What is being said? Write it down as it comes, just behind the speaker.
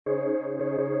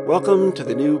Welcome to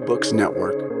the New Books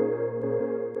Network.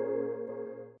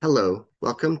 Hello,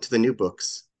 welcome to the New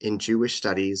Books in Jewish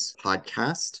Studies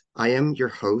podcast. I am your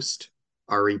host,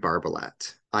 Ari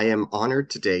Barbalat. I am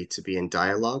honored today to be in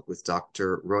dialogue with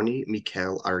Dr. Roni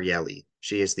Mikel-Arieli.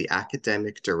 She is the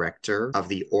academic director of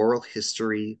the Oral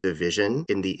History Division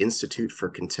in the Institute for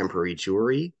Contemporary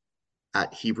Jewry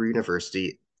at Hebrew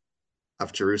University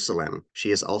of Jerusalem.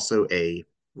 She is also a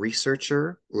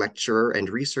researcher, lecturer, and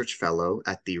research fellow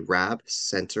at the Rab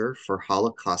Center for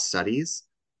Holocaust Studies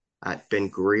at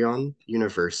Ben-Gurion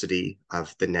University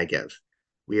of the Negev.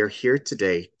 We are here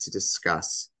today to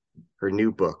discuss her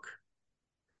new book,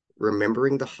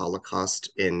 Remembering the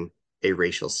Holocaust in a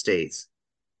Racial State,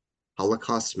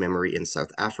 Holocaust Memory in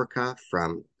South Africa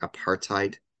from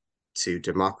Apartheid to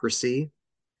Democracy,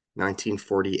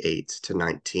 1948 to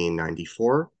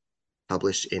 1994,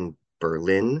 published in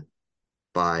Berlin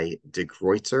by De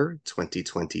Gruyter,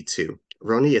 2022.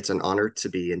 Roni, it's an honor to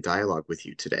be in dialogue with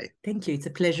you today. Thank you. It's a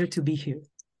pleasure to be here.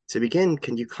 To begin,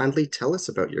 can you kindly tell us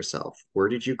about yourself? Where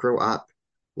did you grow up?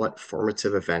 What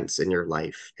formative events in your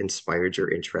life inspired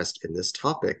your interest in this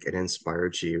topic and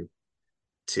inspired you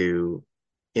to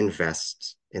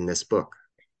invest in this book?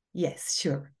 Yes,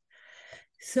 sure.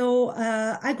 So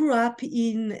I grew up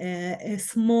in a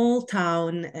small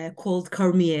town called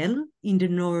Carmiel in the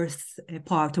north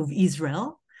part of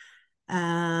Israel.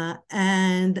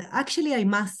 And actually, I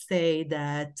must say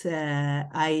that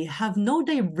I have no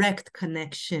direct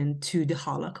connection to the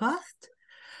Holocaust.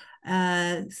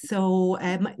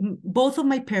 Both of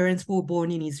my parents were born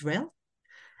in Israel.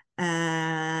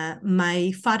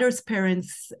 My father's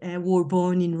parents were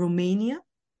born in Romania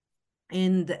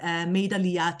and made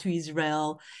Aliyah to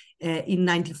Israel in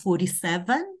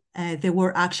 1947. They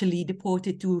were actually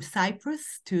deported to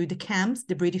Cyprus, to the camps,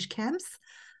 the British camps.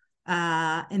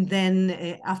 And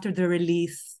then after the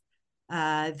release,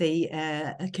 they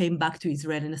came back to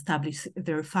Israel and established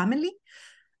their family.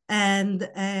 And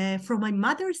from my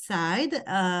mother's side,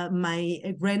 my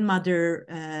grandmother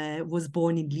was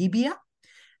born in Libya.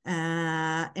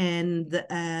 And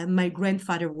my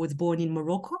grandfather was born in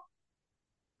Morocco.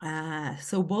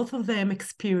 So both of them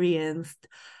experienced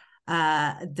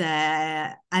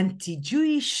the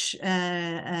anti-Jewish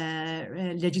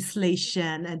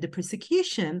legislation and the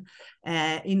persecution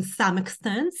in some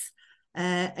extent,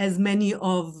 as many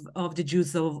of the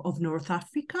Jews of North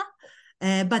Africa.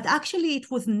 But actually, it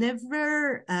was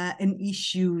never an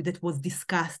issue that was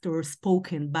discussed or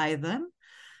spoken by them.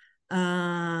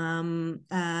 And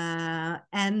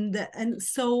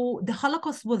so the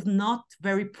Holocaust was not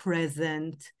very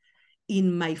present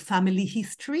in my family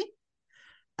history.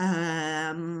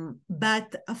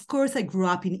 But of course, I grew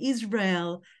up in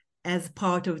Israel as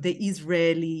part of the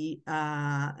Israeli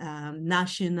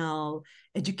national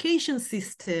education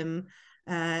system.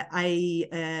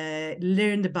 I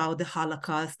learned about the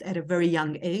Holocaust at a very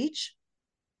young age.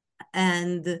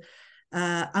 And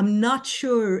I'm not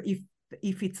sure if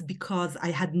it's because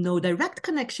I had no direct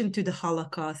connection to the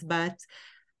Holocaust, but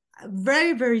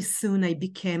very, very soon I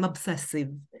became obsessive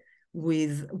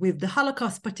with the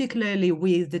Holocaust, particularly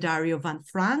with the Diary of Anne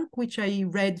Frank, which I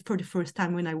read for the first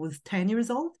time when I was 10 years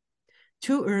old,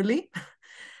 too early.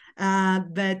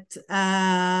 But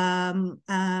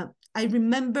I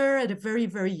remember at a very,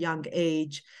 very young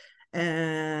age,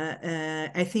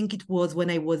 I think it was when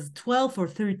I was 12 or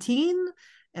 13,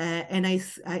 and I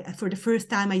for the first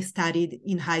time I studied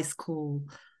in high school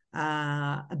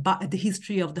about the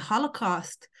history of the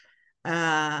Holocaust.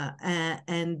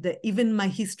 And even my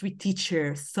history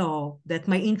teacher saw that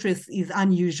my interest is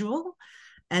unusual,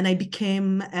 and I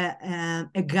became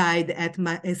a guide at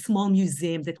a small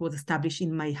museum that was established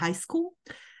in my high school,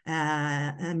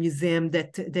 a museum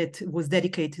that was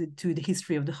dedicated to the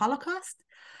history of the Holocaust.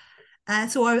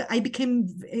 So I became,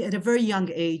 at a very young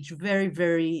age, very,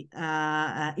 very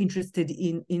interested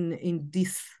in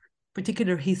this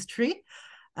particular history.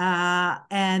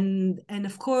 And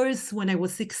of course, when I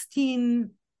was 16,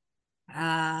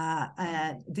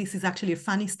 this is actually a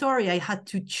funny story. I had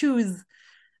to choose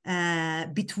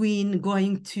between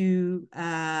going to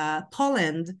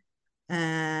Poland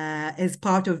as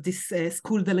part of this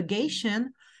school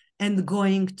delegation and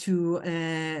going to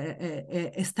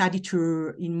a study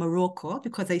tour in Morocco,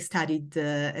 because I studied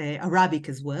Arabic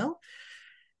as well.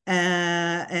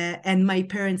 And my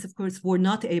parents, of course, were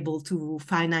not able to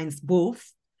finance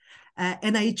both.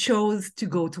 And I chose to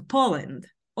go to Poland,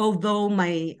 although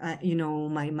my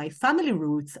family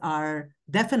roots are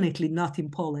definitely not in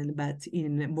Poland, but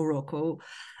in Morocco.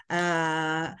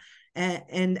 And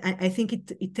I think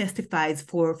it testifies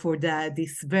for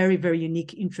this very, very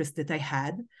unique interest that I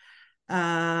had.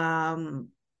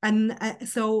 And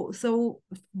so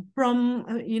from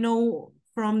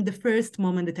from the first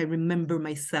moment that I remember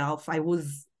myself, I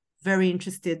was very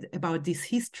interested about this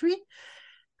history.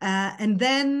 And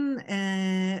then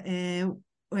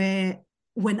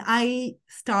when I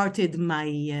started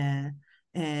my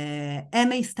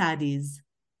MA studies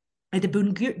at the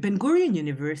Ben-Gurion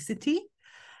University,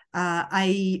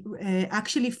 I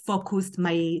actually focused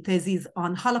my thesis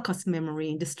on Holocaust memory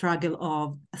in the struggle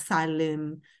of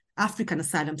African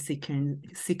asylum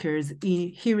seekers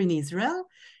here in Israel.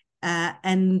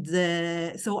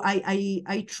 So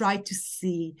I tried to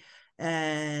see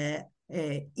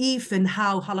if and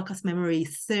how Holocaust memory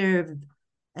served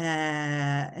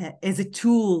as a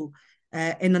tool,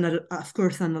 and of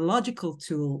course, an analogical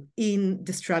tool in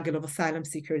the struggle of asylum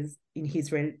seekers in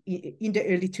Israel in the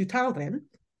early 2000s.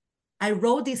 I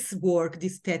wrote this work,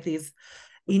 this thesis,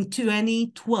 in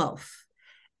 2012,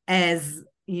 as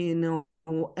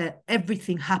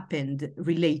everything happened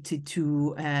related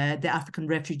to the African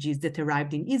refugees that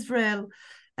arrived in Israel.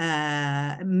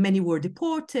 Many were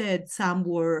deported, some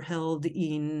were held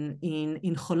in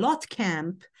Cholot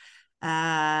camp.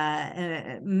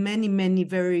 Many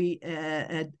very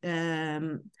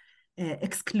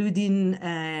excluding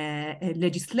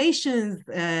legislations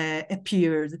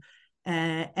appeared.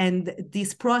 And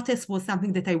this protest was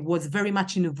something that I was very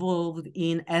much involved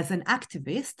in as an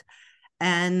activist.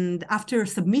 And after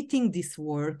submitting this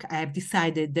work, I have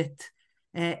decided that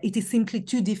it is simply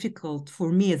too difficult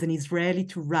for me as an Israeli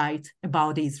to write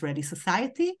about the Israeli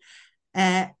society.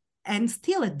 And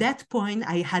still at that point,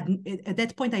 I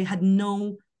had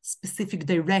no specific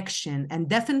direction, and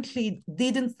definitely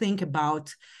didn't think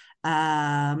about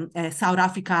South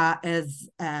Africa as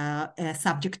a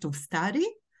subject of study.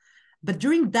 But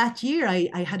during that year,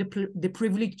 I had the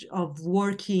privilege of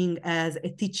working as a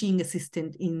teaching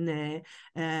assistant in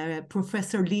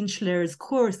Professor Lynchler's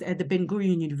course at the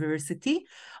Ben-Gurion University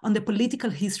on the political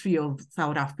history of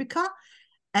South Africa.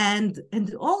 And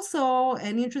also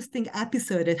an interesting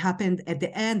episode that happened at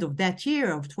the end of that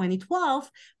year of 2012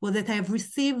 was that I have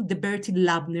received the Bertie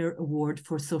Labner Award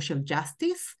for Social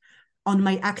Justice on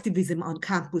my activism on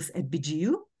campus at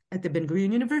BGU, at the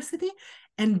Ben-Gurion University.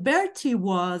 And Bertie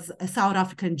was a South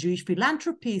African Jewish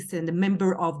philanthropist and a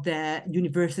member of the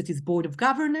university's board of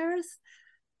governors.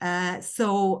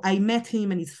 So I met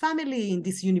him and his family in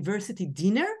this university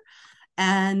dinner.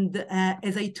 And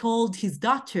as I told his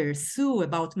daughter, Sue,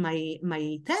 about my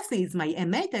thesis, my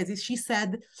MA thesis, she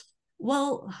said,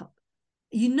 well,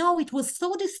 it was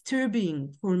so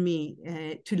disturbing for me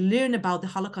to learn about the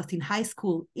Holocaust in high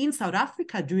school in South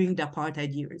Africa during the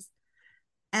apartheid years.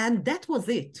 And that was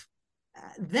it.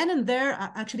 Then and there,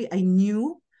 actually, I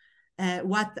knew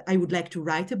what I would like to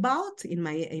write about in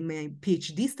my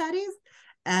PhD studies.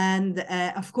 And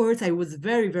of course, I was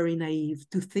very, very naive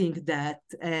to think that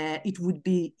it would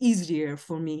be easier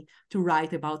for me to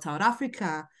write about South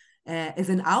Africa as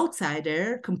an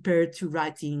outsider compared to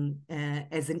writing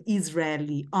as an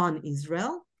Israeli on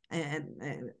Israel.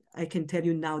 And I can tell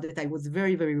you now that I was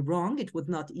very, very wrong. It was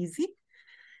not easy.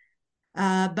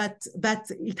 But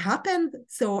it happened.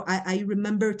 So I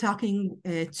remember talking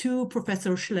to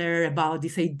Professor Schler about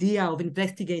this idea of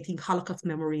investigating Holocaust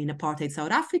memory in apartheid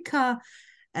South Africa.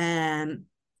 And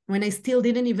when I still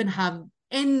didn't even have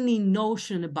any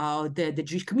notion about the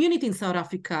Jewish community in South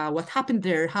Africa, what happened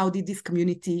there, how did this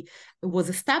community was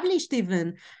established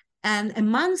even. And a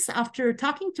month after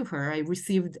talking to her, I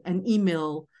received an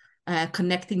email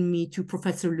connecting me to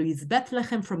Professor Louise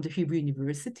Bethlehem from the Hebrew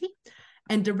University.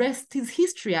 And the rest is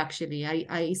history, actually.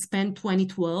 I spent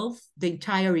 2012, the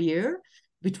entire year,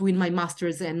 between my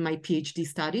master's and my PhD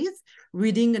studies,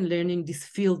 reading and learning this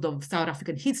field of South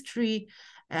African history.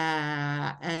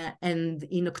 And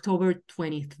in October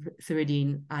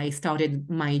 2013, I started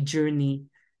my journey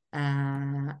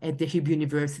at the Hebrew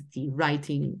University,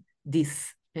 writing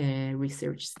this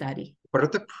research study. What are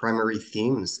the primary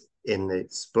themes in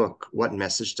this book? What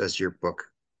message does your book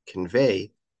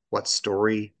convey? What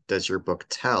story does your book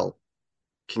tell?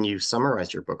 Can you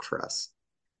summarize your book for us?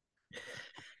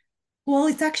 Well,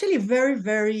 it's actually very,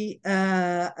 very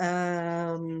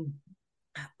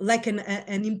like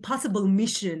an impossible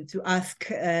mission to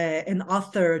ask an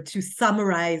author to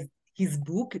summarize his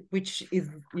book, which is,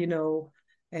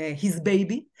 his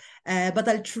baby. But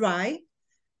I'll try.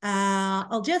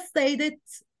 I'll just say that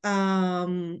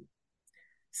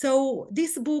so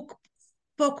this book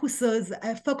focuses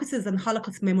on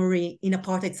Holocaust memory in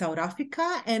apartheid South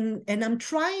Africa, and I'm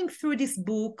trying through this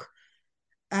book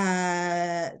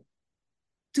to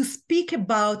speak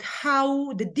about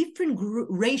how the different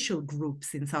racial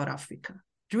groups in South Africa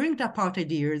during the apartheid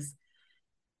years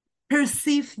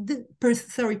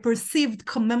perceived,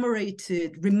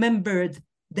 commemorated, remembered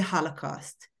the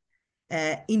Holocaust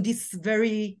in this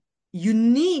very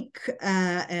unique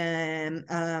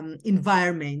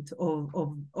environment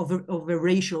of a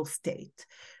racial state.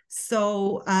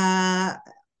 So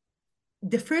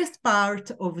the first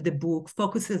part of the book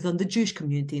focuses on the Jewish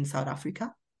community in South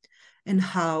Africa and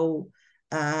how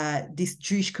this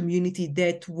Jewish community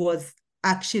that was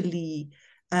actually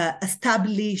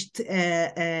established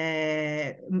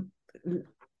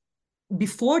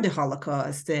before the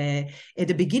Holocaust, at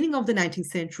the beginning of the 19th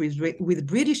century, with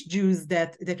British Jews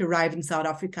that arrived in South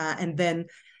Africa, and then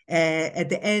at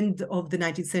the end of the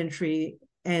 19th century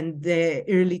and the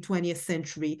early 20th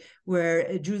century,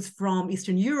 where Jews from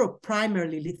Eastern Europe,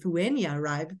 primarily Lithuania,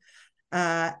 arrived,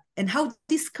 and how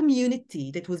this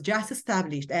community that was just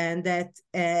established and that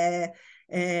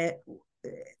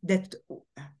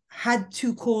had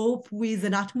to cope with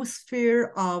an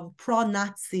atmosphere of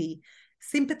pro-Nazi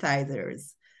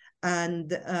sympathizers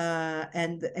and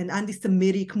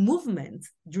anti-Semitic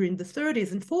movements during the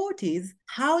 30s and 40s,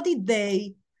 how did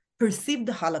they perceive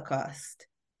the Holocaust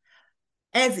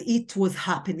as it was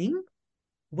happening?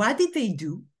 What did they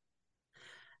do?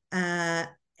 And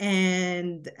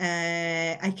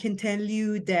I can tell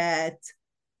you that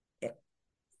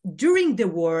during the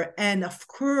war, and of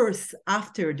course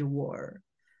after the war,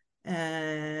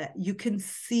 you can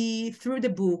see through the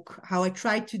book how I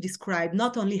try to describe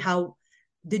not only how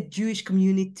the Jewish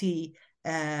community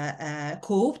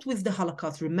coped with the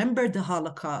Holocaust, remembered the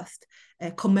Holocaust,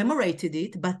 commemorated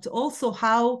it, but also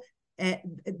how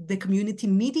the community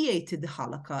mediated the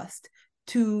Holocaust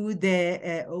to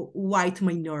the white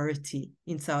minority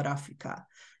in South Africa,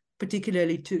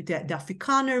 particularly to the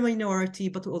Afrikaner minority,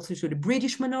 but also to the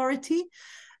British minority,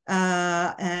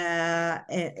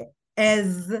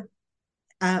 as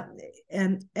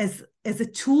a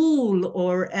tool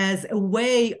or as a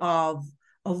way of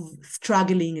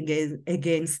struggling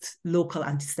against local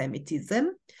anti-Semitism.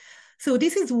 So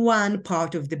this is one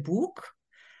part of the book,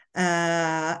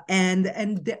 and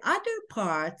the other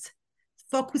part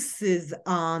focuses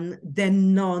on the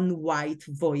non-white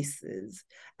voices,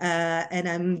 and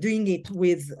I'm doing it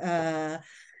with I'm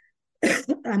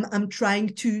trying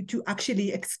to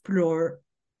actually explore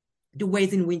the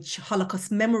ways in which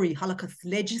Holocaust memory, Holocaust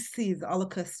legacies,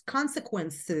 Holocaust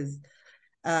consequences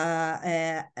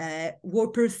were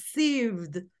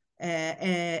perceived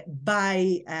by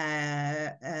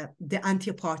the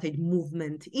anti-apartheid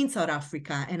movement in South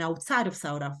Africa and outside of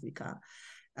South Africa.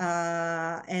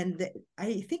 And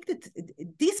I think that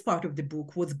this part of the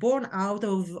book was born out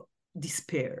of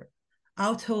despair,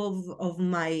 out of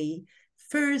my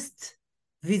first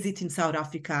visit in South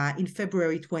Africa in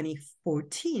February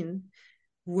 2014,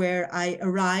 where I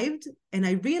arrived and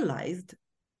I realized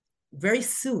very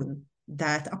soon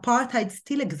that apartheid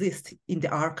still exists in the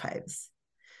archives.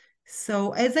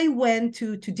 So as I went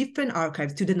to different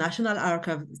archives, to the National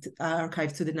Archives,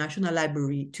 to the National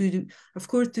Library, of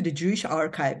course, to the Jewish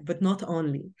Archive, but not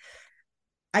only,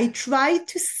 I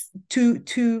tried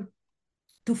to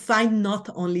find not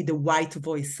only the white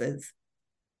voices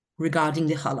regarding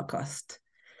the Holocaust.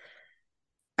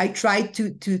 I tried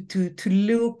to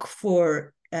look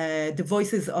for the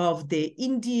voices of the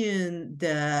Indian,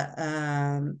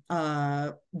 the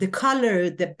color,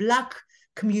 the Black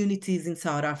communities in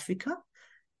South Africa,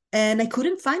 and I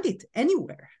couldn't find it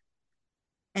anywhere.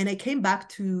 And I came back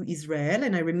to Israel,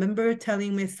 and I remember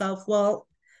telling myself, well,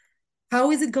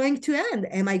 how is it going to end?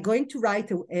 Am I going to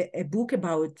write a book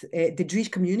about the Jewish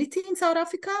community in South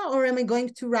Africa, or am I going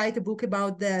to write a book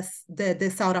about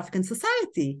the South African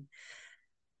society?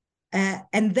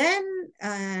 And then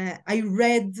I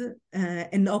read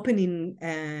an opening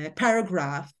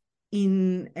paragraph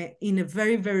in a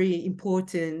very, very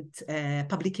important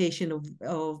publication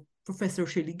of Professor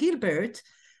Shirley Gilbert,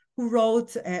 who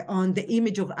wrote on the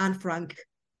image of Anne Frank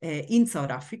in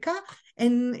South Africa.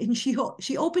 And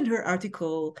she opened her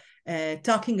article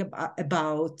talking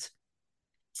about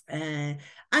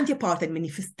anti-apartheid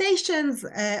manifestations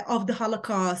of the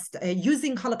Holocaust,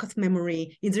 using Holocaust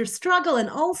memory in their struggle. And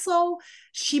also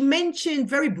she mentioned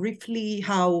very briefly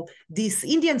how this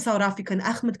Indian South African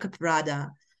Ahmed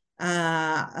Kathrada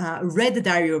read the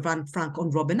diary of Anne Frank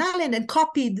on Robben Island and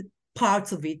copied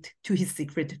parts of it to his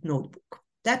secret notebook.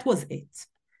 That was it.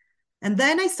 And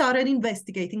then I started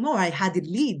investigating more. I had a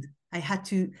lead. I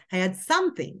had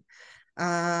something.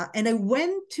 And I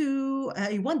went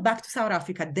back to South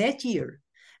Africa that year,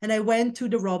 and I went to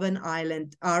the Robben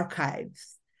Island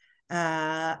archives,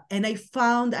 and I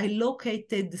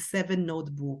located the 7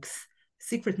 notebooks,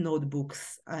 secret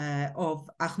notebooks of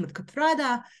Ahmed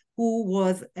Kathrada, who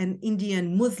was an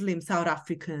Indian Muslim South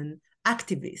African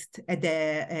activist at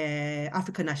the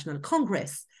African National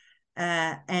Congress,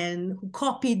 and who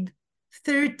copied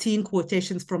 13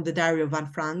 quotations from the Diary of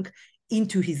Anne Frank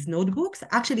into his notebooks.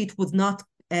 Actually, it was not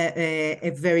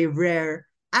a very rare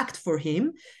act for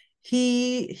him.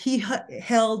 He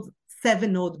held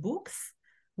 7 notebooks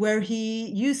where he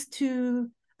used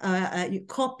to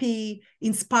copy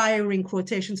inspiring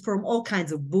quotations from all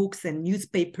kinds of books and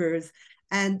newspapers.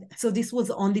 And so this was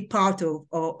only part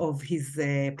of his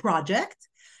project.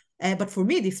 But for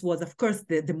me, this was, of course,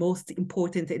 the most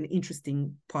important and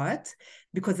interesting part,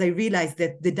 because I realized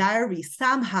that the diary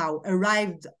somehow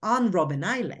arrived on Robben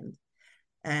Island.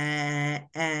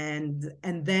 And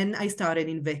then I started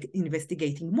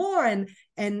investigating more.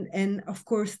 And of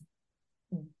course,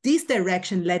 this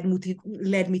direction led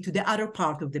me to the other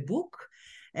part of the book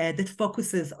that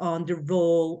focuses on the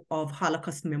role of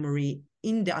Holocaust memory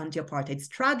in the anti-apartheid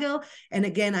struggle. And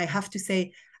again, I have to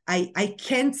say, I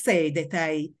can't say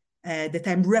that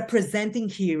I'm representing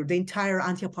here the entire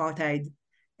anti-apartheid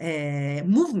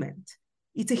movement.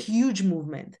 It's a huge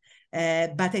movement.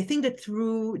 But I think that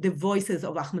through the voices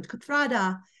of Ahmed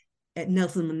Kathrada,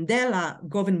 Nelson Mandela,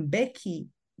 Govan Mbeki,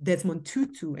 Desmond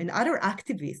Tutu, and other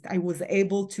activists, I was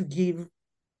able to give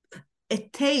a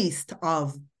taste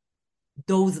of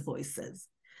those voices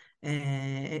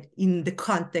in the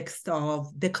context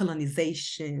of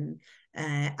decolonization,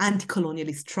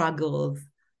 anti-colonialist struggles,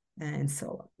 and so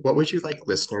on. What would you like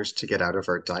listeners to get out of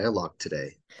our dialogue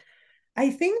today? I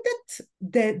think that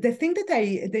the thing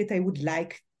that I would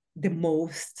like the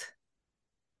most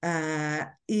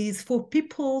is for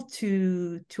people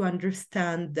to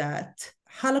understand that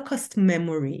Holocaust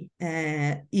memory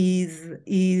is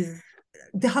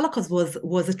the Holocaust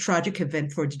was a tragic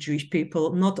event for the Jewish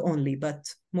people, not only,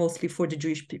 but mostly for the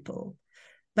Jewish people.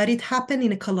 But it happened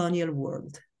in a colonial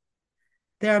world.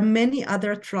 There are many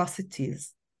other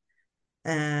atrocities,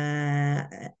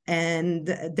 and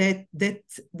that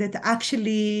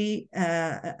actually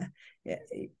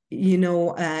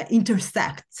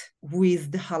intersect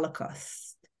with the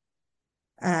Holocaust.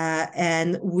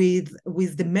 And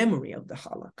with the memory of the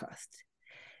Holocaust.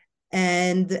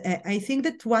 And I think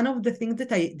that one of the things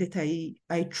that I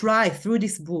try through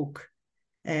this book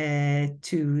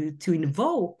to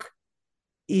invoke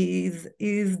is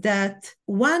that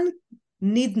one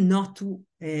need not to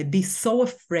be so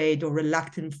afraid or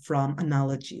reluctant from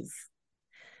analogies.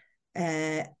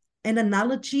 An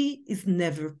analogy is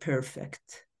never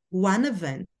perfect. One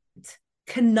event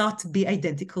cannot be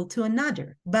identical to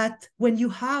another. But when you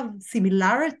have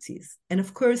similarities, and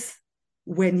of course,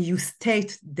 when you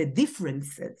state the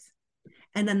differences,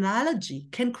 an analogy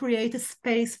can create a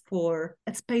space for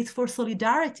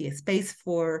solidarity, a space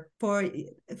for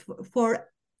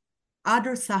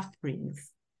other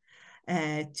sufferings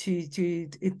to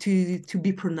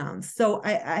be pronounced. So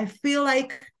I feel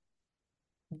like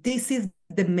this is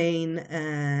the main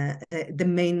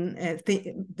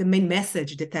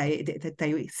message that I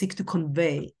seek to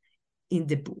convey in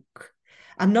the book.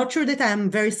 I'm not sure that I'm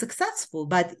very successful,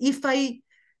 but if I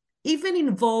even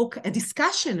invoke a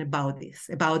discussion about this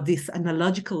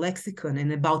analogical lexicon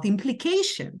and about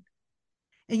implication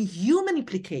and human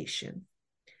implication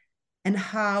and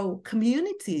how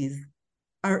communities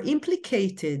are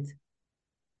implicated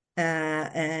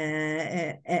and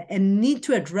need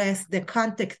to address the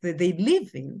context that they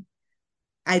live in,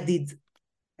 I did.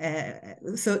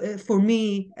 So for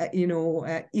me,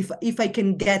 if I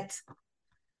can get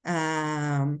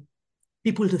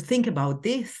people to think about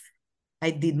this,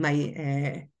 I did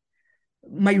my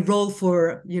role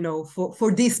for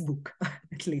this book,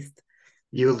 at least.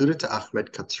 You alluded to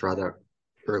Ahmed Kathrada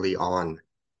early on.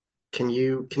 Can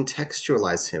you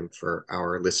contextualize him for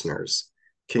our listeners?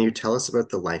 Can you tell us about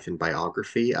the life and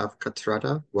biography of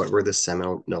Kathrada? What were the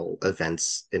seminal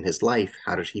events in his life?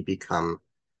 How did he become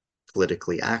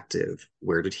politically active?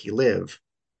 Where did he live?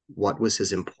 What was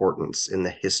his importance in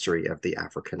the history of the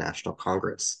African National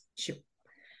Congress? Sure.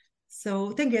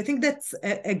 So thank you. I think that's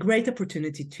a great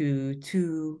opportunity to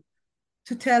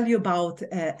tell you about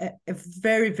a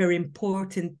very, very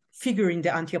important figure in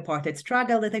the anti-apartheid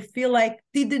struggle that I feel like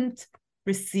didn't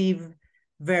receive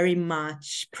very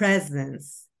much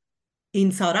presence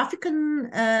in South African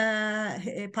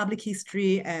public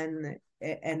history and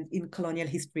in colonial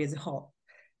history as a whole.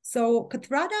 So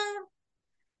Kathrada,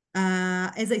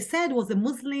 as I said, was a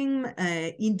Muslim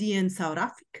Indian South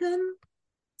African.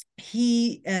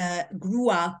 He grew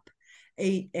up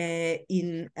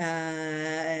in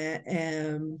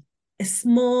a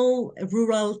small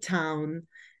rural town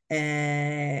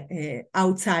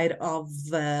outside of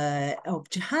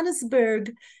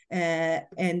Johannesburg,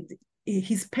 and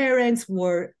his parents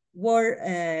were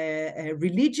a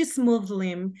religious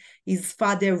Muslim. His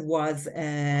father was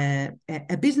a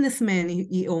businessman.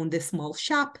 He owned a small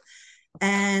shop.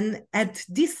 And at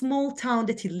this small town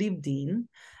that he lived in,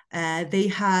 they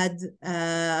had,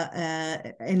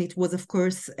 and it was, of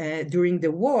course, during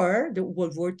the war, the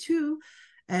World War II,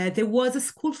 there was a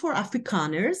school for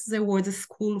Afrikaners. There was a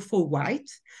school for white.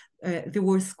 There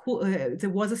was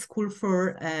a school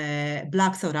for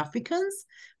Black South Africans,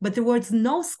 but there was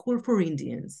no school for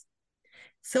Indians.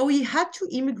 So he had to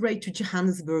immigrate to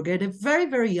Johannesburg at a very,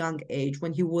 very young age,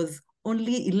 when he was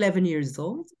only 11 years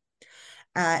old.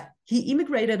 He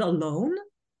immigrated alone.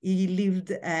 He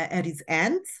lived at his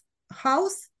aunt's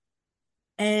house.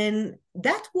 And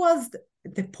that was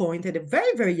the point at a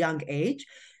very, very young age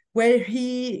where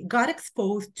he got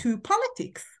exposed to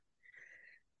politics.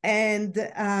 And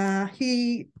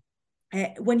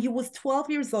when he was 12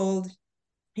 years old,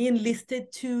 he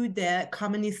enlisted to the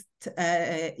Communist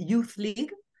Youth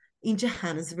League in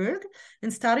Johannesburg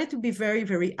and started to be very,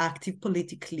 very active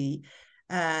politically.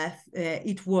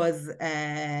 It was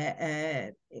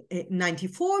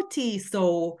 1940,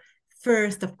 so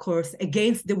first, of course,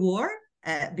 against the war,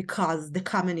 because the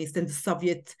Communist and the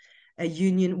Soviet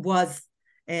Union was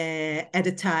at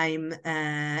the time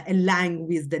aligned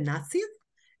with the Nazis.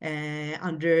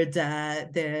 Under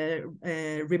the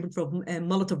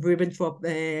Molotov-Ribbentrop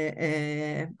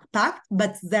Pact.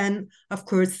 But then, of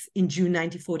course, in June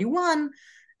 1941,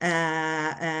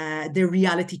 the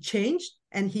reality changed,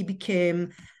 and he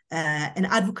became an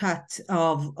advocate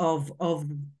of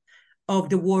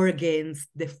the war against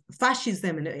the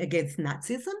fascism and against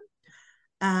Nazism.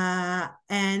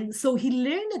 And so he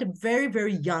learned at a very,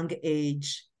 very young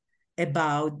age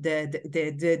about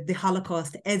the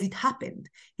Holocaust as it happened.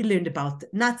 He learned about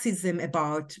Nazism,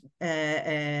 about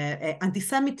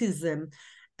anti-Semitism,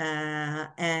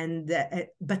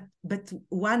 but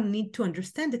one need to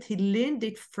understand that he learned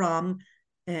it from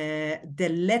the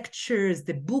lectures,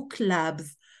 the book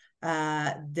clubs,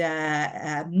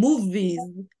 the movies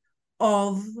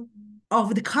of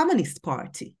the Communist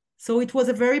Party. So it was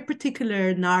a very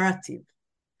particular narrative.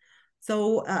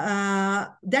 So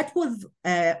that was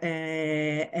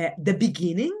the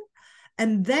beginning.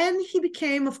 And then he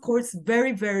became, of course,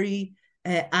 very, very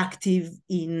active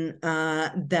in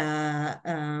the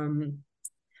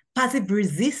passive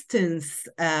resistance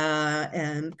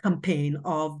campaign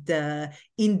of the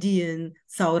Indian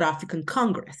South African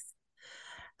Congress.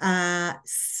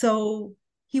 So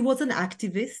he was an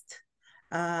activist.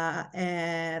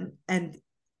 And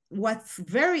what's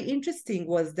very interesting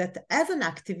was that as an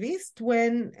activist,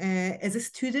 when as a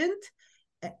student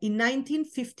in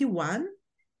 1951,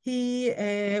 he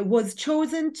was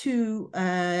chosen to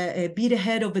be the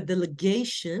head of a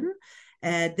delegation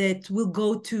that will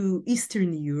go to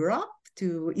Eastern Europe,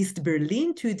 to East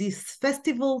Berlin, to this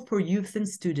festival for youth and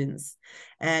students,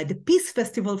 the Peace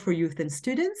Festival for Youth and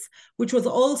Students, which was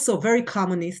also very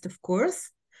communist, of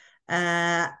course.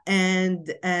 And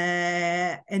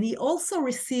he also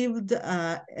received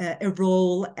a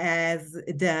role as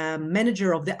the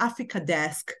manager of the Africa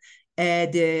desk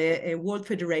at the World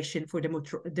Federation for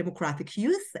Democratic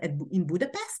Youth in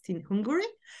Budapest, in Hungary.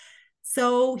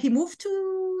 So he moved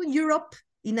to Europe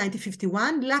in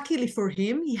 1951. Luckily for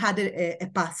him, he had a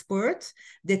passport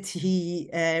that he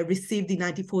received in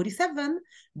 1947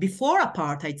 before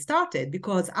apartheid started,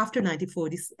 because after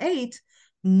 1948,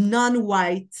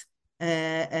 non-white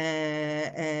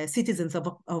citizens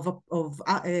of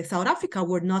South Africa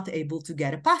were not able to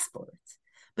get a passport,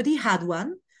 but he had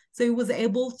one, so he was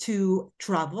able to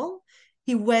travel.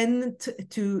 He went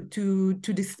to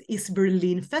this East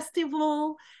Berlin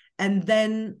festival, and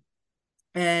then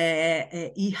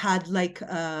he had like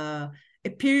a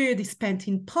period he spent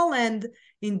in Poland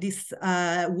in this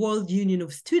World Union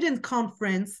of Student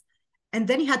conference, and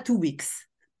then he had 2 weeks,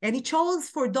 and he chose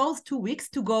for those 2 weeks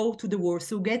to go to the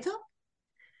Warsaw Ghetto.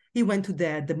 He went to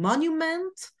the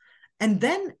monument, and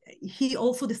then he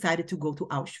also decided to go to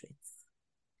Auschwitz.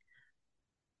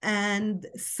 And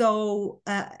so,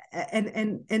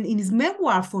 and in his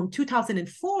memoir from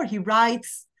 2004, he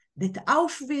writes that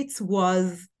Auschwitz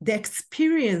was the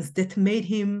experience that made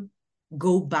him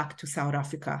go back to South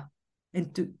Africa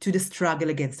and to the struggle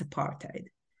against apartheid.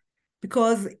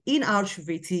 Because in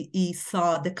Auschwitz, he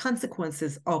saw the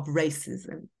consequences of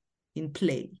racism in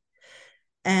play.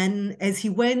 And as he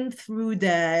went through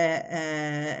the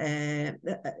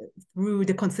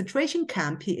concentration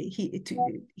camp,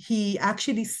 he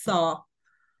actually saw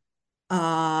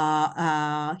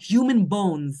human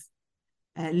bones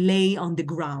lay on the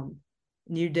ground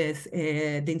near the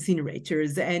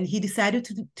incinerators, and he decided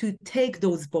to take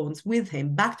those bones with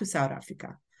him back to South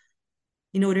Africa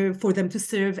in order for them to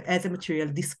serve as a material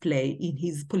display in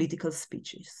his political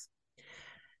speeches.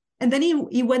 And then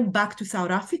he went back to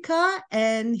South Africa,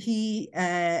 and he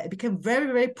became very,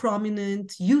 very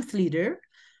prominent youth leader,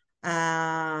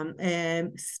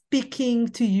 speaking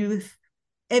to youth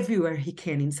everywhere he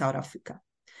can in South Africa.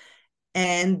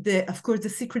 And of course, the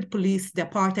secret police, the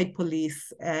apartheid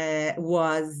police,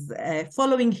 was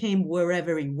following him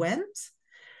wherever he went.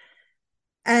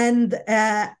 And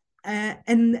then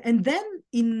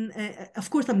of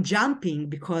course, I'm jumping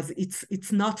because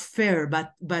it's not fair,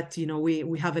 but you know,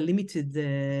 we have a limited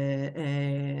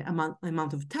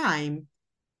amount of time.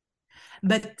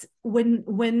 But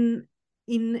when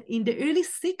in the early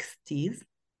 60s,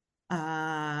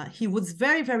 he was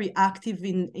very, very active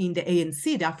in the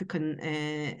ANC, the African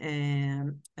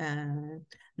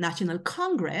National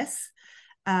Congress.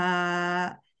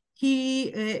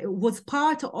 He was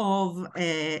part of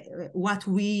what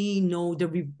we know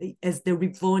as the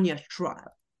Rivonia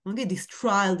trial. Okay, this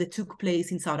trial that took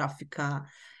place in South Africa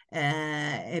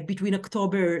between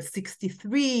October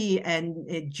 63 and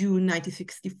June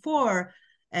 1964.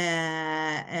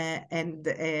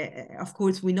 Of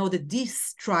course, we know that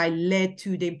this trial led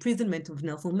to the imprisonment of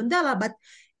Nelson Mandela. But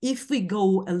if we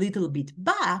go a little bit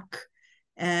back,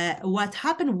 what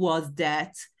happened was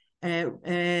that a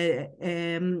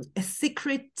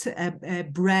secret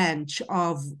branch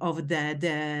of the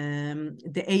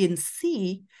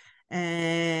ANC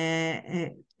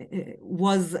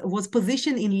was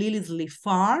positioned in Liliesleaf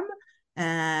Farm,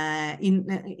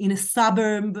 in a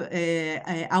suburb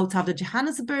outside of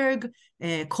Johannesburg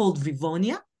called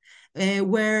Rivonia,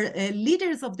 where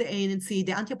leaders of the ANC,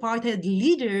 the anti-apartheid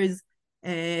leaders,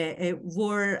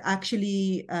 were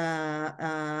actually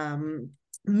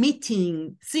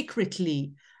meeting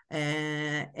secretly.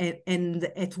 And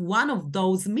at one of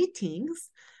those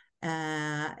meetings,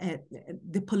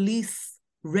 the police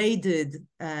raided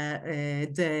the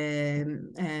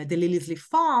Liliesleaf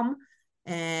Farm,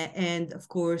 and of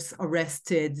course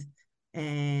arrested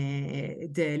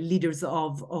the leaders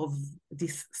of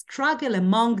this struggle,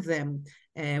 among them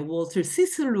Walter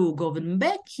Sisulu, Govan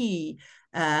Mbeki,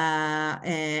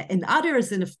 and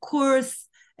others. And of course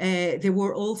there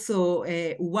were also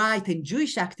white and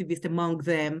Jewish activists among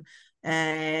them,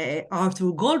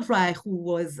 Arthur Goldreich, who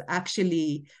was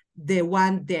actually the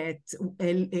one that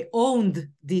owned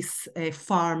this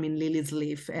farm in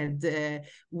Liliesleaf and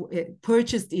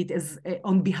purchased it as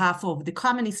on behalf of the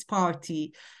Communist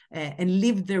Party, and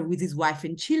lived there with his wife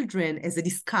and children as a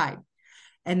disguise.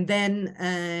 And then,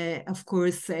 of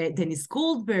course, Dennis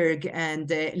Goldberg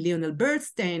and Lionel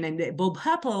Bernstein and Bob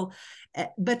Happel,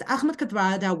 but Ahmed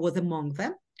Kathrada was among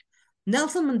them.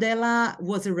 Nelson Mandela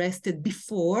was arrested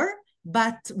before,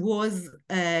 but was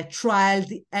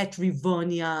trialed at the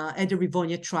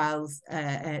Rivonia trials,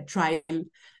 trial,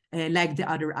 like the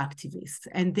other activists.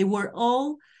 And they were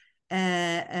all,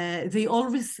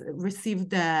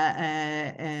 received,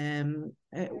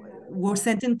 were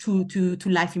sentenced to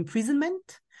life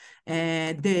imprisonment.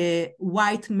 The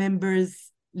white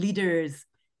members, leaders,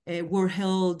 were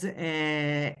held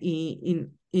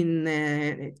in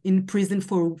prison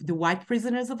for the white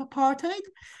prisoners of apartheid,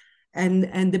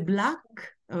 and the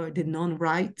black, or the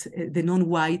non-white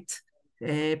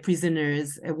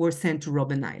prisoners were sent to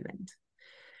Robben Island.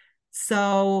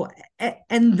 So,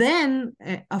 and then,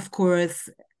 of course,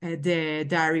 the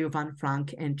Diary of Anne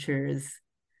Frank enters,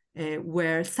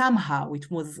 where somehow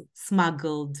it was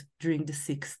smuggled during the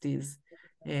 60s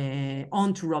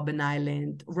onto Robben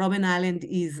Island. Robben Island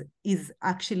is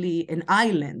actually an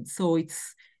island, so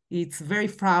it's very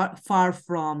far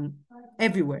from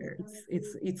everywhere.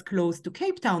 It's close to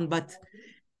Cape Town, but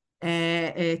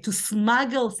to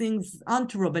smuggle things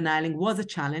onto Robben Island was a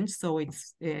challenge. So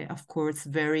it's of course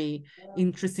very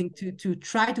interesting to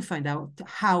try to find out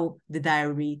how the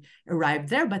diary arrived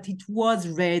there. But it was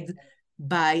read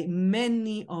by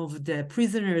many of the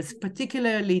prisoners,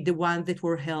 particularly the ones that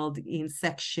were held in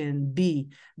Section B,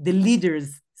 the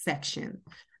leaders section,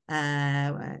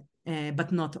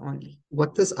 but not only.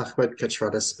 What does Ahmed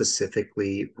Kathrada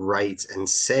specifically write and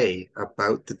say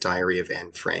about the Diary of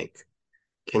Anne Frank?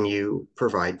 Can you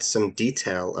provide some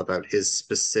detail about his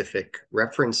specific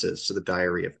references to the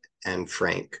Diary of Anne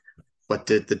Frank? What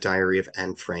did the Diary of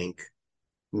Anne Frank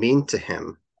mean to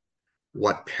him?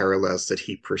 What parallels did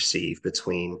he perceive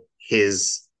between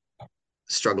his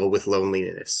struggle with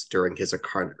loneliness during his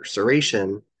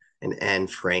incarceration and Anne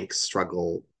Frank's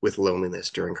struggle with loneliness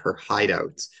during her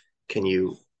hideout? Can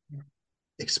you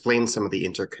explain some of the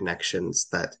interconnections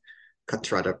that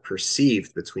Catrada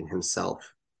perceived between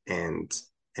himself and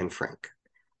Frank?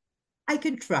 I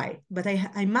can try, but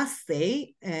I must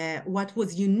say what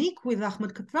was unique with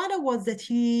Ahmed Catrada was that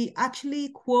he actually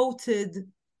quoted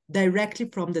directly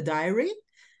from the diary,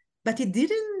 but he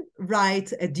didn't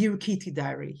write a Dear Kitty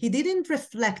diary. He didn't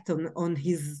reflect on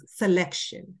his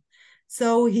selection.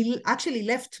 So he actually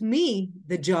left me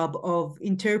the job of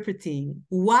interpreting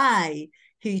why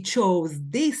he chose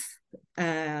this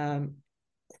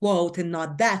quote and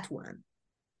not that one.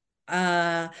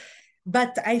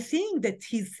 But I think that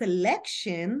his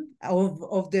selection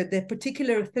of the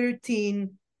particular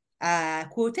 13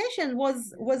 quotation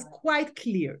was quite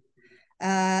clear.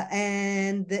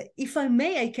 And if I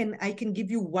may, I can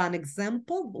give you one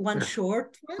example, one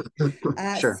short one.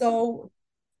 Sure. So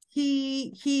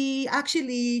he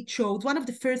actually chose, one of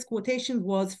the first quotations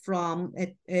was from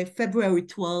February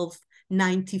 12th,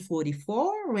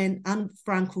 1944, when Anne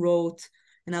Frank wrote,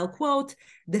 and I'll quote,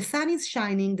 "The sun is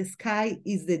shining, the sky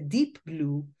is a deep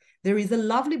blue, there is a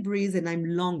lovely breeze, and I'm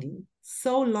longing,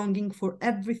 so longing for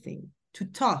everything, to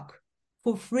talk,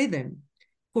 for freedom,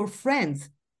 for friends,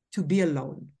 to be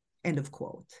alone," end of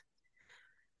quote.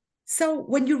 So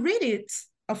when you read it,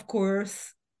 of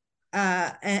course,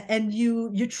 and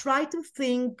you try to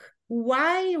think,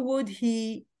 why would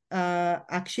he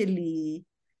actually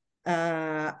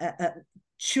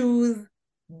choose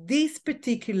this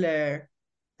particular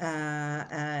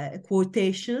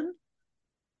quotation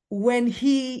when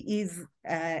he is,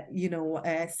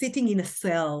 sitting in a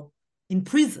cell in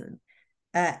prison,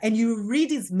 and you read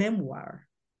his memoir,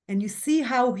 and you see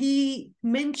how he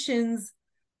mentions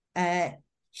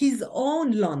his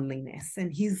own loneliness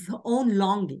and his own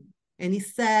longing. And he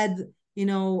said,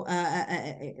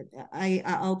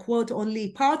 I'll quote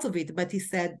only part of it, but he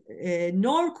said,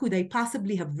 nor could I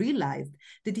possibly have realized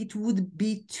that it would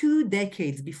be 2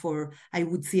 decades before I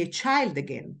would see a child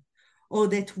again, or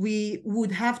that we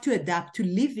would have to adapt to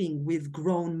living with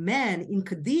grown men in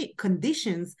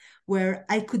conditions where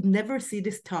I could never see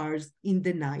the stars in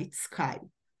the night sky.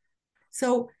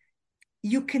 So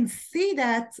you can see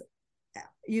that,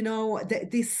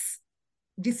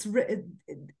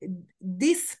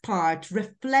 this part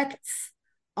reflects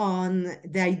on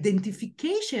the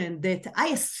identification that I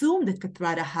assume that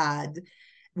Catrada had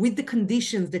with the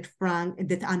conditions that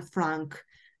Anne Frank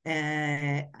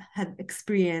had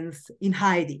experienced in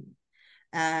hiding,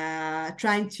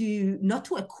 trying to not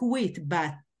to equate,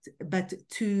 but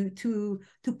to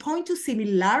point to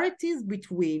similarities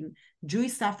between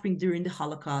Jewish suffering during the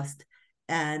Holocaust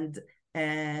and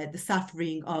the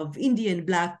suffering of Indian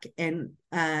blacks and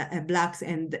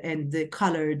the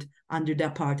colored under the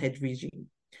apartheid regime.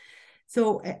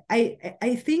 So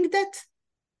I think that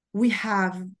we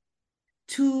have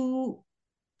 2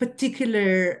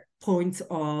 particular points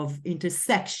of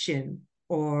intersection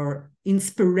or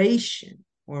inspiration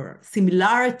or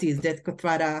similarities that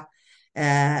Catrada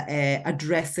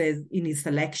addresses in his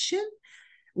selection.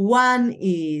 One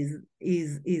is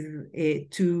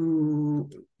to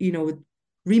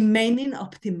remaining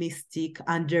optimistic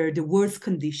under the worst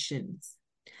conditions,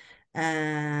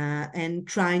 and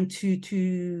trying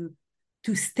to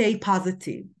stay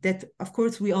positive. That, of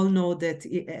course, we all know that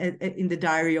in the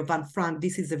diary of Anne Frank,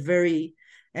 this is a very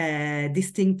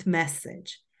distinct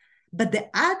message. But the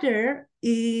other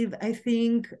is, I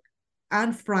think,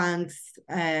 Anne Frank's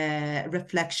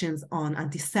reflections on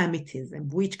anti-Semitism,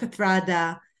 which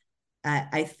Catrada,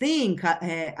 I think,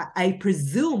 I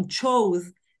presume,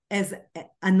 chose as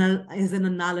an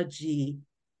analogy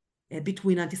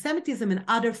between anti-Semitism and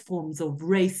other forms of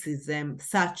racism,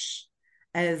 such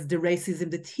as the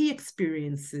racism that he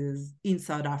experiences in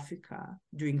South Africa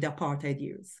during the apartheid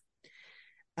years.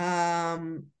 I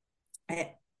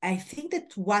think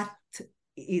that what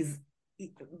is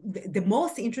the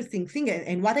most interesting thing,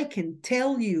 and what I can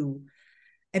tell you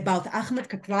about Ahmed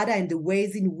Catrada and the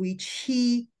ways in which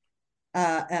he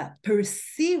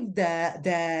perceived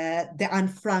the Anne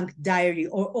Frank diary,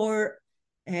 or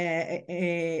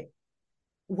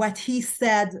what he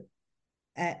said,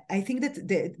 I think that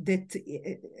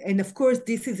and of course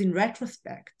this is in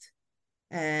retrospect.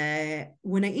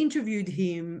 When I interviewed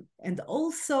him, and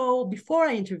also before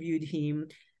I interviewed him,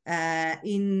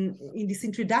 in this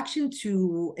introduction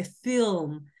to a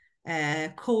film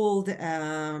called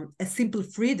A Simple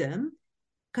Freedom,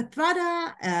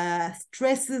 Catrada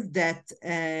stresses that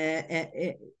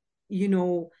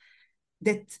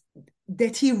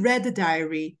that he read the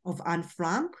diary of Anne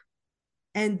Frank,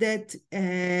 and that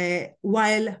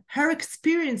while her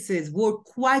experiences were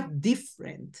quite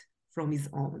different from his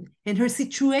own, and her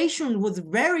situation was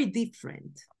very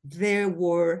different, there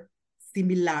were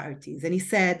similarities. And he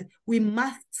said, we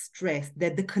must stress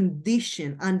that the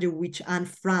condition under which Anne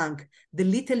Frank, the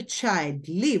little child,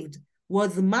 lived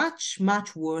was much,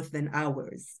 much worse than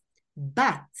ours.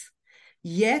 But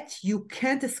yet you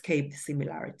can't escape the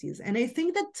similarities. And I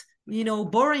think that,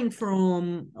 borrowing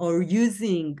from or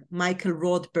using Michael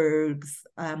Rothberg's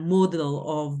model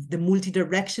of the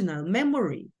multidirectional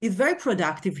memory is very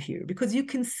productive here, because you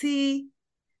can see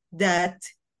that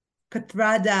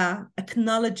Kathrada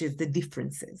acknowledges the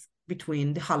differences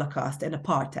between the Holocaust and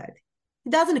apartheid.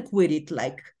 He doesn't equate it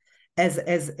like as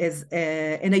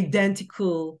an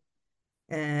identical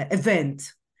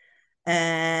event,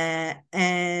 and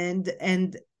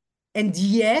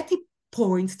yet he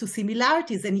points to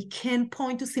similarities, and he can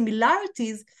point to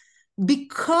similarities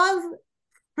because,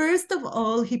 first of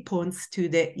all, he points to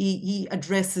he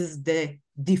addresses the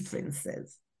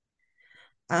differences.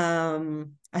 I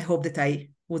hope that I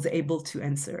was able to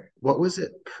answer. What was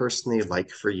it personally like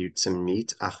for you to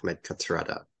meet Ahmed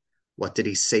Kathrada? What did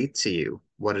he say to you?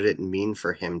 What did it mean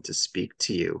for him to speak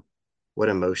to you? What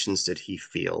emotions did he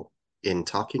feel in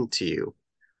talking to you?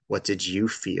 What did you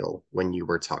feel when you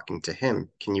were talking to him?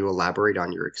 Can you elaborate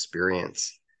on your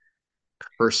experience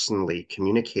personally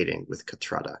communicating with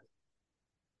Kathrada?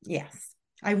 Yes,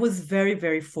 I was very,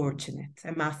 very fortunate,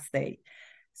 I must say.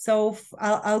 So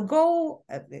I'll go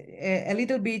a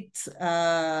little bit. So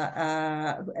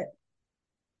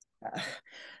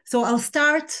I'll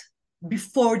start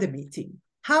before the meeting.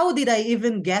 How did I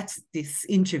even get this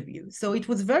interview? So it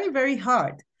was very, very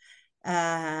hard.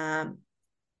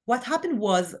 What happened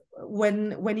was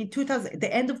when in the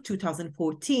end of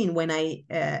 2014, when I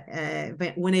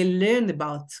learned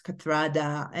about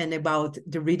Kathrada and about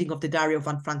the reading of the Diary of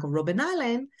Anne Frank of Robben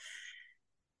Island,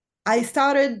 I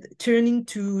started turning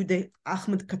to the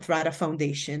Ahmed Kathrada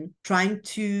Foundation, trying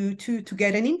to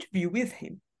get an interview with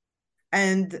him.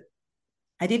 And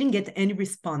I didn't get any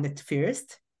response at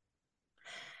first.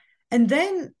 And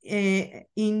then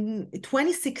in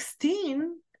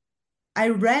 2016, I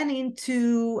ran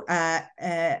into a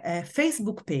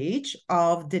Facebook page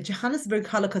of the Johannesburg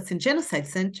Holocaust and Genocide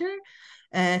Center,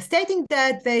 stating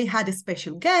that they had a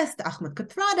special guest, Ahmed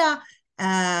Kathrada,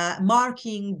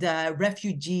 marking the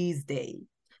Refugees Day.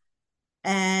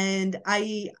 And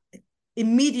I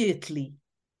immediately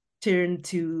turned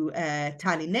to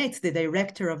Tali Nates, the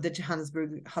director of the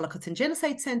Johannesburg Holocaust and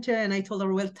Genocide Center, and I told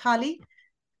her, well, Tali,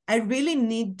 I really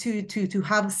need to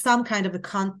have some kind of a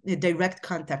direct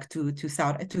contact to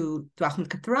Ahmed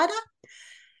Kathrada.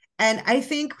 And I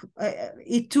think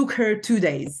it took her 2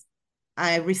 days.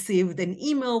 I received an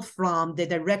email from the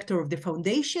director of the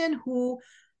foundation who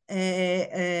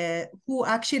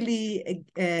actually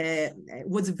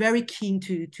was very keen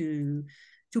to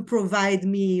provide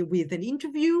me with an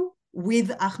interview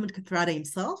with Ahmed Kathrada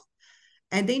himself.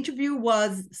 And the interview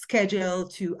was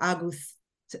scheduled to August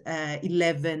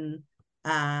 11,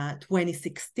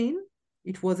 2016.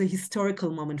 It was a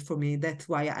historical moment for me. That's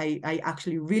why I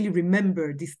actually really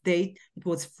remember this date. It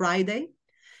was Friday.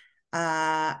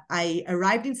 I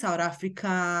arrived in South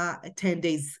Africa 10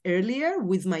 days earlier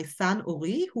with my son,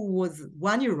 Ori, who was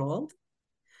 1 year old.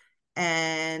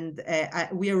 And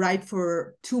we arrived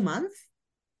for 2 months.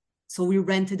 So we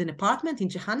rented an apartment in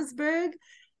Johannesburg.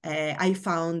 I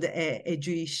found a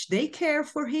Jewish daycare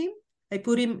for him. I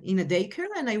put him in a daycare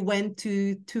and I went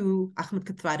to Ahmed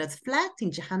Kathrada's flat in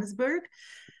Johannesburg.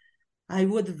 I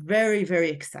was very, very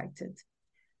excited.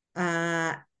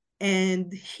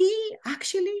 And he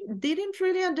actually didn't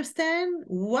really understand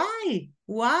why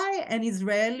an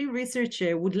Israeli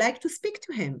researcher would like to speak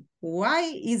to him.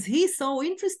 Why is he so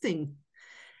interesting?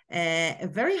 A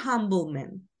very humble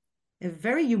man, a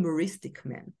very humoristic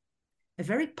man, a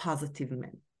very positive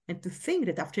man. And to think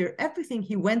that after everything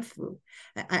he went through,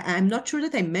 I'm not sure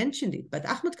that I mentioned it, but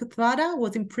Ahmed Kathrada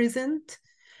was imprisoned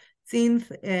since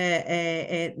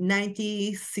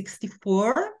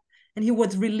 1964, and he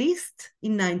was released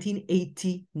in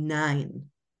 1989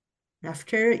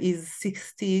 after his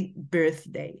 60th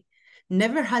birthday.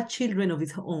 Never had children of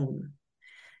his own.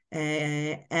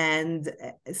 And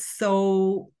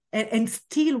still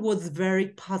was very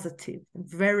positive,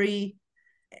 very,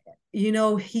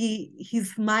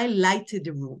 his smile lighted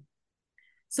the room.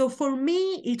 So for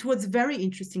me, it was very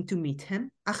interesting to meet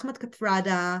him. Ahmed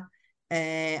Kathrada,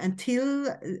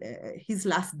 until his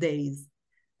last days,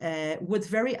 was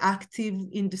very active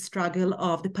in the struggle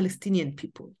of the Palestinian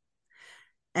people.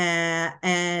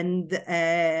 And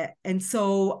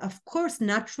so, of course,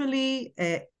 naturally,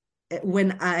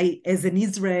 when I, as an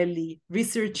Israeli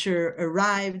researcher,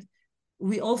 arrived,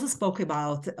 we also spoke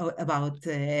about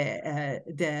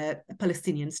the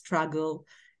Palestinian struggle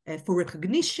for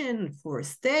recognition, for a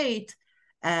state.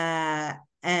 And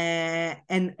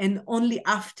only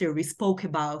after we spoke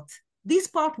about this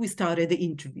part, we started the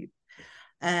interview.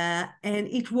 And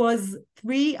it was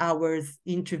 3 hours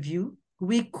interview.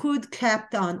 We could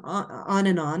kept on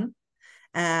and on.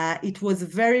 It was a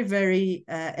very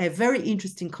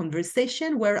interesting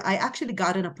conversation where I actually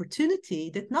got an opportunity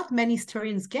that not many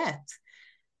historians get.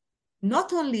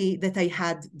 Not only that I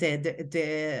had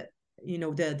the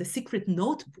secret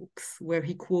notebooks where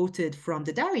he quoted from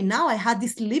the diary. Now I had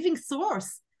this living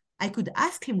source. I could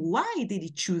ask him, why did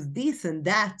he choose this and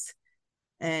that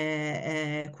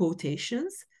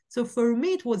quotations? So for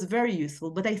me, it was very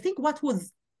useful. But I think what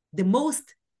was the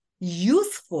most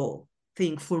useful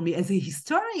thing for me as a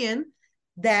historian,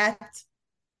 that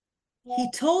he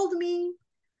told me,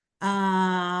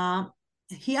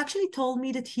 he actually told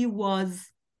me that he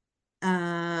was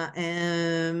that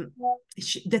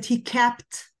he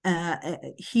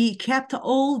kept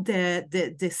all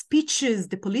the speeches,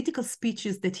 the political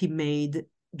speeches that he made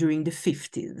during the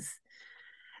 50s,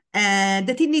 and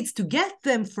that he needs to get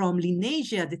them from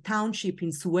Linesia, the township in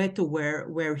Soweto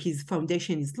where his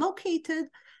foundation is located,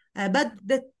 but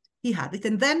that he had it.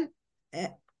 And then,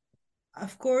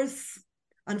 of course,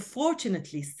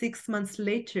 unfortunately, 6 months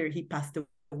later, he passed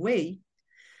away.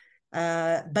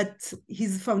 But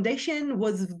his foundation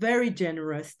was very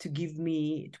generous to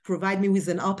provide me with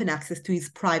an open access to his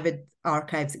private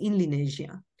archives in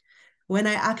Linesia. When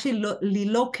I actually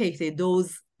located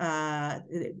those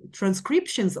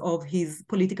transcriptions of his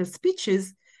political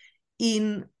speeches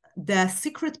in the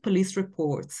secret police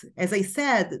reports, as I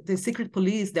said, the secret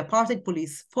police, the apartheid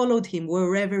police, followed him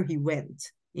wherever he went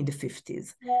in the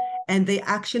 50s. And they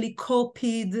actually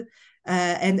copied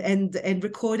and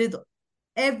recorded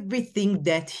everything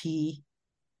that he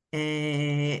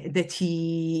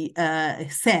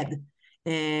said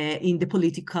in the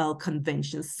political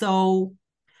convention. So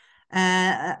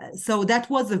that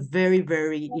was a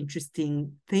very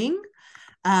interesting thing.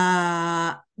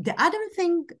 The other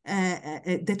thing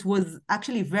that was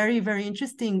actually very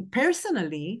interesting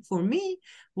personally for me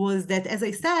was that, as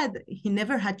I said, he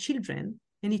never had children,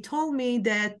 and he told me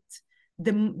that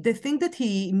the thing that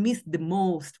he missed the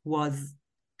most was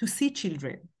to see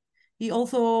children. He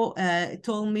also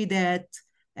told me that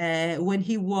when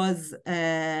he was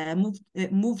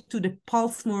moved to the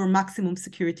Pulsmore maximum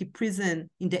security prison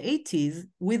in the 80s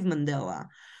with Mandela,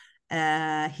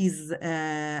 his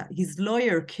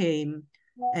lawyer came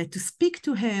to speak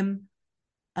to him,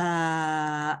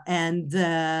 and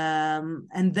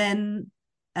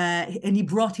he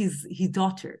brought his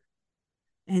daughter,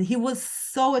 and he was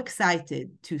so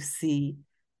excited to see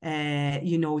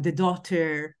the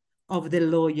daughter of the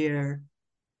lawyer,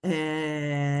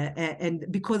 and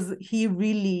because he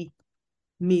really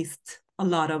missed a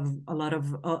lot of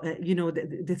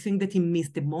the thing that he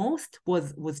missed the most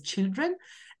was children.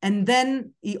 And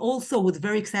then he also was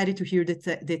very excited to hear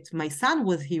that my son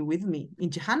was here with me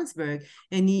in Johannesburg,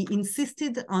 and he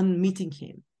insisted on meeting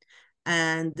him.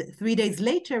 And 3 days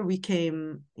later, we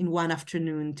came in one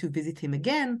afternoon to visit him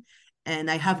again. And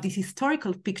I have this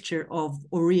historical picture of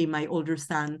Ori, my older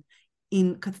son,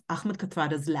 in Ahmed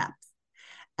Katwada's lap.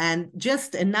 And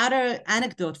just another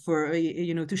anecdote for,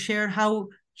 to share how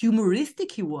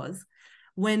humoristic he was.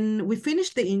 When we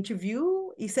finished the interview,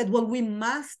 he said, well, we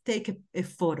must take a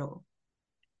photo.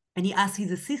 And he asked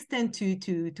his assistant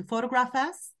to photograph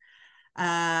us.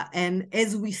 And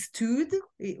as we stood,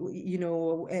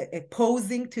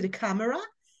 posing to the camera,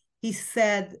 he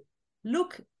said,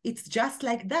 look, it's just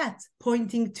like that,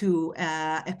 pointing to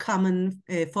a common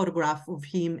photograph of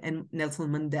him and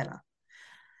Nelson Mandela.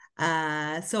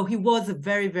 So he was a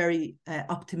very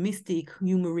optimistic,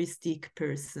 humoristic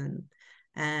person.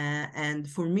 And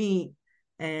for me,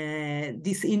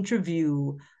 this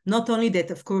interview, not only that,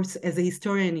 of course, as a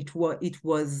historian, it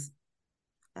was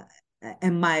a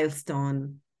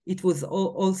milestone. It was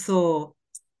also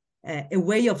a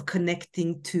way of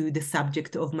connecting to the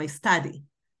subject of my study,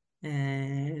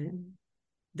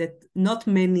 that not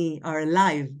many are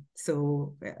alive.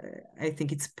 So I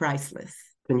think it's priceless.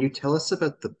 Can you tell us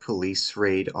about the police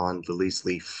raid on Lily's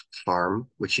Leaf Farm,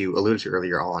 which you alluded to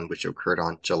earlier on, which occurred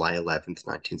on July 11th,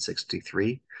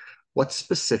 1963? What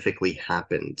specifically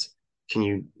happened? Can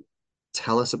you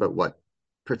tell us about what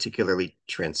particularly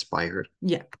transpired?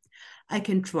 Yeah, I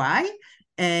can try.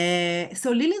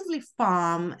 So Lily's Leaf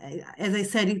Farm, as I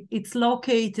said, it's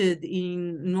located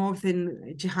in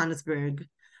northern Johannesburg.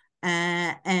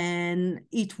 And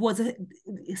it was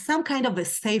some kind of a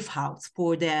safe house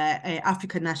for the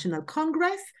African National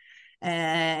Congress.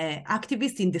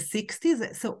 activist in the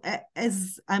 60s. So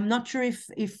as I'm not sure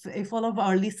if all of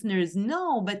our listeners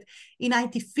know, but in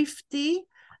 1950,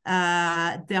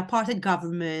 the apartheid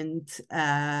government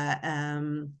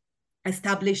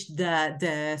established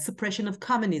the Suppression of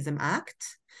Communism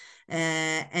Act.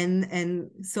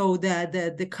 And so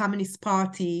the Communist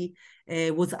Party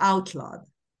was outlawed.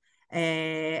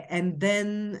 And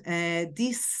then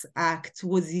this act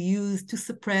was used to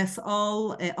suppress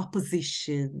all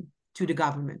opposition to the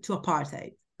government, to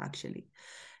apartheid, actually.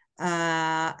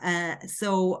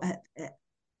 So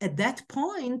at that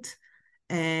point,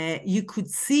 you could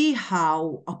see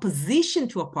how opposition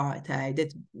to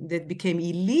apartheid that became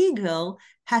illegal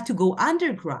had to go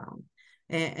underground.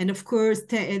 And of course,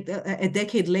 a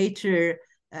decade later,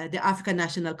 the African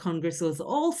National Congress was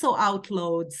also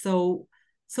outlawed. So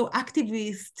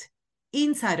activists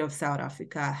inside of South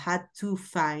Africa had to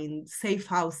find safe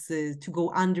houses to go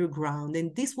underground,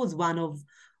 and this was one of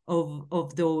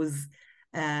those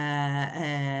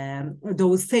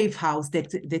safe houses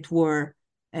that were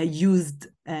used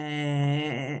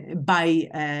by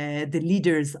the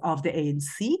leaders of the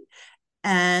ANC.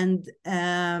 And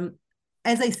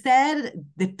as I said,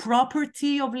 the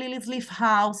property of Lily's Leaf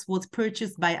House was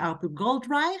purchased by Arthur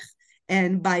Goldreich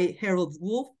and by Harold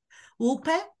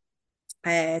Wolpe,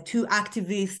 two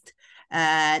activists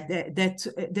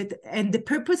and the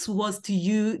purpose was to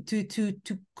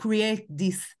create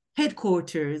this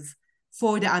headquarters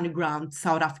for the underground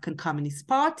South African Communist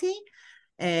Party,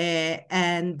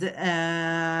 and to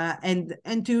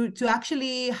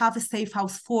actually have a safe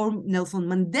house for Nelson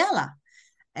Mandela.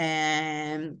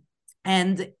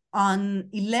 And on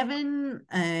 11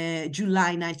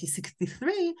 July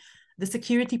 1963, the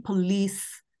security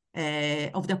police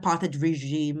of the apartheid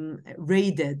regime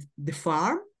raided the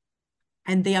farm,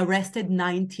 and they arrested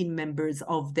 19 members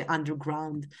of the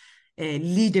underground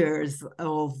leaders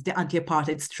of the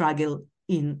anti-apartheid struggle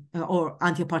or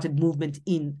anti-apartheid movement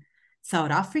in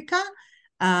South Africa.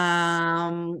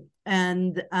 And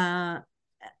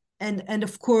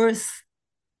of course,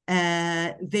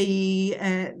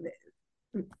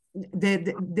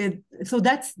 so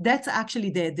that's actually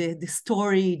the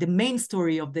story, the main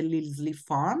story of the Lilsley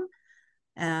farm.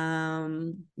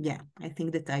 Yeah, I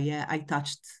think that I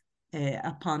touched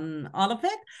upon all of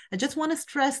it. I just want to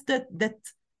stress that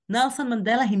Nelson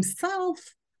Mandela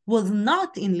himself was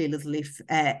not in Lilsley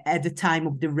at the time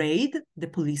of the raid, the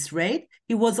police raid.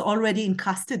 He was already in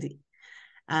custody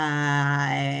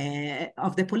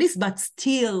of the police, but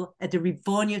still at the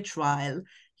Rivonia trial,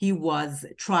 he was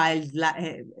tried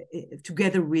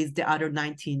together with the other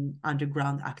 19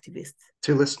 underground activists.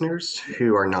 To listeners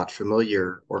who are not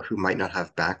familiar or who might not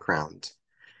have background,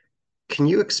 can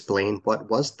you explain what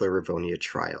was the Rivonia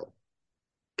trial?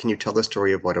 Can you tell the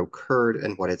story of what occurred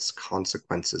and what its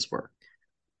consequences were?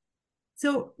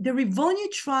 So the Rivonia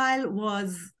trial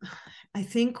was, I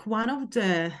think, one of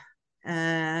the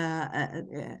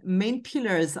main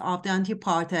pillars of the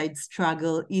anti-apartheid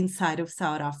struggle inside of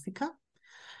South Africa.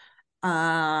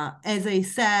 As I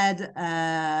said,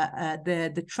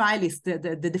 the trialists,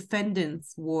 the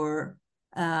defendants were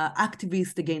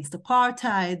activists against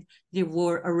apartheid. They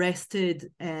were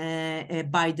arrested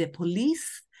by the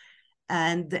police,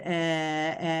 and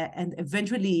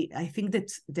eventually, I think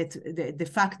that the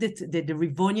fact that the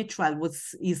Rivonia trial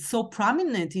is so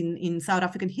prominent in South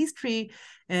African history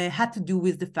had to do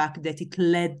with the fact that it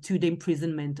led to the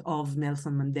imprisonment of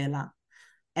Nelson Mandela.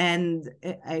 And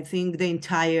I think the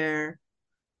entire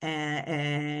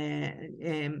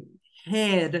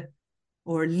head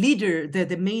or leader,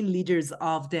 the main leaders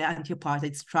of the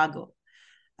anti-apartheid struggle.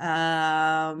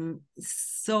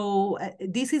 So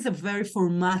this is a very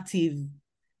formative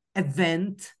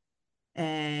event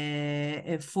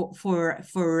for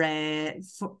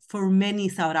many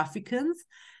South Africans.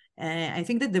 I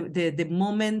think that the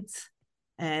moment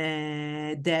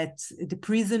that the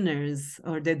prisoners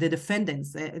or the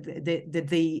defendants that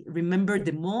they remember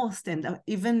the most, and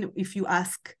even if you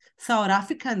ask South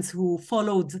Africans who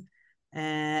followed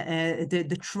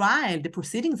the trial, the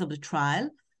proceedings of the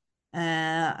trial,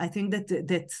 I think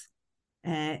that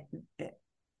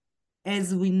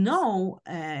as we know,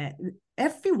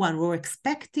 everyone were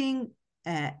expecting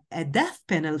a death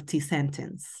penalty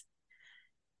sentence.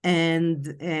 And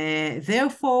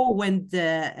therefore, when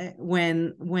the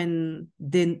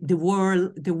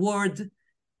word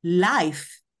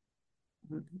life,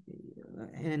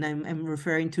 and I'm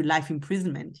referring to life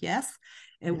imprisonment, yes,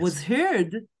 it was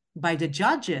heard by the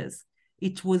judges,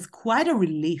 it was quite a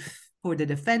relief for the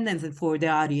defendants and for the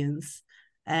audience,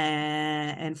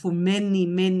 and for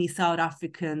many South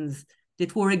Africans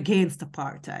that were against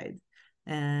apartheid.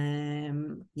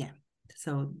 Yeah.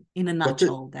 So in a What, did,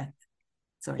 nutshell, that,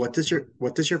 sorry. what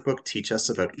does your book teach us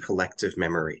about collective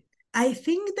memory? I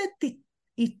think that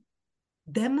it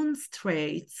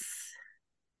demonstrates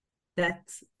that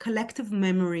collective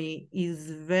memory is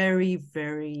very,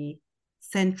 very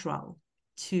central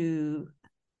to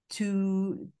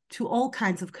all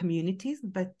kinds of communities,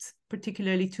 but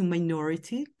particularly to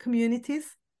minority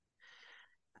communities.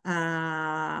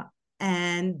 And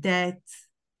that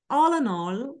all in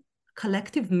all,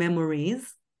 collective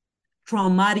memories,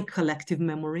 traumatic collective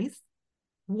memories,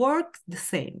 work the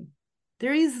same.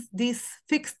 There is this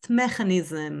fixed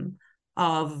mechanism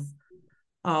of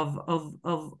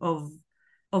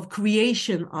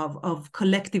creation of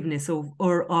collectiveness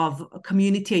or of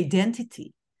community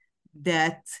identity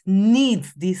that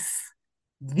needs this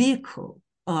vehicle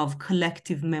of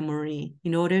collective memory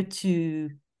in order to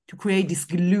create this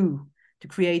glue, to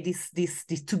create this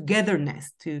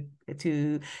togetherness, and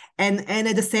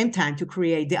at the same time to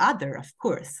create the other, of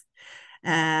course.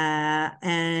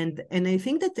 And I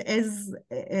think that as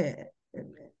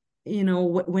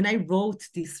when I wrote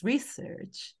this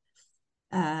research,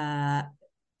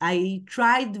 I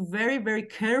tried very, very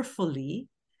carefully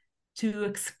to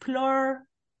explore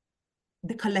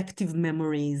the collective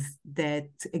memories that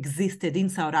existed in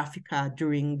South Africa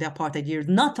during the apartheid years,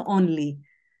 not only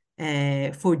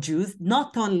for Jews,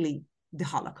 not only the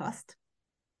Holocaust.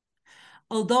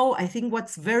 Although I think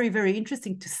what's very, very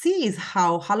interesting to see is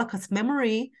how Holocaust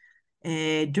memory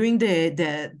during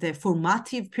the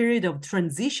formative period of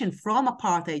transition from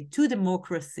apartheid to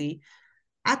democracy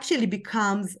actually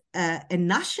becomes a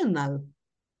national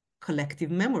collective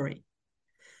memory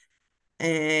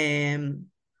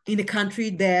in a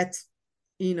country that,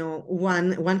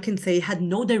 one can say had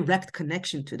no direct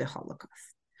connection to the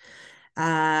Holocaust.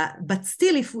 But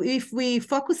still, if we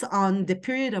focus on the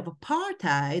period of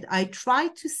apartheid, I try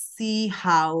to see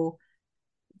how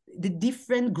the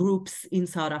different groups in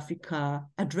South Africa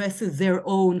addresses their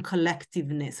own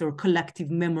collectiveness or collective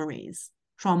memories,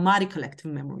 traumatic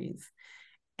collective memories.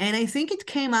 And I think it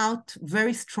came out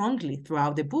very strongly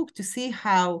throughout the book to see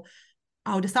how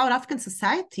the South African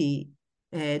society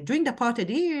during the apartheid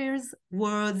years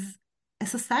was a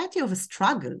society of a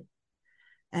struggle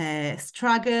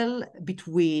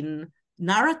between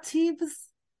narratives,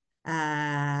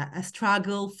 a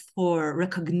struggle for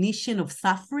recognition of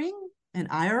suffering and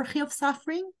hierarchy of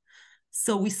suffering.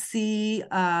 So we see,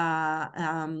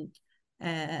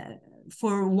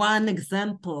 for one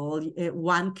example,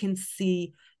 one can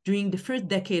see during the first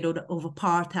decade of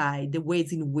apartheid, the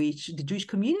ways in which the Jewish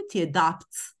community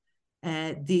adopts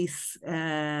this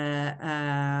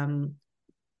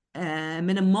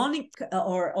mnemonic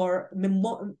or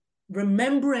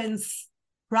remembrance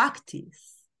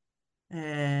practice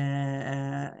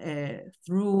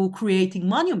through creating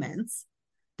monuments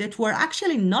that were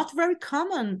actually not very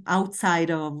common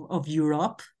outside of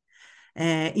Europe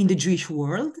in the Jewish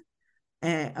world.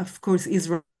 Of course,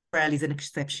 Israel is an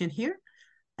exception here.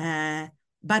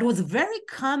 But was very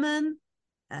common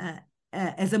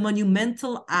as a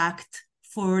monumental act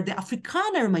for the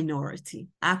Afrikaner minority,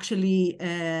 actually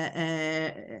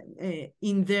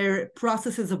in their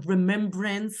processes of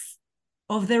remembrance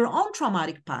of their own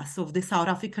traumatic past, of the South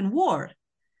African War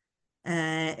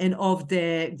and of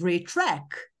the Great Trek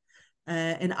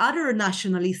and other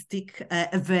nationalistic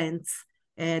events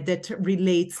that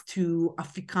relates to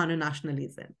Afrikaner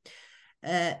nationalism.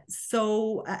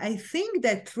 So I think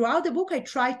that throughout the book, I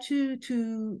try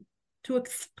to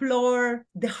explore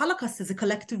the Holocaust as a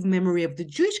collective memory of the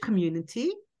Jewish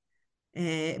community,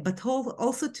 but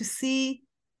also to see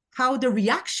how the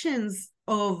reactions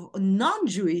of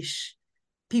non-Jewish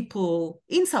people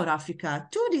in South Africa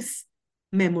to this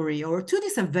memory or to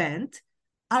this event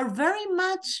are very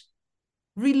much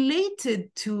related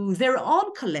to their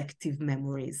own collective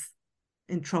memories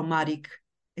and traumatic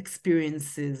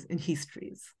experiences and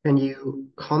histories. Can you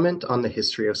comment on the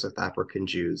history of South African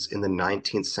Jews in the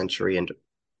 19th century and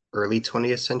early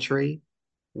 20th century?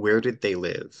 Where did they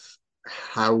live?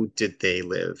 How did they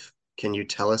live? Can you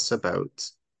tell us about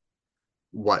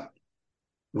what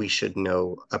we should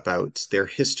know about their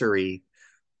history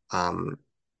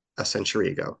a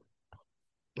century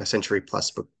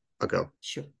plus ago?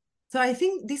 Sure. So I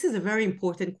think this is a very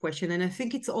important question, and I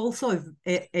think it's also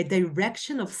a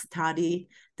direction of study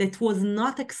that was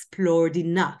not explored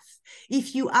enough.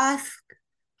 If you ask,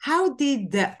 how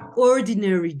did the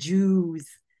ordinary Jews,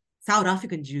 South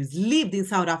African Jews, lived in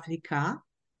South Africa,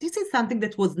 this is something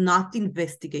that was not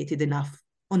investigated enough,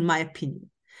 in my opinion.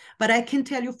 But I can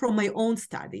tell you from my own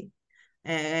study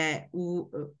that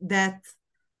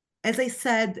as I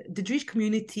said, the Jewish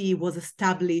community was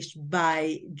established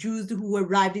by Jews who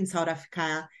arrived in South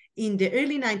Africa in the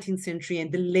early 19th century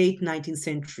and the late 19th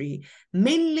century,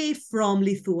 mainly from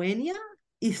Lithuania,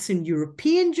 Eastern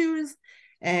European Jews.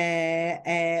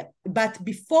 But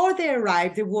before they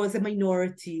arrived, there was a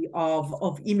minority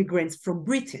of immigrants from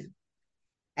Britain.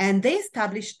 And they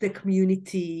established the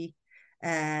community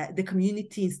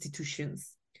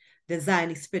institutions, the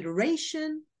Zionist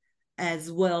Federation,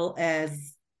 as well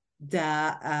as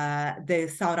the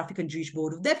South African Jewish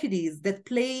Board of Deputies, that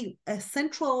play a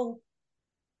central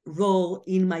role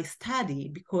in my study,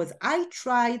 because I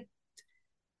tried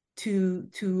to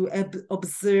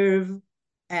observe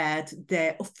at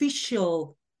the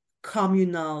official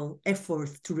communal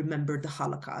efforts to remember the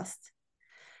Holocaust.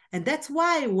 And that's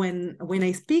why when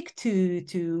I speak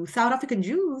to South African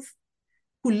Jews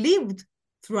who lived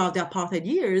throughout the apartheid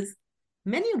years,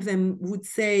 many of them would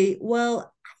say,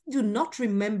 well, I do not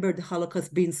remember the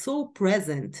Holocaust being so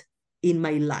present in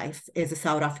my life as a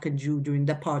South African Jew during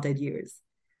the apartheid years.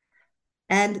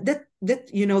 And that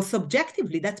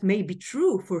subjectively, that may be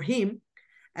true for him,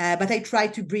 but I try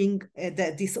to bring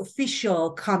this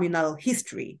official communal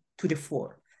history to the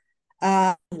fore.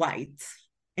 White.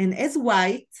 And as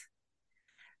white,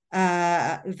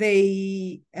 their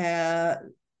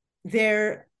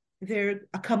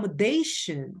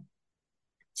accommodation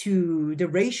to the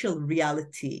racial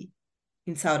reality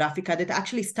in South Africa that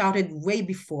actually started way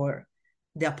before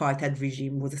the apartheid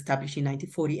regime was established in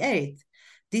 1948.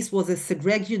 This was a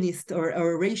segregationist or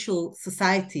a racial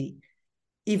society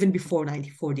even before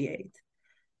 1948.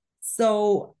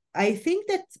 So I think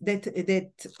that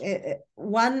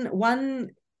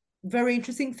one very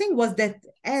interesting thing was that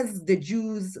as the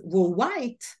Jews were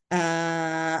white,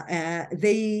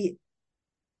 they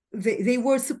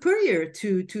were superior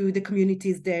to the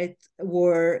communities that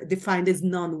were defined as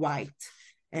non-white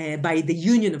by the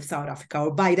Union of South Africa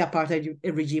or by the apartheid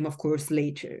regime, of course,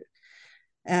 later.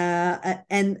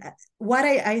 And what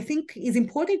I think is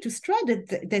important to stress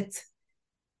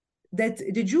that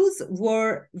the Jews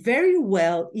were very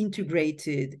well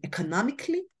integrated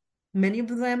economically, many of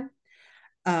them,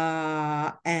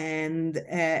 and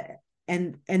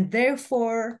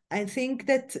therefore I think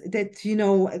that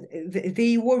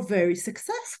they were very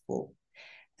successful,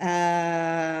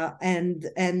 and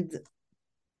I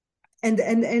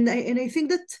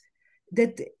think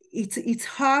that it's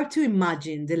hard to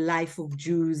imagine the life of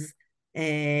Jews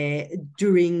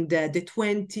during the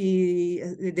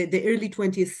early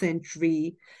 20th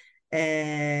century,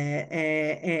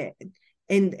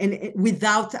 and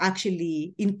without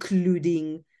actually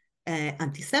including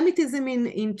anti-Semitism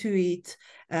into it.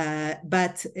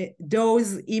 But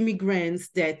those immigrants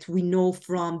that we know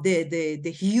from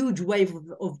the huge wave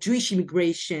of Jewish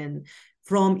immigration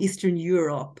from Eastern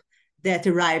Europe that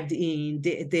arrived in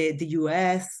the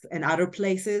US and other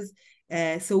places.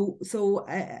 So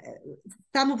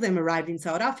some of them arrived in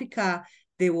South Africa.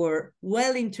 They were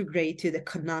well integrated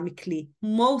economically,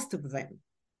 most of them.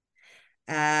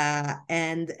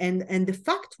 And the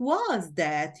fact was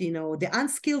that, the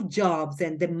unskilled jobs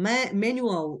and the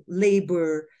manual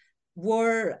labor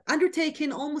were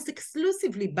undertaken almost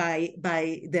exclusively by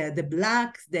the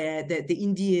Blacks, the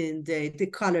Indian, the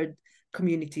colored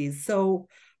communities. So,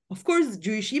 of course,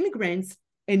 Jewish immigrants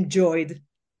enjoyed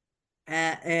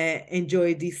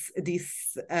this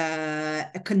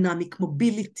economic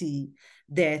mobility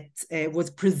that was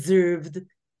preserved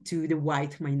to the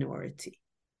white minority.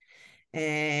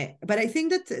 But I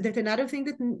think that another thing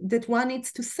that one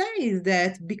needs to say is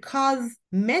that because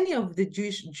many of the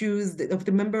Jews of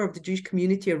the member of the Jewish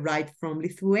community arrived from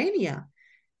Lithuania,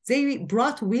 they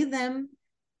brought with them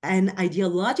an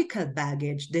ideological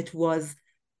baggage that was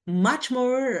much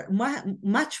more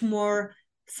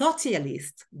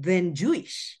socialist than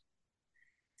Jewish.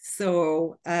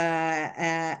 So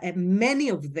many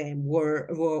of them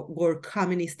were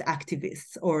communist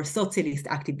activists or socialist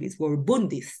activists, were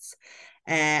Bundists.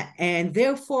 And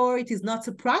therefore, it is not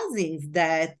surprising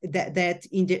that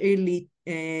in the early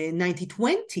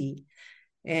 1920s,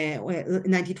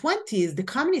 the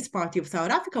Communist Party of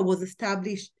South Africa was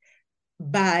established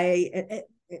by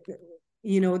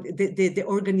the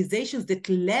organizations that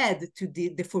led to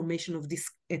the formation of this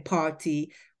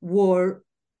party were,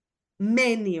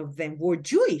 many of them were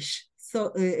Jewish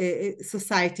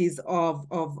societies of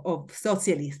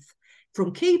socialists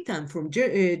from Cape Town, from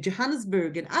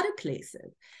Johannesburg and other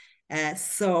places.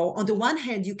 So on the one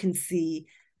hand, you can see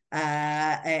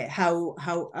how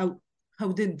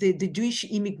the Jewish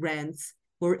immigrants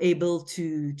were able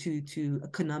to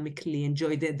economically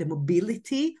enjoy the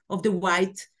mobility of the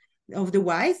whites.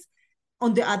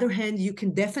 on the other hand, you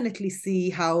can definitely see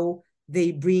how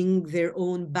they bring their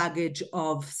own baggage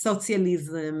of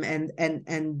socialism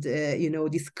and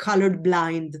this colored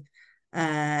blind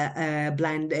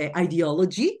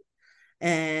ideology.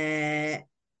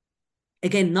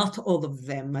 Again, not all of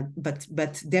them, but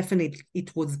definitely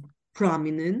it was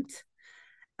prominent.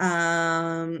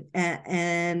 And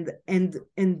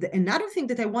another thing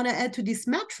that I want to add to this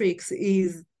matrix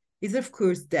is of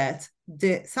course that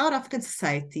the South African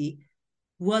society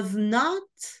was not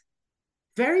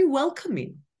very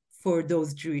welcoming for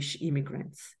those Jewish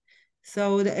immigrants.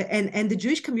 So the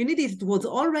Jewish community that was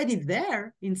already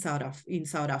there in South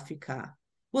Africa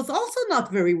was also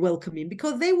not very welcoming,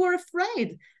 because they were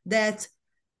afraid that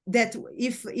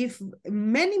if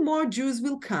many more Jews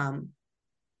will come,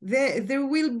 there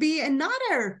will be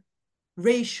another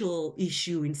racial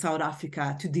issue in South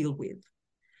Africa to deal with.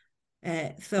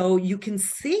 So you can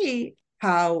see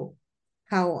how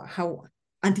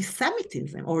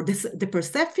anti-Semitism, or the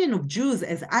perception of Jews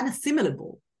as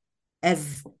unassimilable,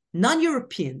 as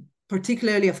non-European,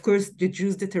 particularly, of course, the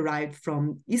Jews that arrived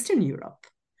from Eastern Europe,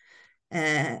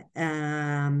 and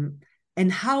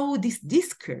how this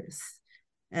discourse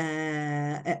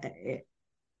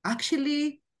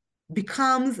actually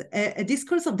becomes a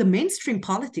discourse of the mainstream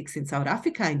politics in South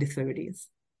Africa in the 30s.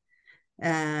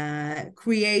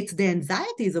 Creates the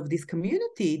anxieties of this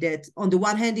community that on the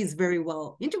one hand is very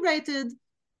well integrated,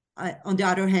 on the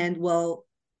other hand, well,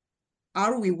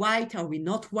 are we white? Are we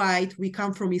not white? We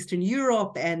come from Eastern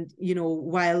Europe, and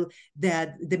while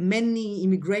the many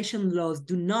immigration laws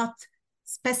do not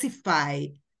specify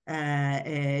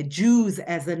Jews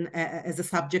as a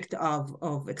subject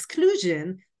of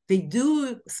exclusion, they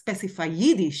do specify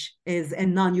Yiddish as a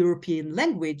non-European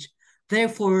language,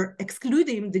 therefore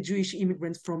excluding the Jewish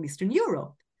immigrants from Eastern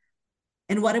Europe.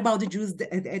 And what about the Jews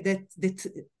that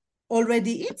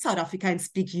already in South Africa and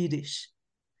speak Yiddish?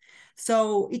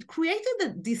 So it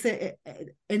created this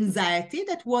anxiety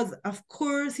that was, of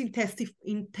course,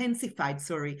 intensified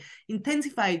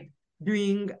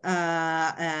during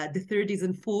the 30s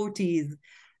and 40s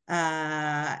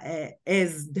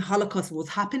as the Holocaust was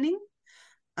happening.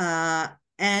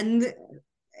 And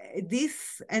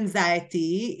this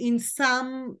anxiety in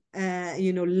some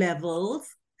levels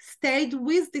stayed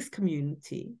with this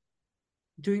community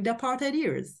during the apartheid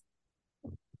years.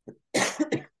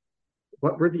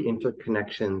 What were the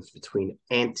interconnections between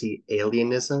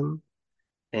anti-alienism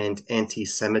and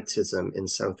anti-Semitism in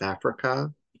South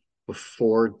Africa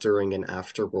before, during, and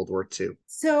after World War II?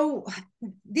 So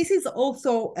this is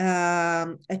also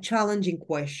a challenging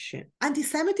question.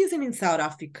 Anti-Semitism in South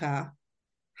Africa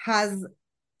has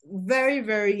very,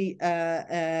 very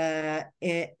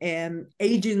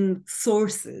aging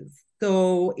sources.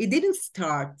 So it didn't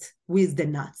start with the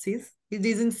Nazis. It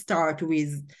didn't start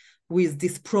with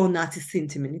this pro-Nazi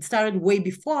sentiment. It started way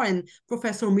before, and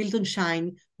Professor Milton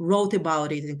Shine wrote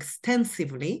about it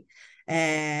extensively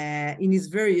in his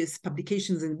various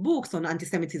publications and books on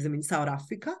anti-Semitism in South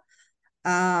Africa.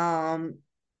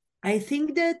 I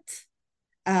think that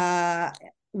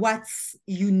what's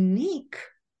unique,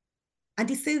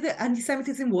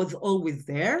 anti-Semitism was always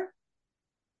there.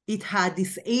 It had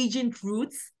these ancient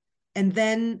roots. And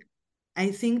then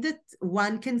I think that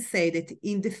one can say that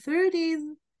in the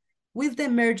 30s, with the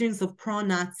emergence of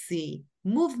pro-Nazi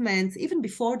movements, even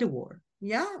before the war,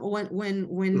 when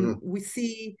we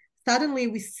see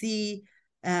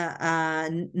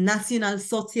national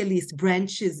socialist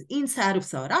branches inside of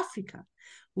South Africa,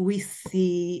 we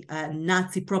see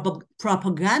Nazi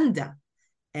propaganda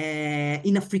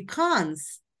in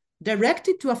Afrikaans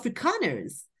directed to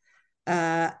Afrikaners.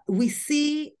 We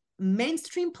see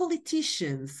mainstream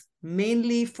politicians,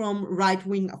 mainly from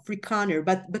right-wing Afrikaner,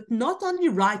 but not only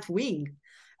right-wing.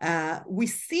 We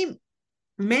see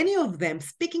many of them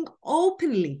speaking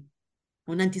openly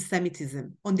on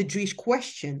anti-Semitism, on the Jewish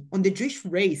question, on the Jewish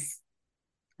race,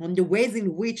 on the ways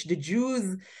in which the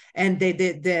Jews and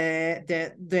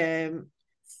the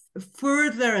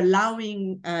further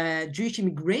allowing Jewish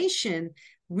immigration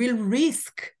will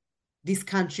risk this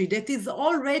country that is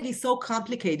already so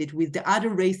complicated with the other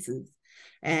races,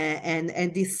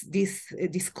 and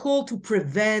this call to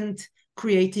prevent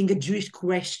creating a Jewish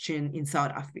question in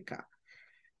South Africa.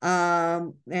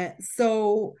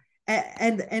 So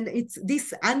it's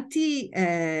this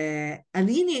alienation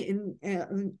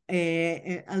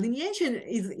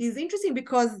is interesting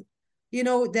because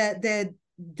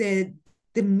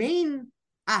the main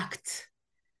act,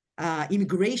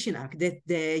 Immigration Act, that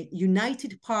the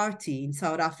United Party in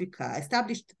South Africa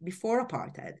established before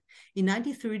apartheid in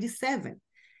 1937,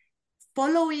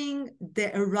 following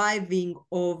the arriving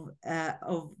of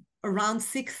around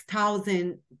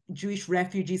 6,000 Jewish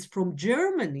refugees from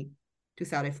Germany to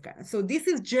South Africa. So this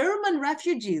is German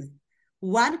refugees.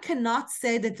 One cannot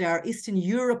say that they are Eastern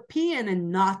European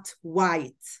and not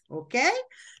white, okay?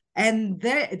 And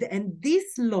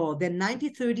this law, the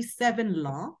 1937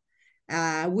 law,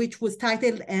 which was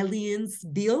titled Aliens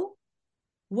Bill,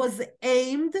 was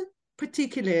aimed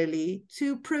particularly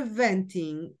to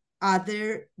preventing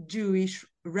other Jewish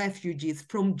refugees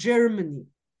from Germany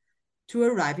to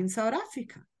arrive in South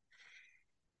Africa.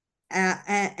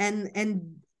 And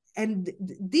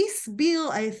this bill,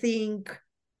 I think,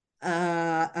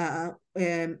 of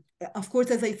course,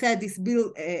 as I said, this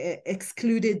bill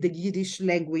excluded the Yiddish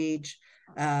language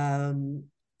from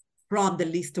the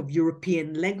list of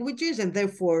European languages, and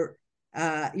therefore,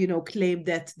 claimed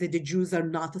that the Jews are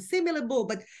not assimilable.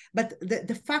 But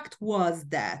the fact was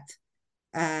that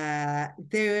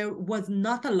there was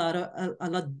not a lot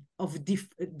of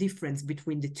difference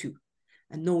between the two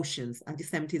notions,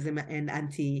 anti-Semitism and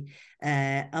alienism.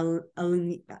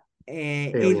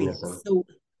 So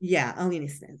yeah,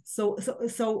 alienism.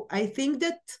 So I think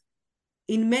that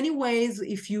in many ways,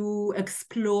 if you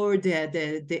explore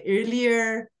the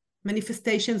earlier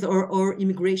manifestations or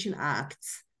immigration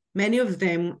acts, many of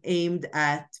them aimed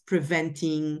at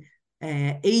preventing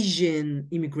Asian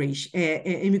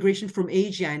immigration from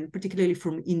Asia, and particularly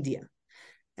from India.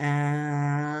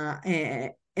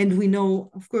 And we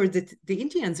know, of course, that the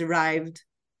Indians arrived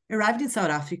in South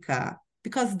Africa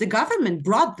because the government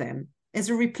brought them as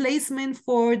a replacement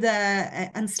for the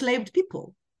enslaved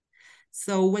people.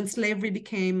 So when slavery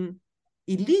became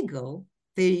illegal,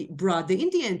 they brought the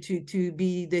Indian to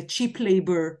be the cheap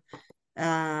labor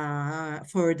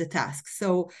for the task.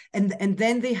 So and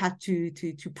then they had to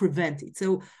prevent it.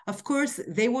 So of course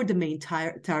they were the main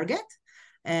target,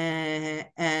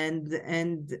 and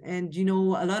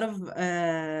a lot of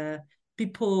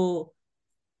people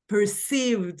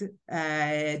perceived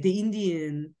the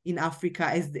Indian in Africa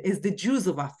as the Jews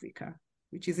of Africa,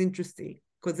 which is interesting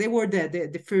because they were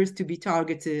the first to be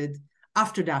targeted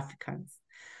after the Africans.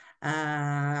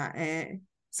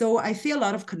 So I see a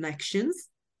lot of connections.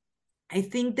 I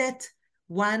think that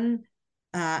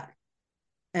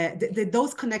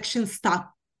those connections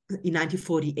stopped in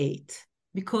 1948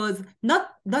 because not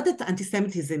that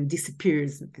anti-Semitism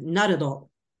disappears, not at all.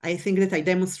 I think that I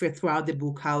demonstrate throughout the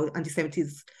book how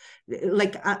anti-Semitism,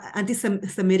 like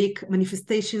anti-Semitic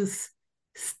manifestations,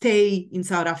 stay in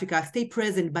South Africa, stay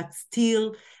present, but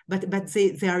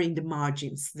they are in the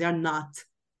margins. They are not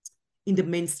in the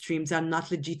mainstream. They are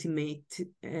not legitimate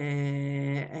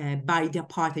by the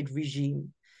apartheid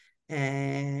regime.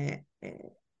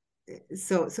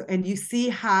 So and you see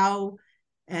how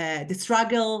the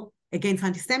struggle against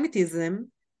anti-Semitism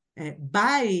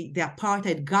by the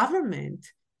apartheid government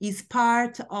is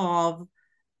part of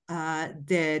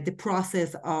the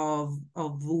process of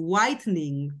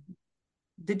whitening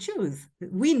the Jews.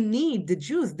 We need the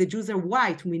Jews. The Jews are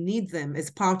white. We need them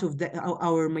as part of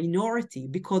our minority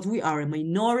because we are a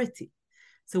minority.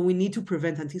 So we need to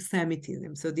prevent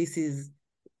anti-Semitism. So this is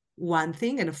one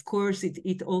thing. And of course,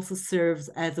 it also serves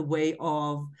as a way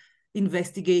of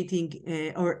investing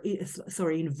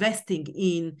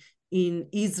in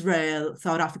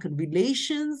Israel-South African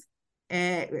relations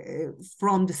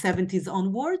from the 70s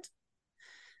onward.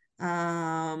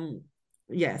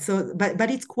 But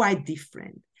it's quite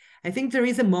different. I think there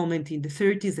is a moment in the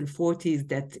 30s and 40s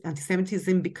that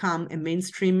anti-Semitism became a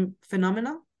mainstream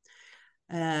phenomenon.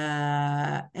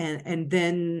 And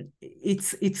then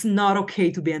it's not okay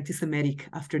to be anti-Semitic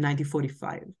after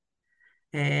 1945.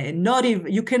 Not even,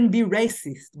 you can be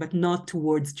racist, but not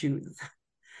towards Jews.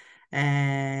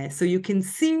 So you can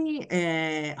see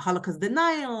Holocaust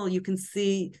denial, you can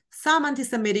see some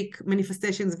anti-Semitic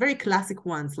manifestations, very classic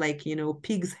ones, like,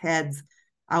 pigs' heads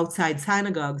outside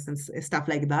synagogues and stuff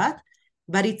like that,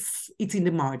 but it's in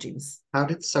the margins. How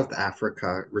did South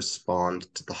Africa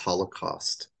respond to the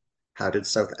Holocaust? How did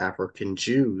South African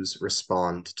Jews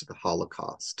respond to the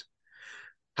Holocaust?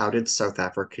 How did South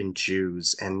African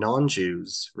Jews and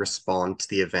non-Jews respond to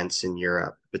the events in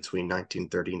Europe between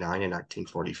 1939 and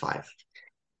 1945?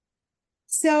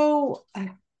 So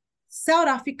South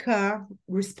Africa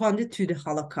responded to the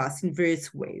Holocaust in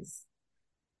various ways.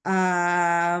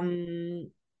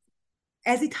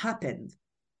 As it happened,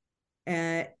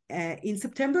 in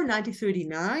September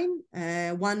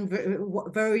 1939, one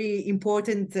very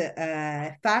important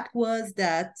fact was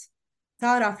that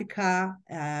South Africa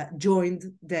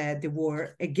joined the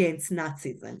war against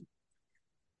Nazism.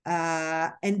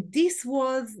 And this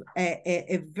was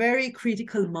a very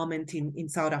critical moment in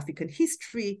South African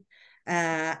history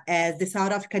as the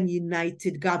South African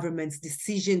United government's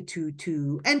decision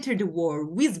to enter the war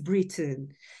with Britain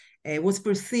was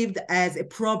perceived as a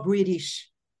pro-British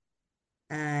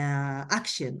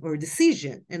action or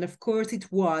decision, and of course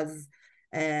it was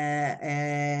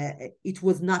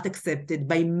not accepted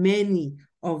by many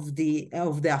of the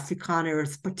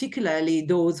Afrikaners, particularly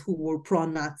those who were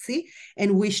pro-Nazi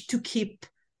and wished to keep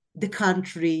the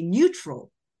country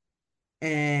neutral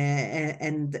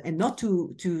and not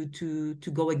to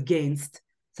go against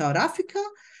South Africa.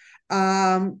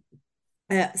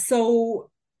 So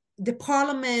the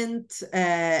parliament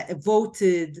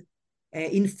voted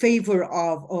in favor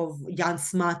of Jan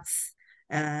Smuts'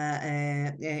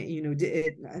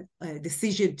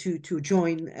 decision to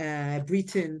join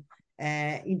Britain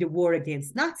in the war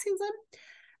against Nazism.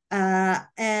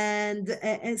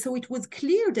 And so it was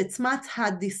clear that Smuts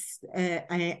had this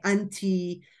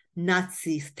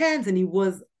anti-Nazi stance, and he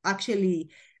was actually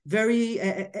very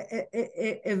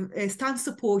a staunch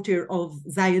supporter of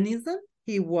Zionism.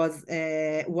 He was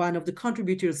one of the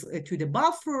contributors to the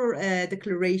Balfour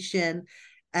Declaration,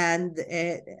 and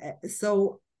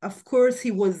so of course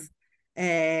he was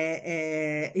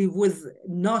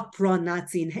not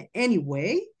pro-Nazi in any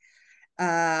way,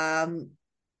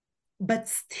 but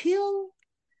still,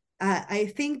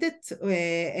 I think that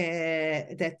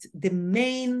that the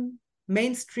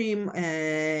mainstream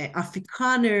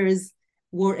Afrikaners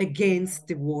were against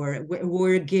the war,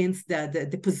 were against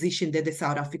the position that the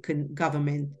South African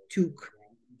government took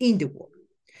in the war.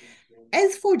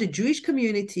 As for the Jewish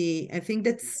community, I think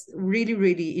that's really,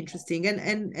 really interesting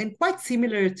and quite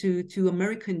similar to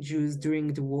American Jews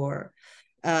during the war.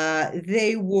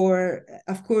 They were,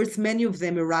 of course, many of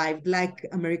them arrived, like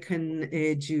American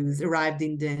Jews, arrived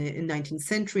in the 19th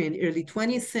century and early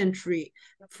 20th century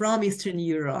from Eastern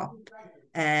Europe,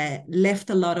 left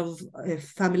a lot of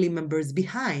family members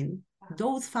behind.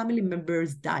 Those family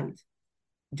members died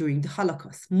during the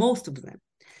Holocaust, most of them.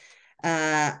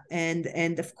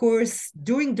 And of course,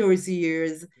 during those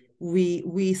years,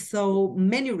 we saw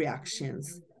many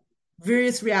reactions,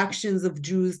 various reactions of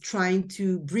Jews trying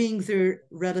to bring their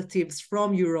relatives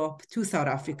from Europe to South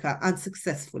Africa,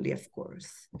 unsuccessfully, of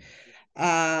course.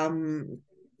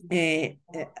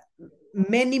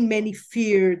 Many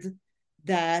feared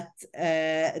that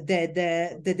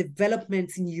the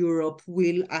developments in Europe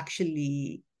will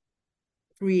actually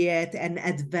create an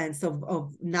advance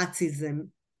of Nazism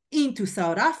into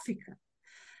South Africa.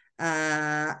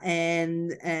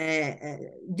 And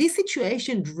this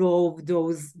situation drove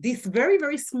this very,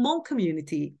 very small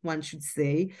community, one should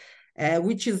say,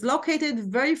 which is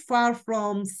located very far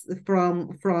from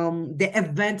the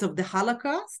event of the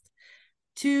Holocaust,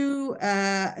 to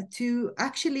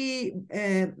actually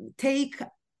take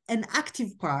an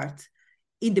active part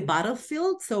in the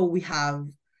battlefield. So we have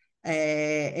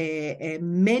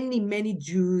many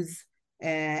Jews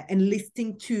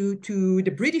enlisting to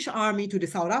the British Army, to the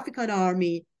South African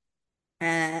Army,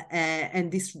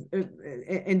 and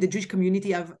the Jewish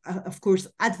community of course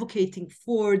advocating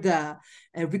for the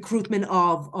recruitment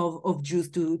of Jews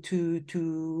to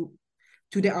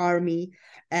the army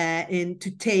and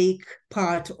to take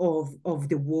part of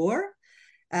the war,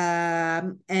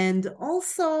 and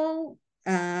also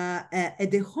at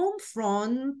the home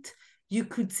front. You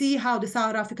could see how the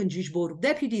South African Jewish Board of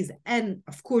Deputies and,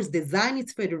 of course, the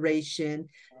Zionist Federation,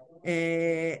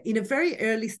 in a very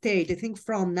early stage, I think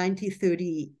from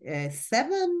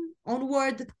 1937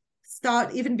 onward,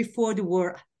 even before the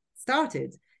war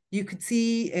started, you could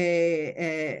see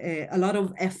a lot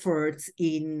of efforts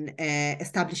in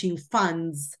establishing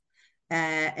funds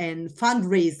and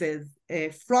fundraisers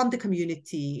from the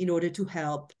community in order to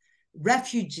help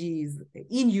refugees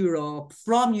in Europe,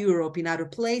 from Europe, in other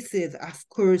places, of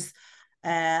course,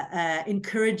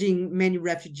 encouraging many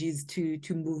refugees to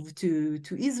move to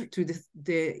Israel, to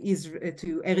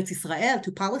Eretz Israel,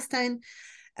 to Palestine,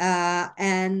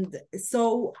 and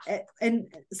so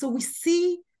we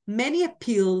see many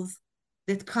appeals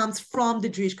that comes from the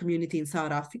Jewish community in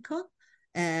South Africa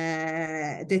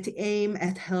that aim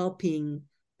at helping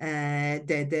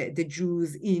the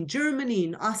Jews in Germany,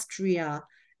 in Austria,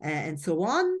 and so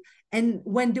on. And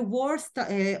when the war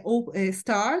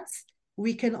starts,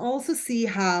 we can also see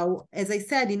how, as I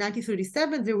said, in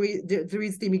 1937, there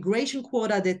is the immigration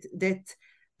quota that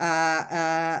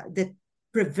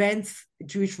prevents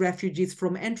Jewish refugees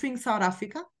from entering South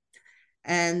Africa.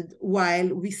 And while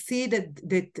we see that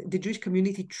the Jewish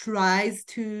community tries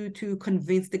to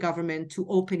convince the government to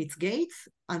open its gates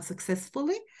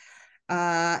unsuccessfully,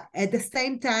 at the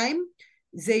same time,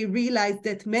 they realize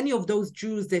that many of those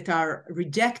Jews that are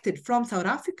rejected from South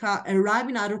Africa arrive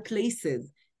in other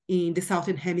places in the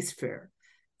Southern Hemisphere.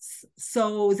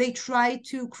 So they try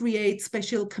to create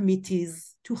special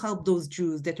committees to help those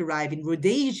Jews that arrive in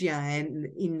Rhodesia and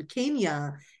in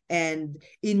Kenya and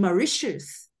in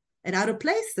Mauritius and other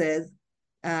places,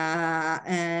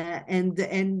 and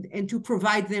to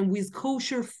provide them with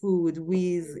kosher food,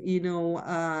 with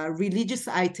religious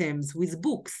items, with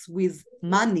books, with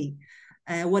money,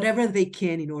 whatever they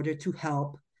can in order to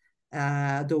help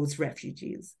those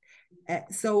refugees.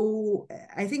 So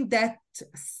I think that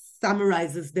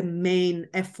summarizes the main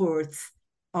efforts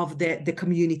of the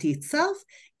community itself.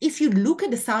 If you look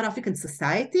at the South African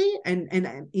society, and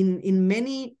in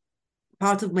many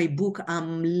parts of my book,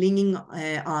 I'm leaning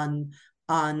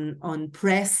on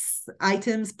press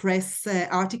items, press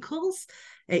articles,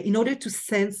 in order to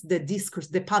sense the discourse,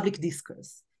 the public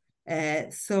discourse.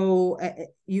 So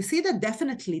you see that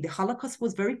definitely the Holocaust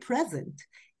was very present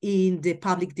in the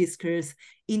public discourse,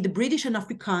 in the British and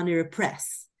Afrikaner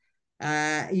press.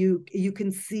 You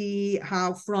can see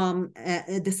how from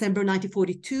December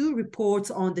 1942 reports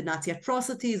on the Nazi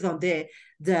atrocities, on the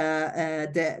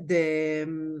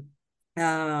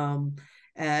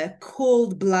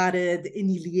cold-blooded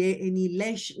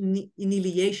annihilation,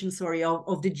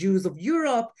 of the Jews of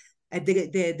Europe,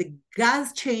 the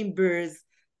gas chambers.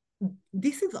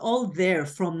 This is all there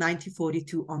from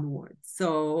 1942 onwards.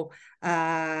 So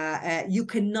you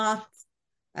cannot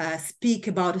speak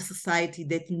about a society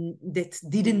that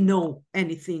didn't know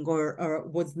anything or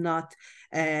was not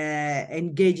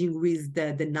engaging with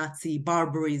the Nazi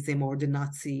barbarism or the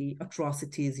Nazi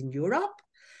atrocities in Europe.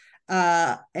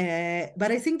 But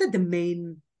I think that the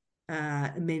main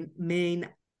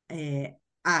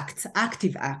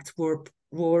active acts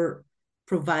were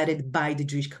provided by the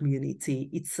Jewish community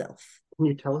itself. Can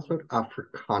you tell us about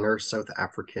Afrikaner South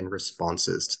African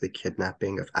responses to the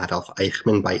kidnapping of Adolf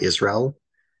Eichmann by Israel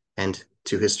and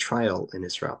to his trial in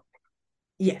Israel?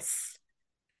 Yes.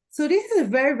 So this is a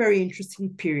very, very interesting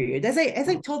period. As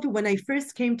I told you, when I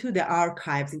first came to the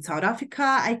archives in South Africa,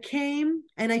 I came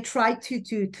and I tried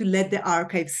to let the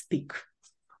archives speak.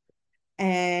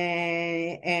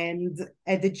 And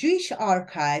at the Jewish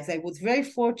archives, I was very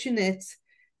fortunate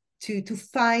to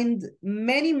find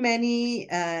many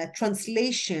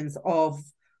translations of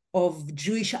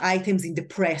Jewish items in the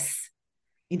press,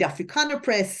 in the Afrikaner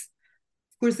press,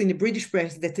 of course, in the British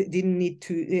press that didn't need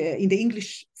to, in the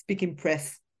English-speaking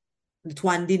press, that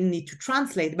one didn't need to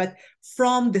translate, but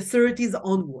from the 30s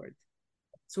onward.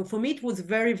 So for me, it was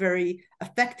very, very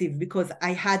effective because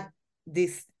I had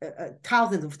this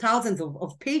thousands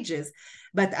of pages,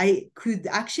 but I could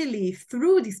actually,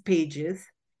 through these pages,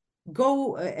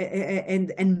 go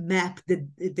and map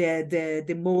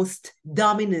the most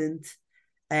dominant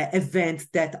events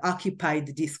that occupied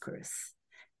the discourse.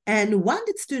 And one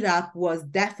that stood up was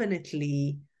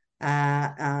definitely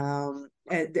the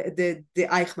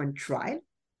Eichmann trial.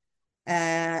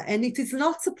 And it is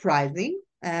not surprising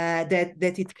that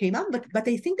it came up, but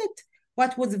I think that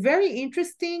what was very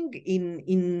interesting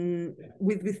in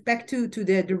with respect to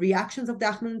the reactions of the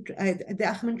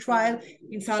Eichmann trial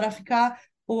in South Africa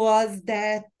was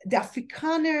that the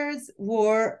Afrikaners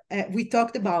were, we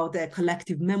talked about the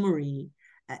collective memory.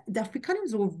 The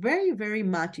Afrikaners were very, very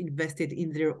much invested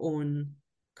in their own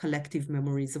collective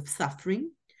memories of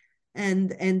suffering.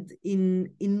 And in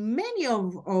many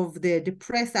of the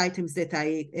press items that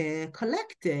I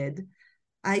collected,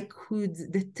 I could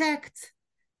detect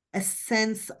a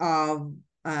sense of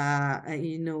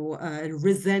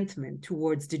resentment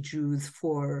towards the Jews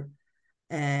for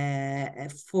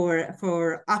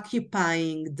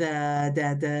occupying the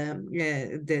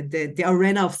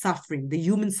arena of suffering, the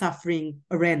human suffering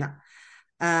arena.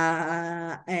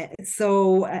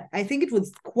 So I think it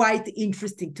was quite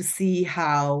interesting to see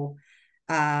how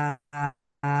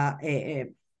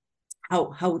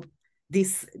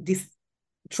this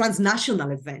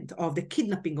transnational event of the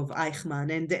kidnapping of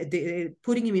Eichmann and the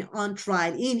putting him on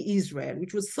trial in Israel,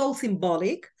 which was so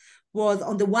symbolic, was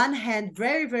on the one hand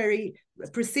very, very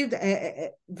perceived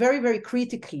very, very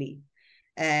critically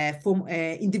from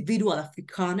individual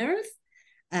Afrikaners.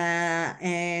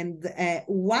 And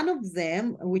one of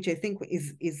them, which I think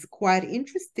is quite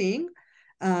interesting,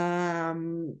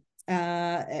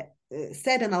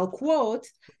 said, and I'll quote,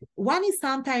 "One is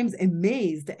sometimes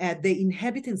amazed at the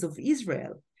inhabitants of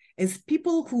Israel as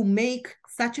people who make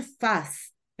such a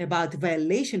fuss about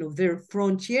violation of their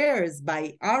frontiers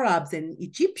by Arabs and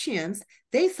Egyptians.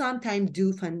 They sometimes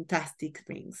do fantastic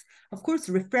things." Of course,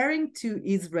 referring to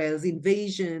Israel's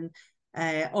invasion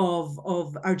of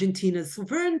Argentina's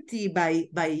sovereignty by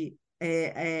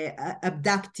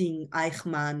abducting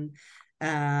Eichmann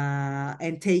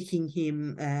and taking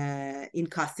him in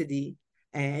custody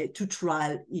to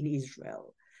trial in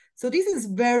Israel. So this is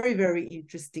very, very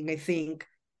interesting, I think,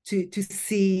 to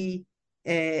see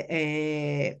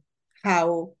how,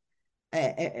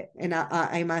 and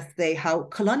I must say, how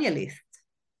colonialists,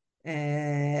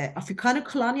 Afrikaner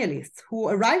colonialists who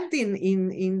arrived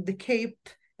in the Cape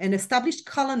and established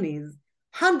colonies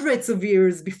hundreds of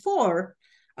years before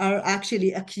are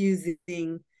actually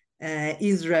accusing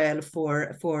Israel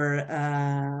for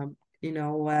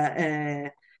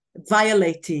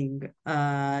violating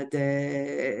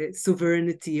the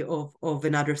sovereignty of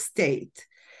another state.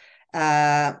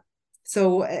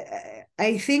 So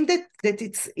I think that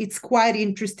it's quite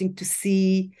interesting to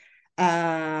see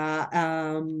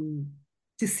how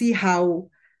those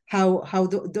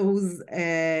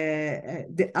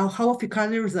how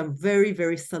Afrikaners are very,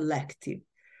 very selective.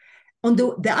 On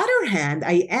the other hand,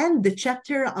 I end the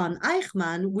chapter on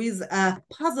Eichmann with a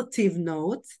positive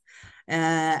note,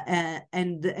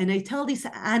 and I tell this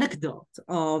anecdote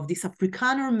of this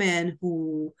Afrikaner man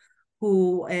who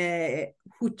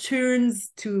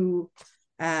turns to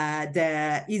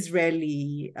the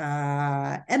Israeli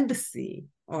embassy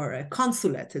or a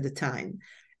consulate at the time,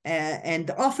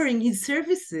 and offering his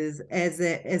services as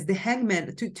the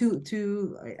hangman to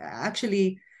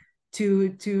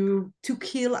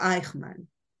kill Eichmann,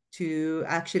 to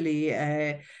actually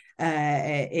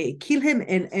kill him.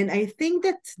 And I think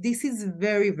that this is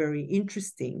very, very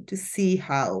interesting to see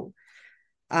how,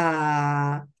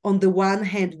 on the one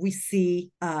hand, we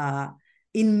see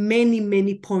in many,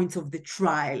 many points of the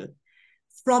trial,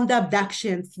 from the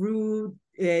abduction through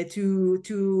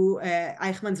to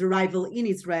Eichmann's arrival in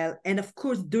Israel, and of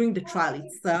course during the trial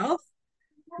itself,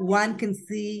 one can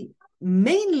see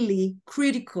mainly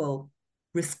critical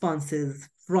responses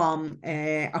from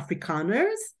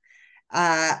Afrikaners.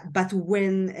 But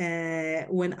when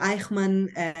Eichmann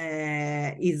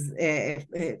is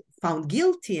found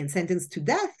guilty and sentenced to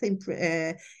death in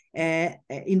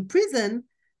prison,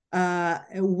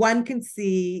 one can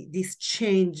see this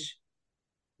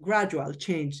gradual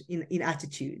change in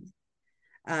attitude.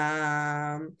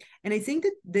 And I think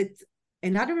that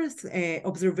another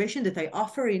observation that I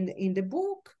offer in the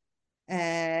book,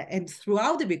 and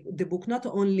throughout the book, not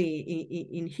only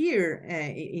in here,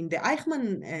 in the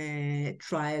Eichmann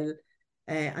trial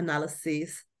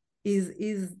analysis,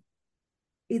 is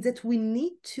that we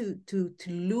need to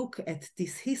look at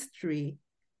this history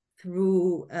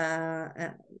through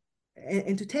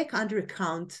and to take under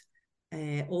account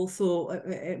also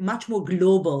much more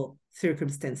global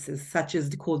circumstances, such as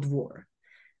the Cold War.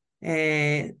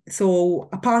 So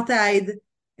apartheid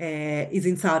is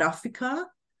in South Africa,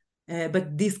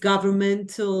 but this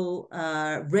governmental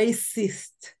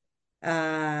racist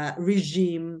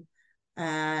regime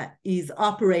is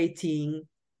operating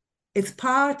as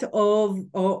part of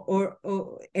or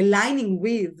aligning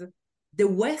with the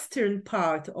Western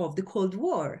part of the Cold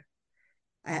War.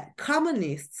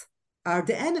 Communists are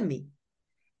the enemy,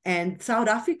 and South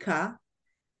Africa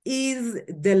is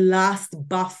the last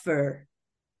buffer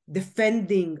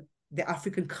defending the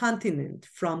African continent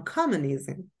from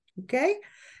communism. Okay,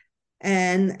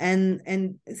 and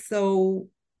so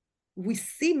we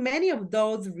see many of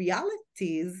those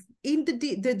realities in the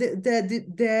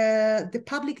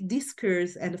public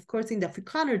discourse, and of course in the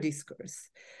Afrikaner discourse,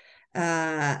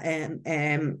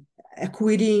 and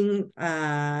acquitting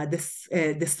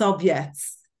the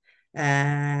Soviets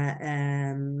as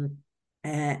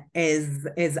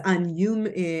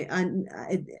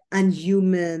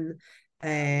unhuman,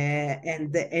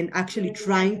 and actually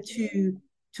trying to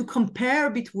compare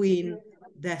between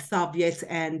the Soviets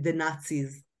and the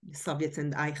Nazis, the Soviets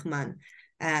and Eichmann.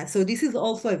 So this is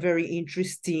also a very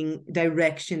interesting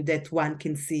direction that one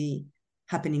can see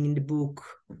happening in the book.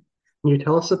 Can you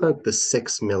tell us about the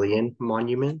 6 million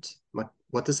monument?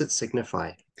 What does it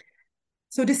signify?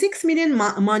 So the 6 million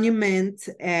monument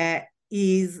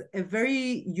is a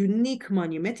very unique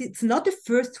monument. It's not the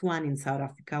first one in South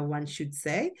Africa, one should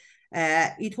say.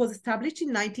 It was established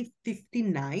in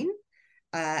 1959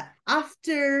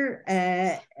 after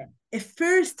a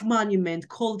first monument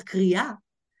called Gruyter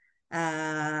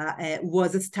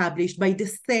was established by the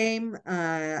same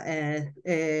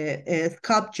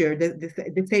sculptor,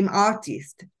 the same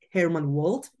artist, Herman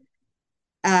Wald.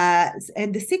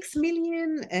 And the 6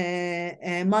 million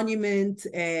monument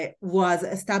was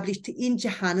established in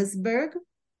Johannesburg.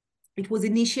 It was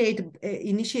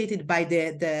initiated by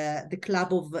the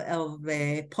Club of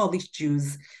Polish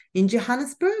Jews in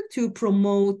Johannesburg to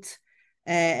promote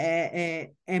a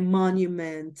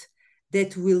monument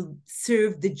that will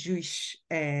serve the Jewish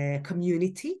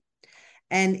community.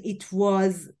 And it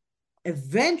was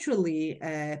eventually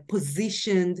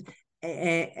positioned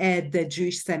at the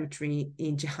Jewish cemetery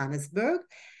in Johannesburg.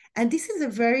 And this is a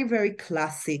very, very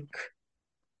classic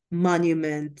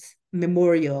monument,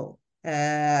 memorial,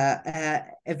 a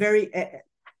very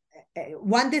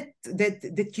one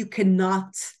that you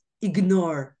cannot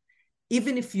ignore.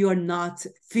 Even if you are not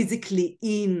physically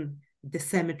in the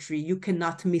cemetery, you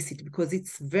cannot miss it because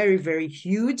it's very, very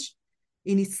huge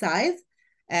in its size.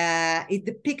 It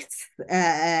depicts,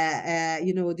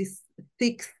 this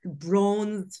thick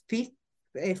bronze fist,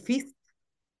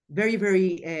 very,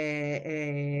 very,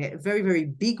 very, very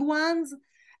big ones.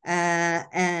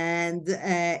 And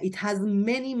it has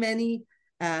many, many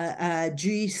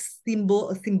Jewish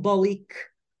symbolic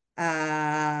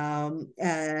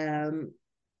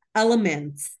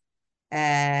elements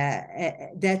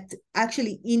that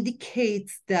actually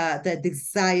indicates the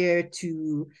desire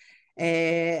to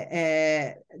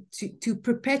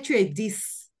perpetuate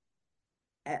this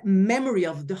memory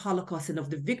of the Holocaust and of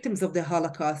the victims of the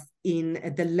Holocaust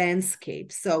in the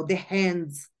landscape. So the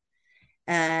hands,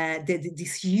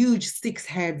 these huge 6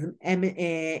 hands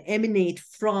emanate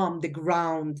from the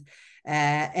ground,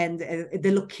 and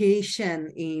the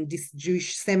location in this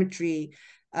Jewish cemetery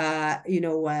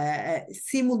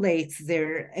simulates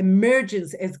their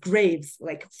emergence as graves,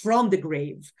 like from the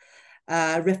grave,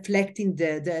 reflecting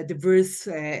the verse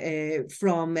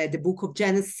from the book of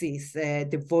Genesis,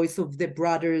 the voice of the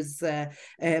brothers'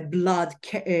 blood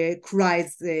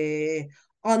cries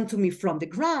unto me from the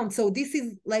ground. So this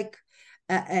is like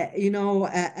a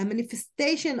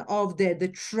manifestation of the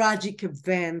tragic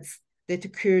events that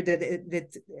occurred,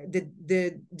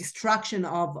 the destruction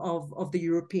of the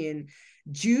European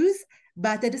Jews,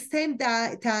 but at the same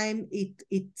time,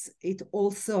 it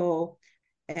also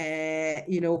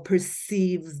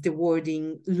perceives the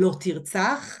wording "lo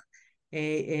tirtzach,"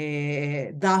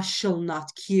 thou shalt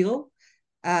not kill,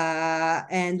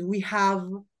 and we have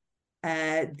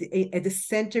at the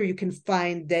center you can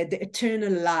find the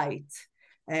eternal light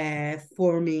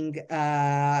forming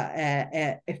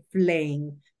a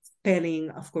flame,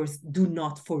 spelling, of course, "do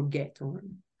not forget"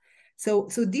 on. So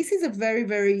this is a very,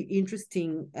 very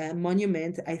interesting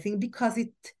monument, I think, because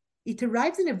it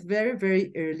arrives in a very,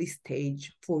 very early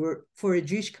stage for a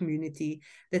Jewish community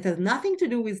that has nothing to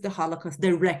do with the Holocaust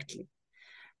directly.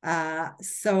 As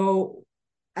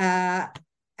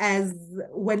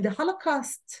when the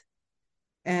Holocaust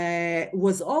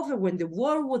was over, when the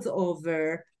war was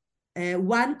over,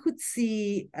 one could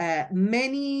see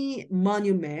many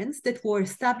monuments that were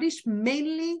established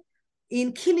mainly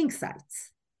in killing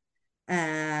sites,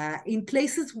 in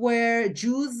places where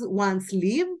Jews once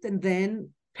lived and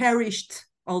then perished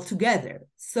altogether.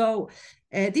 So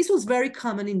this was very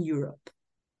common in Europe,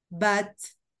 but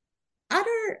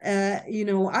in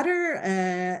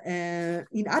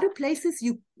other places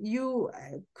you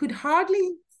could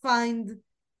hardly find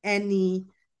any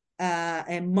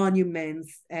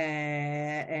monuments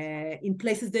in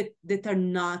places that are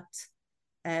not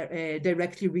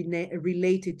directly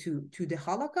related to the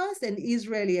Holocaust. And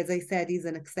Israel, as I said, is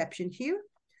an exception here.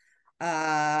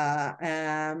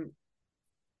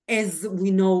 As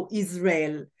we know,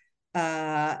 Israel,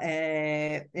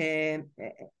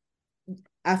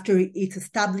 after its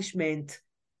establishment,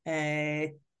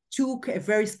 took a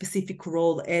very specific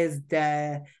role as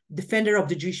the defender of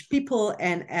the Jewish people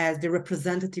and as the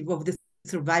representative of the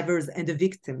survivors and the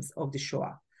victims of the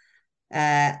Shoah.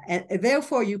 And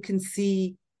therefore, you can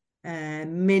see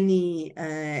many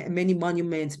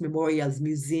monuments, memorials,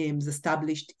 museums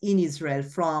established in Israel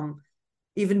from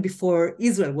even before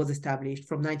Israel was established,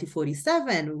 from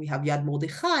 1947. We have Yad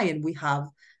Mordechai, and we have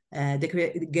the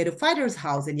Ghetto Fighters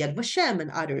House and Yad Vashem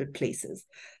and other places.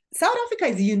 South Africa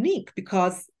is unique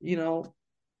because,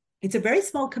 it's a very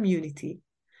small community.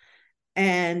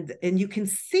 And you can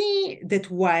see that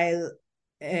while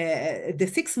the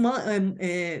 6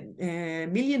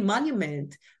 million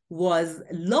monument was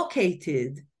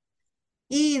located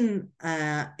in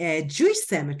a Jewish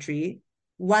cemetery,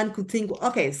 one could think,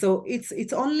 okay, so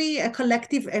it's only a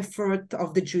collective effort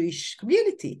of the Jewish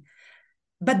community.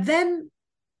 But then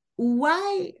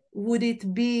why would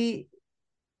it be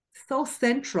so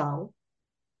central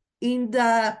in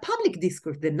the public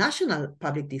discourse, the national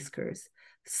public discourse?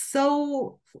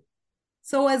 So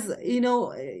as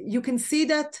you can see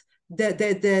that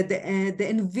the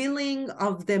unveiling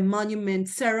of the monument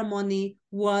ceremony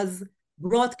was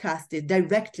broadcasted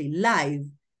directly live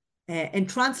and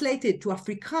translated to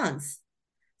Afrikaans.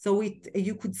 So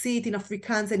you could see it in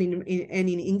Afrikaans and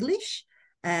in English.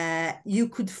 You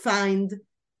could find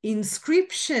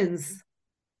inscriptions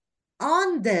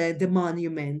on the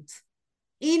monument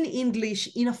in English,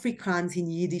 in Afrikaans, in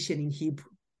Yiddish, and in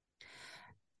Hebrew.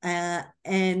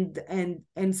 And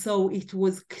so it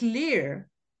was clear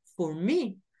for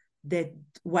me that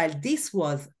while this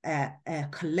was a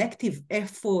collective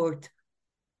effort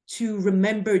to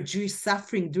remember Jewish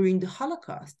suffering during the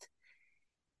Holocaust,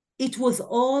 it was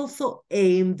also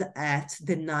aimed at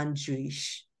the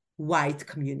non-Jewish white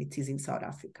communities in South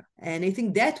Africa. And I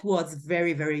think that was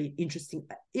very, very interesting,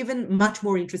 even much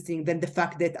more interesting than the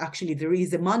fact that actually there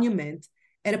is a monument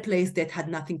at a place that had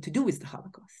nothing to do with the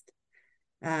Holocaust.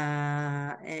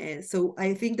 So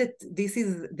I think that this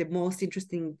is the most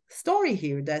interesting story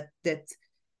here, that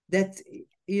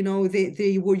you know,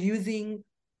 they were using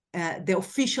the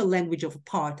official language of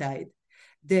apartheid,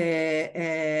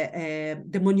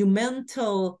 the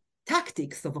monumental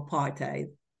tactics of apartheid,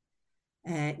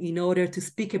 in order to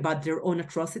speak about their own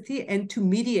atrocity and to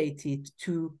mediate it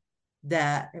to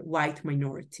the white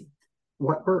minority.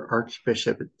 What were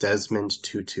Archbishop Desmond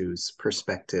Tutu's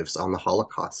perspectives on the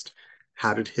Holocaust?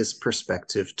 How did his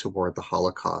perspective toward the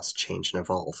Holocaust change and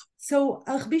evolve? So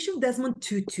Archbishop Desmond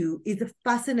Tutu is a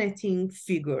fascinating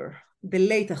figure, the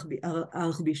late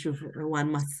Archbishop,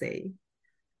 one must say.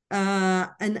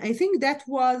 And I think that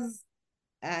was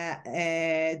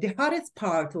the hardest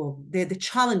part of the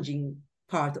challenging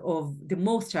part of the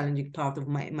most challenging part of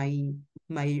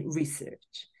my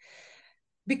research,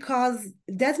 because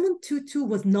Desmond Tutu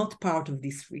was not part of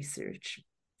this research.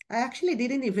 I actually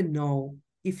didn't even know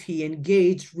if he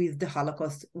engaged with the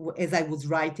Holocaust as I was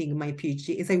writing my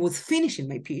PhD, as I was finishing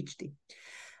my PhD.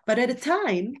 But at the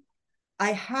time,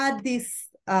 I had this,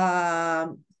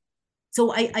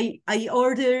 so I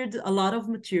ordered a lot of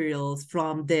materials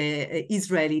from the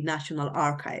Israeli National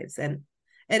Archives. And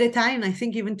at the time, I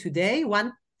think even today,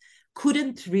 one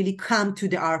couldn't really come to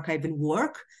the archive and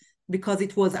work because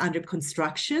it was under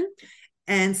construction.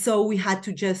 And so we had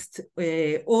to just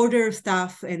order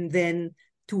stuff and then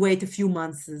to wait a few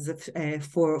months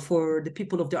for the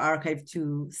people of the archive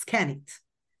to scan it.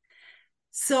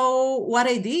 So what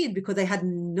I did, because I had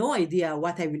no idea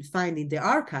what I will find in the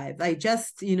archive, I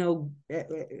just, you know,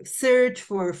 searched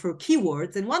for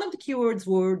keywords. And one of the keywords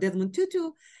were Desmond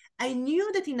Tutu. I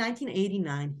knew that in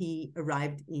 1989, he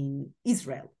arrived in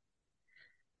Israel.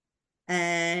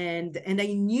 And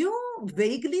I knew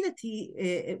vaguely that he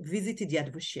visited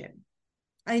Yad Vashem.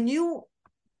 I knew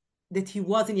that he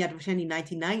was in Yad Vashem in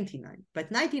 1999, but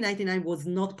 1999 was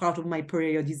not part of my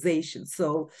periodization.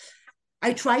 So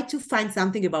I tried to find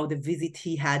something about the visit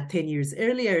he had 10 years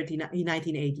earlier in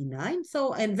 1989.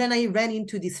 So, and then I ran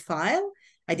into this file.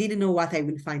 I didn't know what I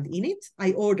will find in it.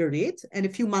 I ordered it, and a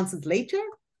few months later,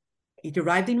 it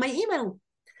arrived in my email.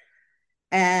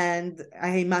 And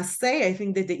I must say, I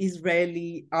think that the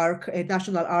Israeli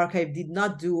National Archive did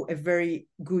not do a very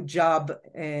good job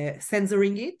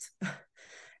censoring it,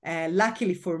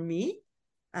 luckily for me.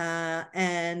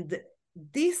 And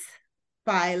this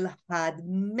file had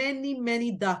many,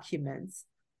 many documents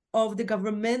of the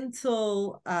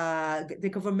governmental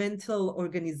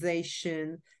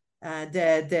organization,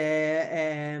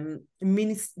 the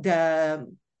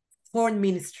Foreign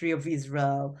Ministry of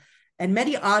Israel, and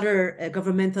many other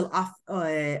governmental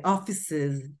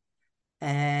offices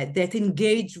that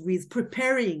engage with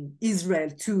preparing Israel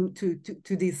to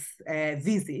this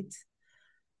visit,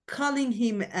 calling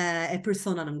him a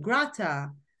persona non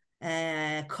grata,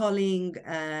 calling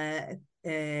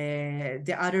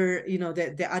the other, you know,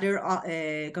 the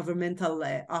other governmental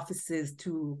offices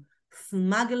to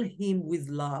smuggle him with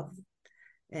love,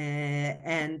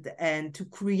 and to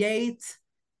create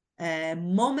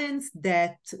moments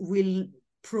that will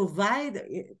provide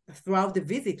throughout the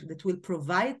visit, that will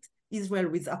provide Israel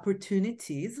with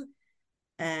opportunities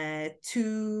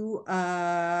to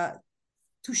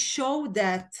show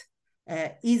that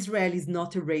Israel is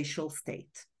not a racial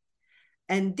state.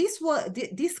 And this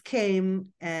came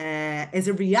as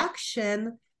a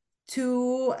reaction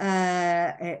to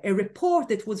a report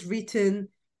that was written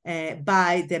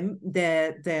by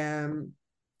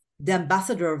the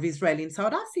ambassador of Israel in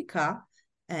South Africa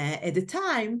at the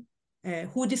time,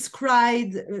 who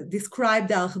described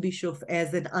the Archbishop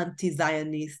as an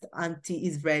anti-Zionist,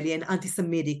 anti-Israeli, and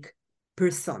anti-Semitic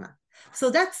persona. So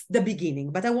that's the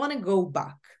beginning, but I want to go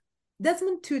back.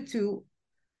 Desmond Tutu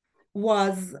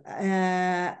was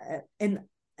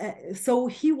so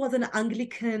he was an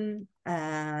Anglican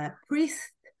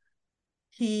priest.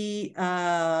 He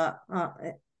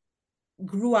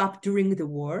grew up during the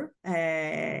war.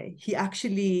 He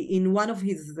actually, in one of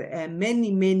his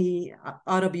many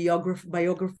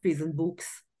autobiographies and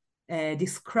books,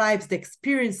 describes the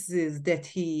experiences that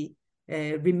he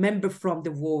remembered from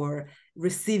the war,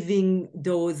 receiving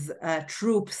those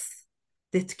troops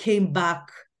that came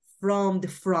back from the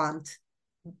front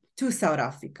to South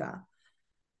Africa.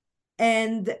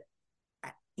 And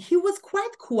he was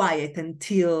quite quiet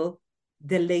until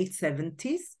the late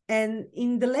 70s. And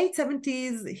in the late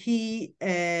 70s, he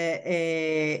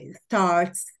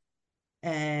starts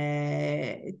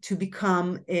to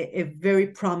become a very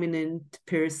prominent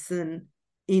person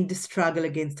in the struggle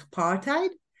against apartheid,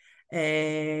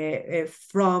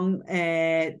 from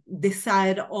the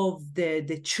side of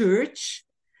the church,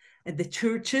 the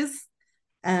churches,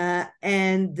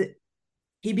 and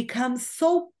he becomes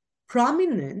so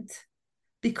prominent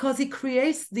because he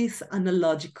creates this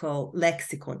analogical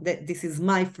lexicon. This is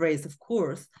my phrase, of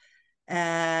course,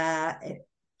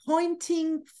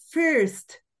 pointing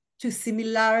first to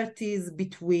similarities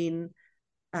between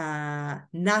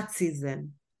Nazism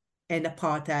and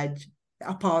apartheid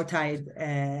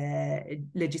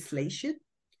legislation.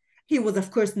 He was, of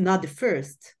course, not the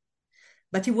first,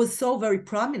 but he was so very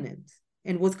prominent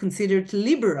and was considered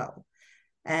liberal.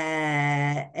 And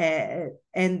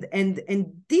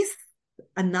this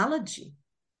analogy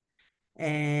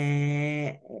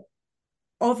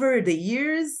over the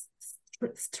years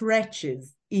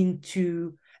stretches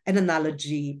into an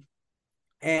analogy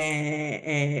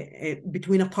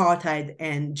between apartheid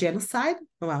and genocide,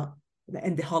 well,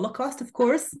 and the Holocaust, of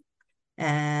course,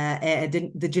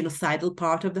 the genocidal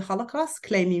part of the Holocaust,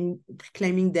 claiming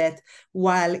that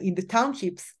while in the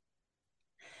townships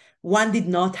one did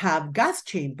not have gas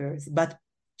chambers, but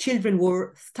children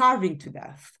were starving to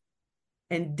death.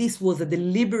 And this was a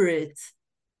deliberate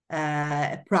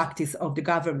practice of the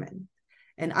government,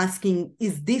 and asking,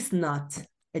 is this not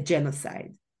a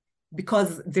genocide?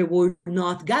 Because there were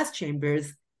not gas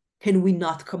chambers, can we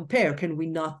not compare? Can we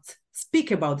not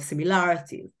speak about the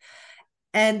similarities?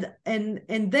 And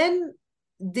then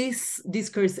this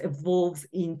discourse evolves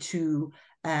into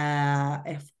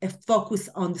a focus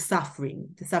on the suffering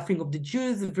of the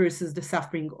Jews versus the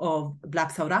suffering of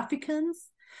Black South Africans.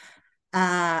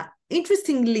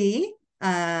 Interestingly,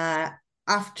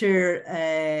 after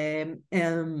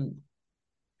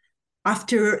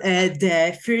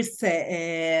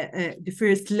the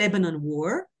first Lebanon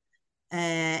War,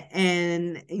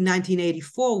 and in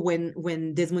 1984,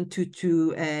 when Desmond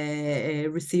Tutu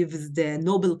receives the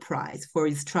Nobel Prize for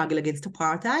his struggle against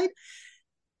apartheid,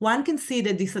 one can see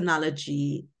that this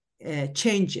analogy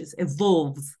changes,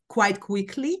 evolves quite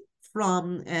quickly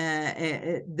from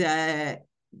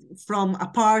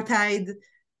apartheid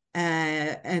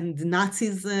and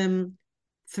Nazism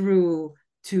through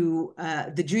to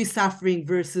the Jewish suffering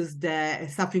versus the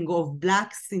suffering of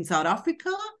Blacks in South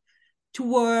Africa,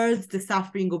 towards the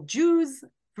suffering of Jews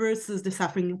versus the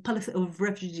suffering of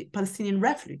Palestinian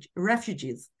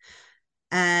refugees.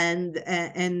 And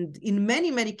in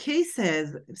many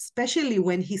cases, especially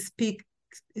when he speak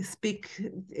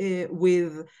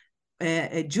with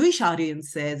Jewish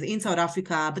audiences in South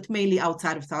Africa, but mainly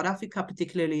outside of South Africa,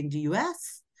 particularly in the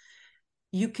US,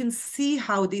 you can see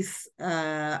how this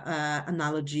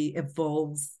analogy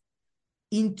evolves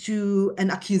into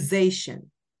an accusation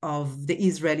of the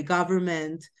Israeli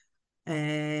government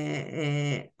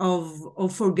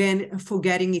of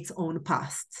forgetting its own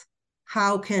past.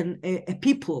 How can a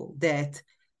people that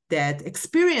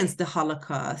experienced the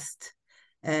Holocaust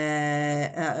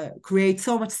create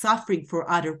so much suffering for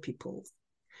other people?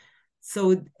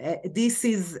 So this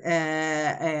is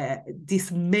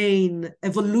this main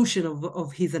evolution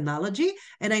of his analogy.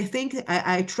 And I think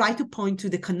I try to point to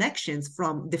the connections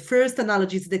from the first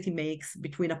analogies that he makes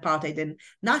between apartheid and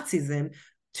Nazism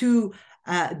to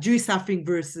Jewish suffering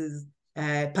versus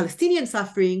Palestinian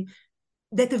suffering,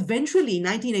 that eventually in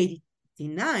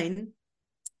 1989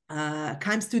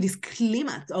 comes to this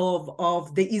climate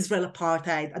of the Israel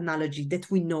apartheid analogy that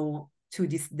we know to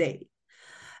this day.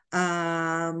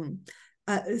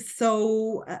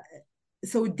 So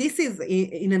this is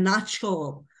in a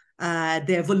nutshell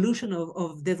the evolution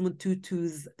of Desmond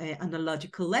Tutu's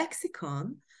analogical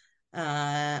lexicon,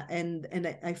 and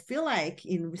I feel like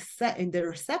in the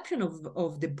reception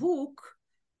of the book,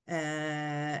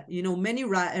 many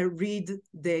read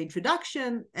the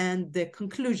introduction and the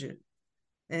conclusion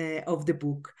of the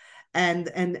book, and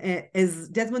as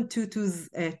Desmond Tutu's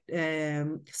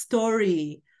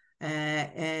story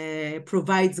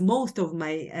provides most of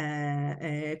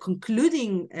my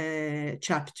concluding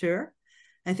chapter,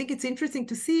 I think it's interesting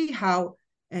to see how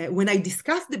when I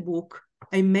discuss the book,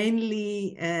 I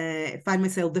mainly find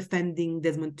myself defending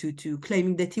Desmond Tutu,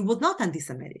 claiming that he was not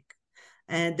anti-Semitic,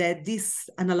 and that this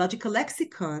analogical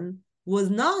lexicon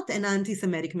was not an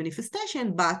anti-Semitic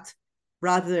manifestation, but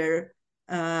rather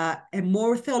a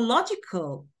more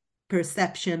theological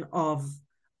perception of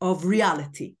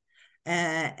reality.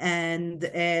 And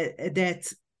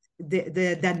that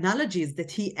the analogies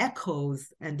that he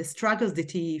echoes and the struggles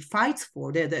that he fights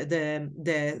for,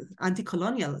 the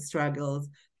anti-colonial struggles,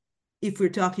 if we're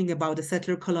talking about the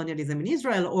settler colonialism in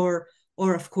Israel or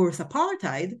of course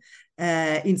apartheid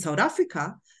in South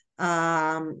Africa,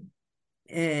 I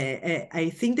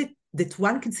think that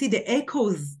one can see the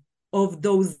echoes of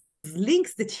those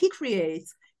links that he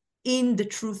creates in the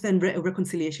Truth and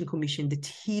Reconciliation Commission that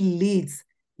he leads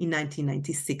in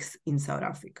 1996 in South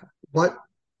Africa. What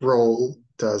role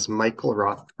does Michael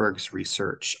Rothberg's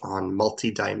research on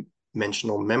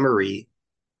multidimensional memory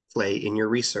play in your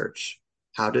research?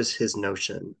 How does his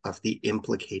notion of the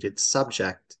implicated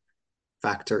subject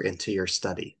factor into your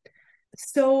study?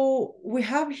 So we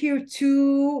have here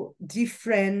two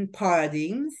different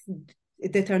paradigms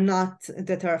that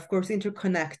are of course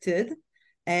interconnected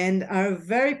and are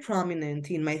very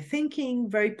prominent in my thinking,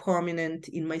 very prominent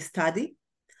in my study.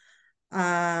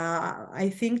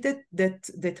 I think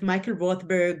that Michael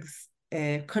Rothberg's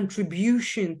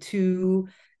contribution to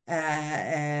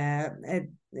the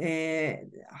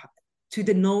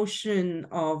notion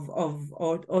of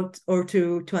or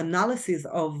to analysis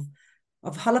of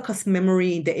Holocaust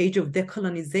memory in the age of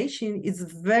decolonization is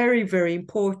very, very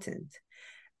important.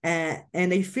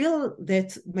 And I feel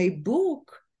that my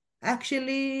book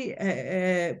actually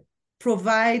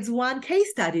provides one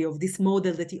case study of this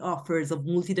model that he offers of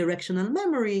multidirectional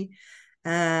memory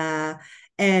as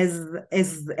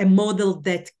a model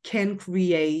that can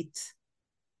create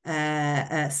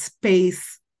a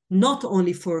space not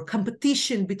only for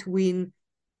competition between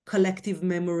collective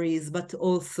memories, but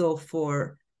also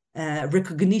for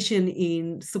recognition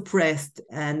in suppressed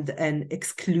and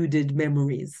excluded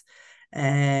memories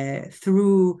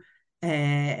through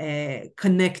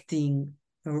connecting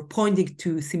or pointing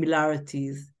to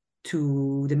similarities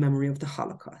to the memory of the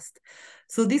Holocaust.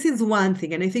 So this is one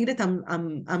thing, and I think that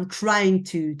I'm trying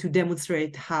to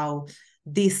demonstrate how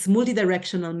this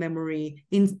multidirectional memory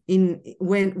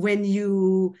when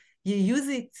you use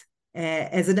it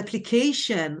as an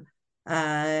application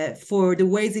for the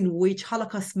ways in which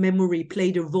Holocaust memory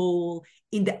played a role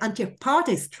in the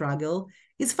anti-apartheid struggle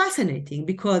is fascinating,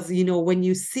 because when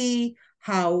you see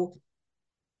how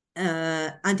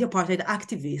anti-apartheid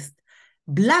activists,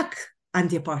 Black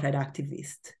anti-apartheid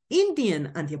activists,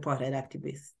 Indian anti-apartheid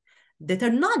activists that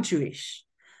are not Jewish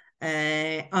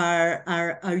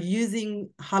are using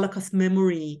Holocaust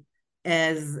memory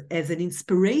as an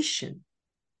inspiration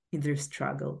in their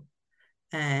struggle,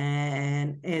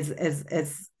 and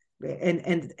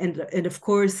of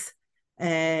course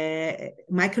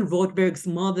Michael Rothberg's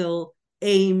model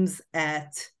aims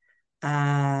at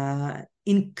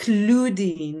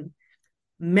including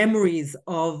memories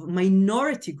of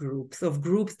minority groups, of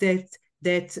groups that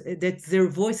their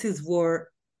voices were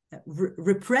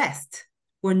repressed,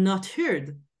 were not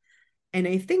heard. And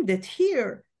I think that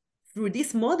here, through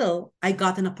this model, I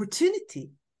got an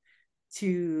opportunity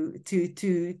to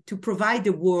provide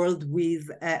the world with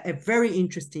a very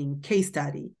interesting case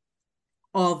study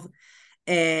of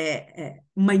a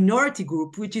minority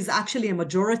group, which is actually a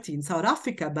majority in South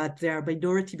Africa, but they are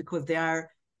minority because they are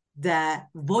the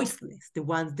voiceless, the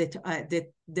ones that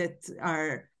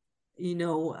are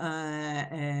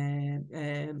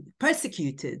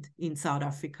persecuted in South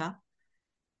Africa.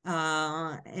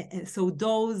 And so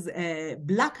those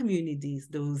Black communities,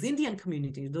 those Indian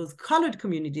communities, those colored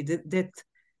communities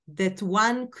that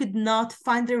one could not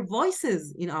find their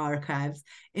voices in archives,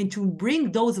 and to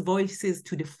bring those voices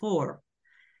to the fore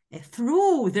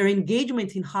through their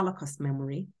engagement in Holocaust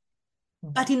memory,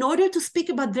 but in order to speak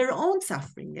about their own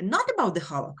suffering and not about the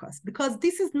Holocaust, because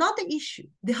this is not the issue.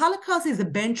 The Holocaust is a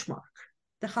benchmark.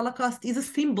 The Holocaust is a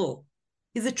symbol,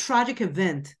 is a tragic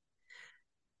event.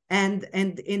 And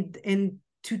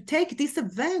to take this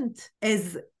event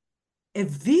as a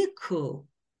vehicle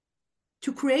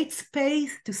to create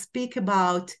space to speak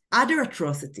about other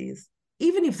atrocities,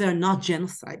 even if they're not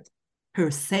genocide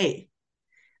per se,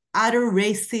 other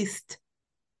racist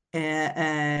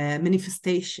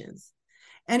manifestations.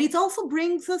 And it also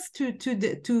brings us to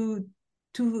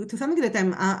something that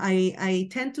I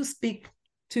tend to speak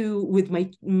to with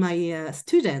my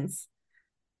students.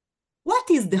 What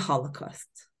is the Holocaust?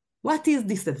 What is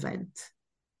this event?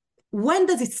 When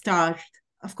does it start?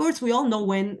 Of course, we all know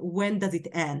when does it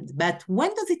end, but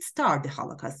when does it start, the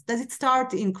Holocaust? Does it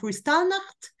start in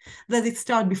Kristallnacht? Does it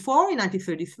start before in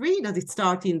 1933? Does it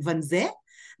start in Wannsee?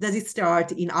 Does it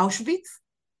start in Auschwitz?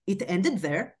 It ended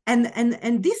there. And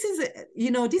this is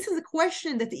a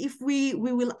question that if we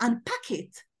will unpack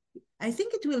it, I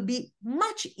think it will be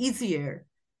much easier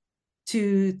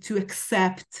to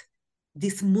accept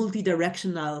this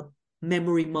multidirectional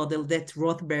memory model that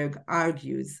Rothberg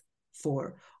argues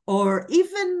for, or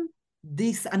even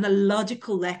this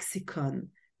analogical lexicon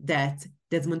that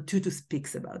Desmond Tutu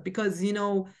speaks about. Because,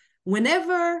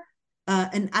 whenever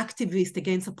an activist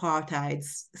against apartheid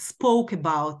spoke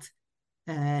about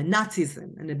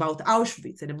Nazism and about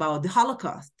Auschwitz and about the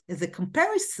Holocaust as a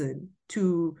comparison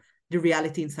to the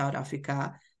reality in South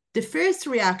Africa, the first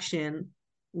reaction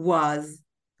was,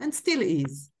 and still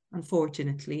is,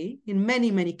 unfortunately, in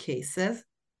many, many cases,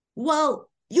 well,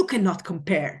 you cannot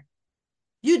compare.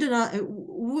 You do not,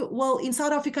 well, in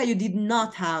South Africa, you did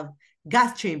not have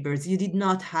gas chambers, you did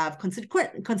not have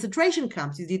concentration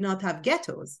camps, you did not have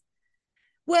ghettos.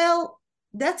 Well,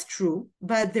 that's true,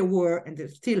 but there were, and there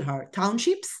still are,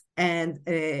 townships, and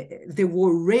there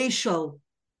were racial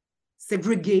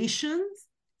segregations,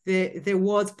 there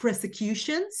was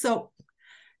persecution. So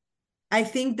I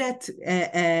think that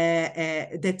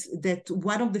that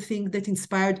one of the things that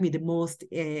inspired me the most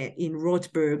in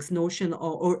Rothberg's notion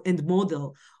and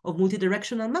model of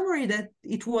multidirectional memory, that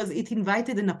it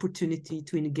invited an opportunity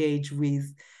to engage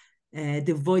with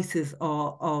the voices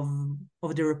of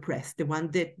the repressed, the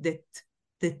one that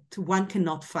one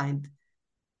cannot find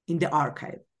in the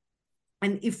archive.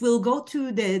 And if we'll go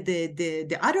to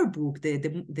the other book,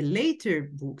 the later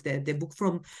book, the book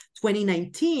from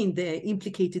 2019, The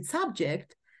Implicated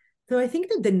Subject, so I think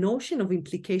that the notion of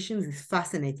implications is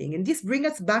fascinating. And this brings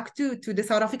us back to the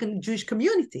South African Jewish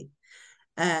community,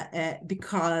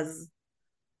 because,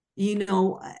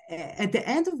 at the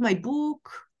end of my book,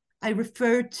 I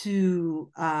refer to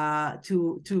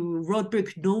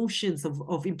Rothberg's notions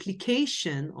of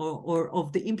implication or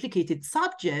of the implicated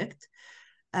subject,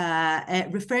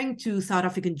 referring to South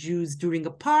African Jews during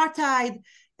apartheid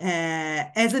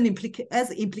as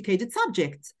implicated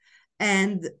subjects.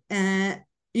 And,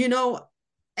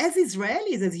 as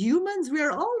Israelis, as humans, we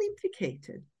are all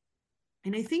implicated.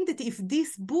 And I think that if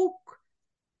this book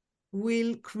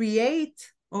will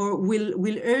create or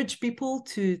will urge people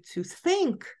to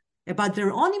think about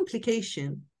their own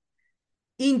implication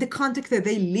in the context that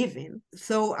they live in,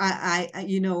 so I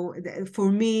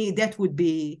for me, that would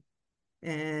be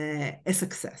a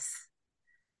success.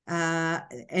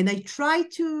 And I try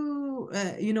to,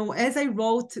 as I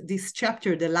wrote this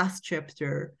chapter, the last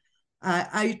chapter,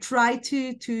 I try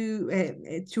to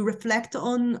reflect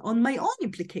on my own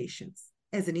implications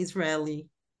as an Israeli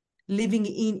living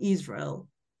in Israel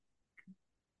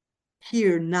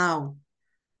here now.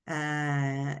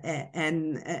 And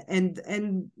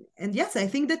yes, I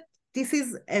think that this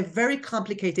is a very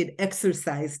complicated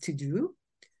exercise to do,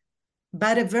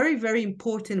 but a very, very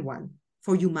important one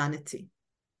for humanity.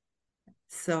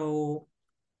 So,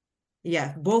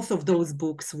 yeah, both of those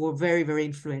books were very, very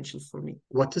influential for me.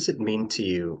 What does it mean to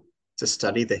you to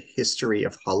study the history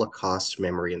of Holocaust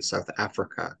memory in South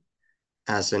Africa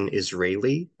as an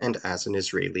Israeli and as an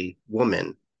Israeli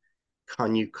woman?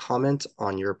 Can you comment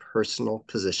on your personal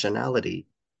positionality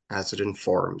as it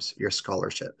informs your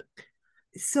scholarship?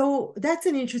 So that's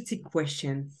an interesting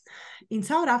question. In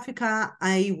South Africa,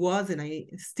 I was, and I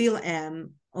still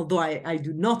am, although I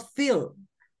do not feel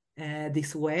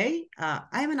this way,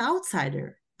 I'm an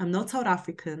outsider. I'm not South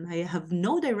African. I have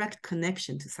no direct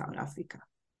connection to South Africa.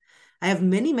 I have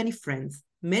many, many friends,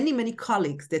 many, many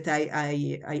colleagues that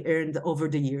I earned over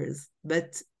the years.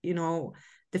 But,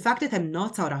 the fact that I'm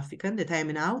not South African, that I'm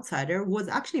an outsider, was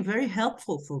actually very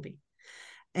helpful for me.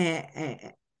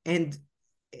 And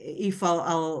if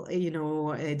I'll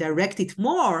direct it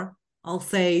more, I'll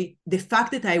say the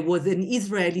fact that I was an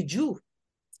Israeli Jew,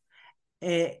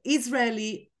 a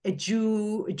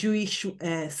Jewish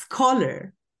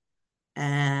scholar,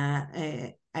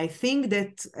 I think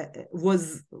that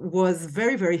was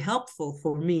very, very helpful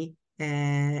for me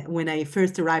when I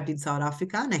first arrived in South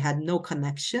Africa, and I had no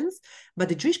connections. But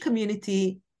the Jewish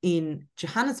community in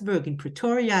Johannesburg, in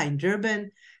Pretoria, in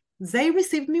Durban, they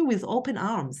received me with open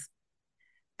arms.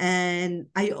 And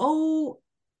I owe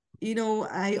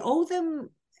them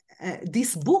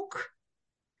this book,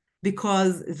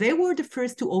 because they were the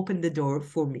first to open the door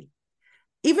for me,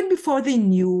 even before they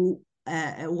knew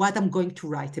what I'm going to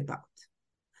write about.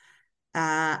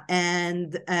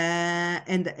 And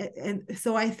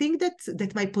so I think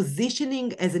that my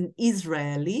positioning as an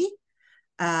Israeli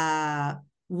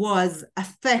was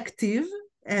effective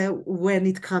when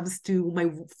it comes to my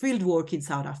field work in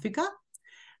South Africa,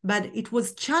 but it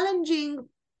was challenging,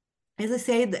 as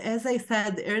I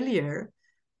said earlier,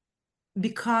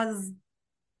 because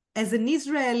as an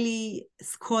Israeli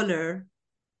scholar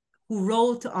who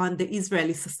wrote on the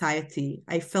Israeli society,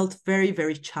 I felt very,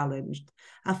 very challenged.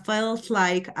 I felt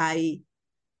like I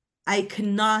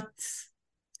cannot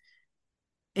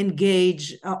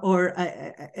engage, I'll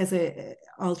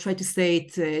try to say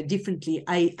it differently.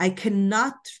 I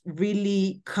cannot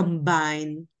really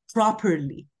combine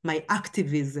properly my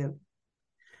activism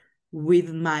with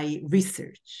my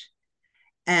research.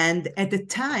 And at the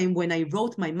time when I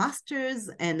wrote my master's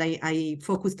and I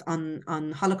focused on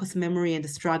Holocaust memory and the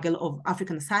struggle of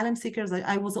African asylum seekers,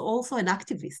 I was also an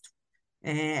activist.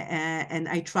 And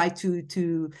I tried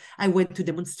I went to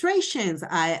demonstrations.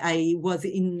 I was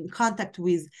in contact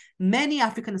with many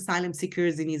African asylum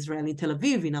seekers in Israel, in Tel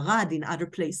Aviv, in Arad, in other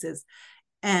places.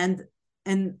 And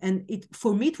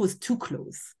for me, it was too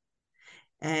close.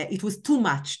 It was too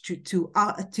much to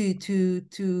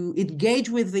engage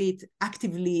with it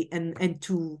actively and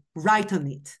to write on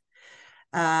it.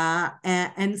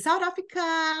 And South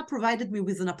Africa provided me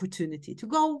with an opportunity to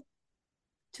go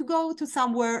to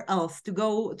somewhere else, to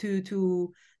go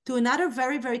to another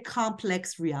very, very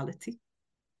complex reality,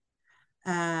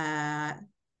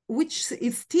 which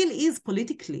it still is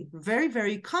politically very,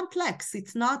 very complex.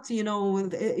 It's not,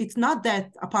 it's not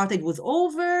that apartheid was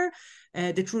over,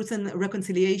 the Truth and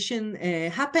Reconciliation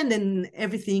happened and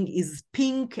everything is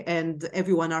pink and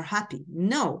everyone are happy.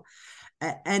 No.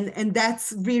 And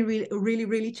that's really, really,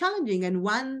 really challenging. And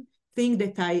one thing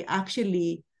that I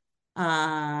actually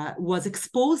was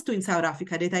exposed to in South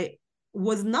Africa that I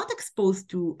was not exposed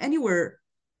to anywhere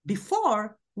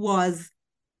before was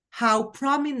how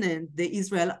prominent the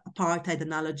Israel apartheid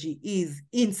analogy is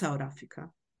in South Africa,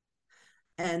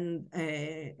 and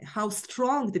how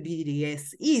strong the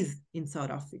BDS is in South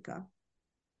Africa.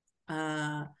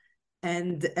 There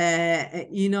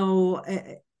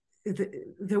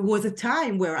was a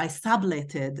time where I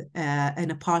subletted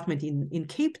an apartment in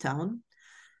Cape Town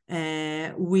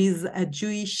with a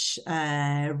Jewish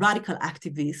radical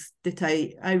activist that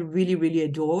I really, really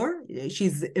adore.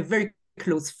 She's a very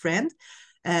close friend,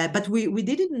 but we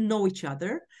didn't know each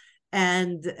other.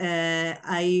 And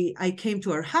I came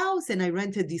to her house and I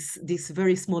rented this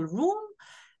very small room.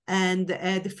 And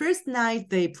the first night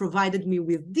they provided me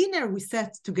with dinner. We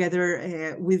sat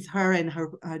together with her and her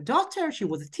daughter. She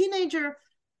was a teenager.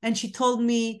 And she told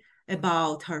me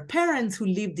about her parents who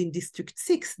lived in District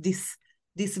 6,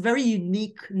 this very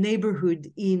unique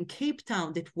neighborhood in Cape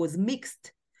Town that was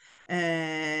mixed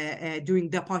during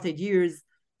the apartheid years,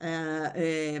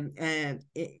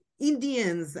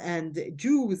 Indians and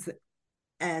Jews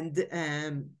and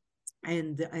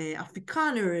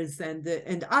Afrikaners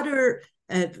and other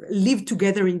lived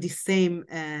together in the same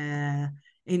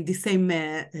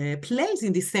place,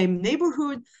 in the same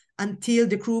neighborhood, until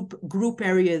the Group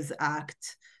Areas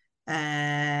Act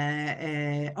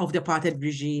of the apartheid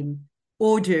regime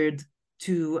ordered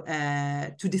to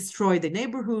destroy the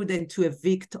neighborhood and to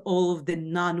evict all of the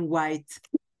non-white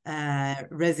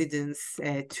residents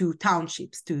to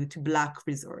townships, to Black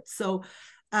resorts. So,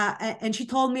 and she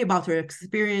told me about her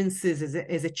experiences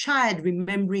as a child,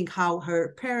 remembering how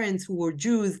her parents, who were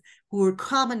Jews, who were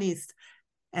communists,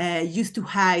 used to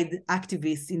hide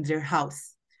activists in their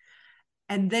house.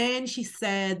 And then she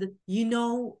said,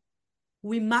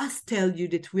 we must tell you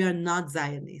that we are not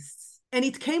Zionists. And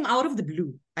it came out of the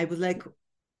blue. I was like,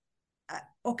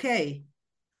 okay.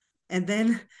 And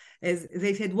then as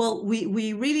they said, well, we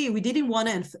didn't want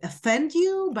to offend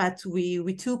you, but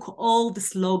we took all the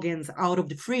slogans out of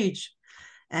the fridge.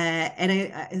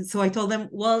 And so I told them,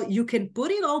 well, you can put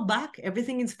it all back.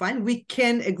 Everything is fine. We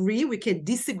can agree. We can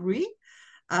disagree.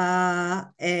 We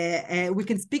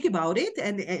can speak about it.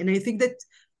 And I think that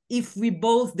if we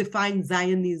both define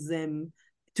Zionism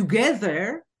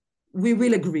together, we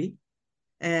will agree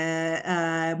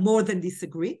more than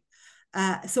disagree.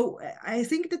 So I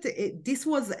think that this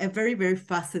was a very, very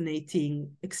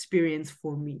fascinating experience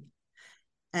for me.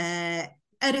 At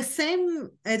the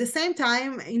same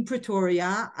time in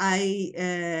Pretoria,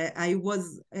 I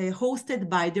was hosted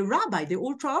by the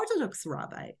ultra-Orthodox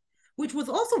rabbi, which was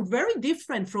also very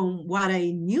different from what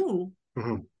I knew.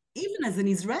 Mm-hmm. Even as an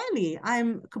Israeli,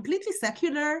 I'm completely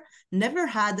secular, never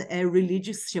had a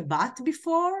religious Shabbat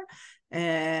before,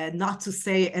 not to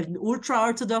say an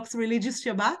ultra-Orthodox religious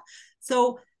Shabbat.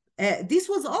 So this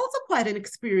was also quite an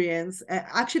experience,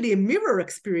 actually a mirror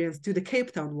experience to the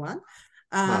Cape Town one.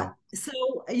 Wow. So,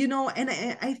 and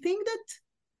I think that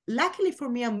luckily for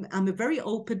me, I'm a very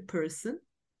open person.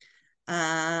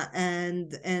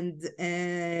 And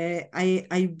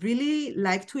I really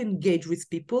like to engage with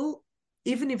people,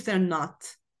 even if they're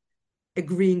not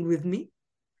agreeing with me.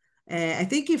 I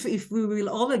think if we will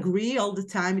all agree all the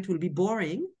time, it will be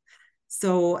boring.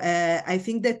 So I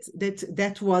think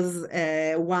that was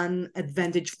one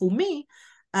advantage for me.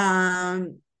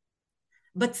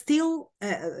 But still,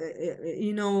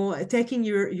 taking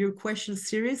your question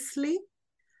seriously,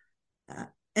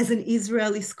 as an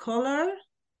Israeli scholar,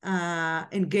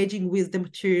 engaging with the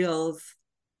materials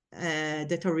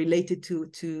that are related to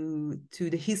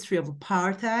the history of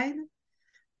apartheid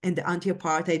and the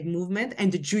anti-apartheid movement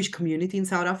and the Jewish community in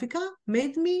South Africa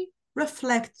made me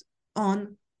reflect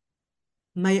on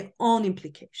my own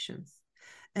implications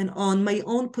and on my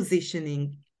own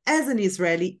positioning as an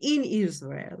Israeli in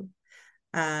Israel,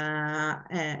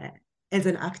 as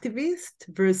an activist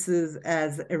versus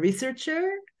as a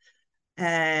researcher,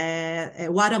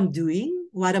 what I'm doing,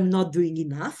 what I'm not doing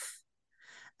enough.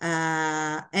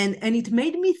 And it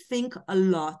made me think a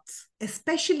lot,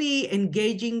 especially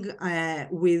engaging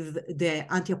with the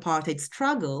anti-apartheid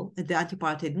struggle and the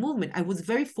anti-apartheid movement. I was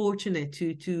very fortunate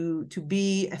to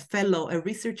be a fellow, a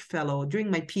research fellow during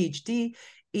my PhD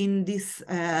in this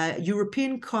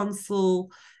European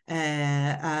Council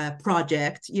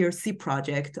project, ERC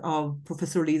project of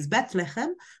Professor Liz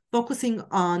Bethlehem, focusing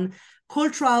on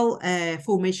cultural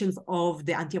formations of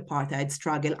the anti-apartheid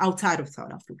struggle outside of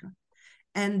South Africa.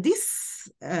 And this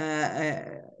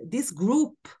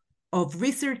group of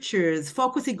researchers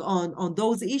focusing on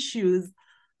those issues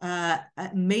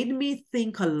made me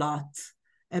think a lot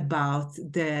about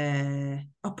the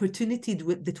opportunity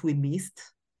that we missed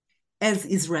as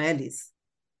Israelis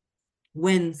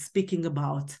when speaking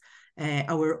about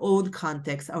our own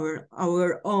context, our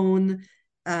own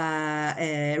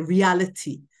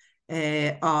reality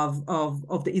of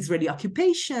the Israeli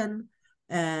occupation,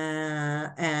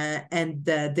 and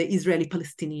the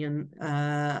Israeli-Palestinian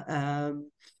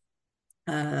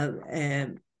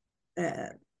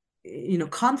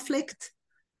conflict.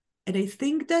 And I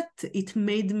think that it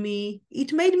made me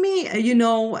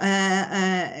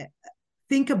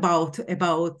think about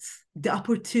the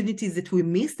opportunities that we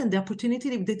missed and the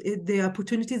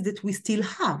opportunities that we still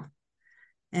have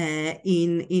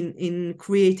in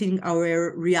creating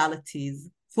our realities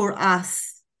for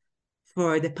us,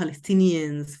 for the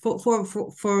Palestinians, for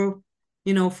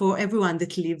everyone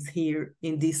that lives here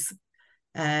in this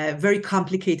very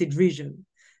complicated region.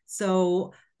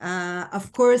 So,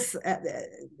 of course,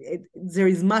 there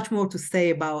is much more to say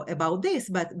about this,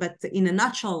 but in a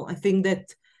nutshell, I think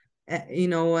that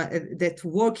that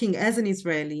working as an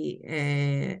Israeli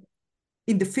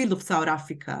in the field of South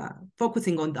Africa,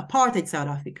 focusing on the apartheid South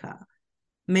Africa,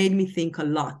 made me think a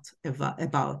lot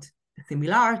about the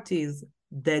similarities,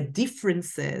 the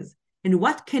differences, and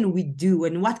what can we do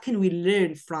and what can we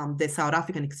learn from the South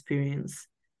African experience,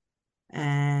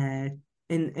 and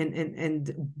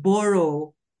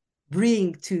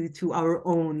bring to our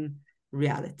own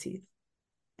realities.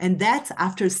 And that's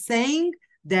after saying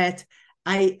that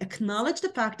I acknowledge the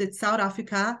fact that South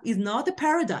Africa is not a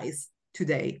paradise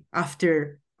today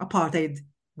after apartheid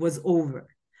was over.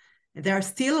 There are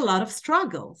still a lot of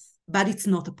struggles, but it's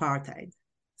not apartheid.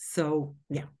 So,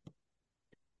 yeah.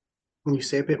 Can you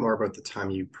say a bit more about the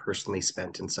time you personally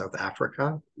spent in South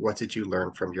Africa? What did you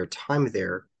learn from your time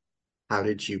there? How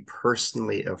did you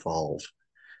personally evolve?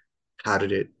 How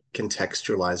did it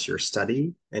contextualize your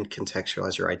study and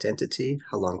contextualize your identity?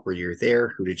 How long were you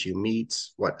there? Who did you meet?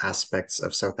 What aspects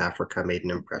of South Africa made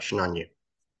an impression on you?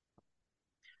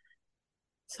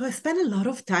 So I spent a lot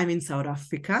of time in South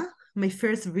Africa. My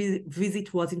first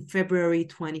visit was in February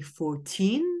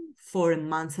 2014 for a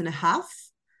month and a half.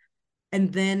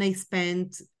 And then I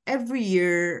spent every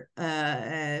year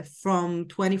from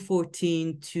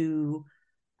 2014 to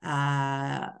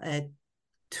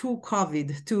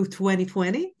COVID, to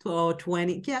 2020,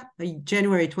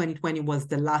 January 2020 was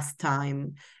the last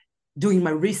time doing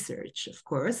my research, of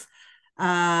course.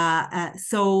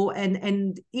 So,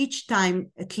 and each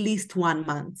time at least 1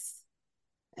 month.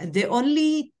 The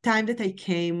only time that I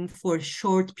came for a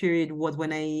short period was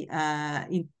when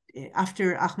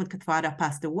after Ahmed Katwada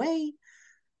passed away,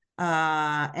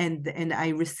 and I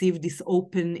received this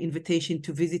open invitation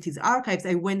to visit his archives.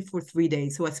 I went for 3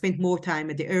 days, so I spent more time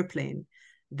at the airplane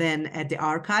than at the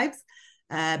archives,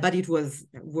 but it was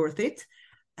worth it.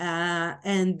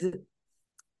 And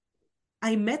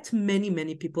I met many,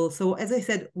 many people. So as I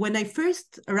said, when I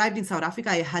first arrived in South Africa,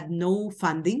 I had no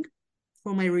funding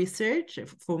for my research,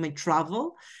 for my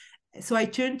travel. So I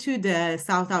turned to the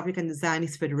South African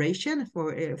Zionist Federation.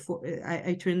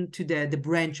 I turned to the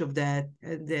branch of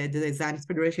the Zionist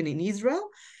Federation in Israel.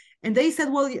 And they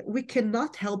said, well, we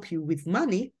cannot help you with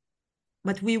money,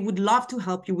 but we would love to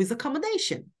help you with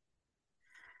accommodation.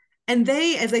 And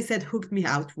they, as I said, hooked me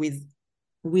out with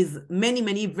many,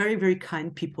 many very, very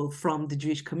kind people from the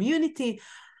Jewish community.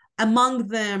 Among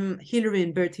them, Hillary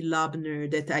and Bertie Lobner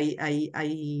that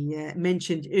I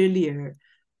mentioned earlier.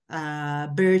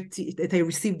 That I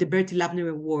received the Bertie Lobner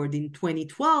Award in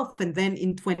 2012, and then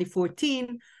in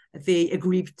 2014, they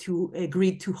agreed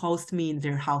to host me in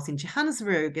their house in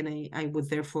Johannesburg, and I was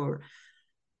there for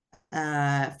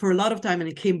a lot of time, and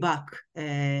I came back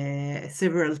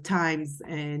several times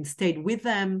and stayed with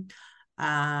them.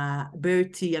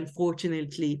 Bertie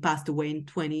unfortunately passed away in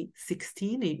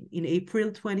 2016, in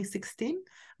April 2016,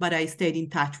 but I stayed in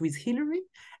touch with Hillary,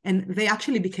 and they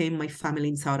actually became my family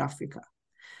in South Africa.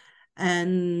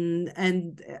 And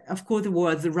of course there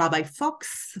was Rabbi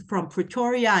Fox from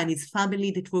Pretoria and his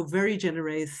family that were very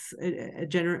generous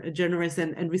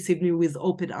and received me with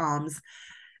open arms.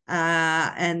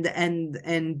 And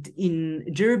in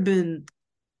Durban,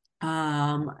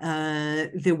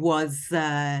 there was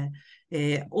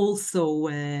also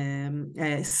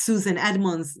Susan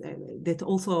Edmonds that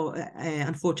also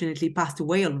unfortunately passed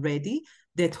away already,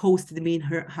 that hosted me in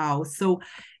her house. So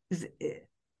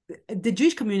the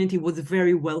Jewish community was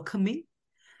very welcoming.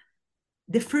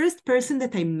 The first person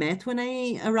that I met when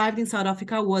I arrived in South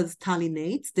Africa was Tali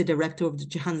Nates, the director of the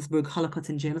Johannesburg Holocaust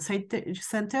and Genocide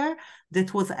Center,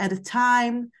 that was at the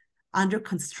time under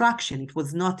construction. It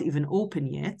was not even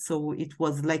open yet. So it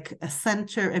was like a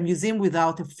center, a museum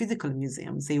without a physical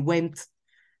museum. They went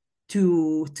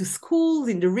to schools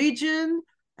in the region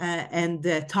and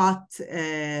taught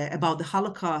about the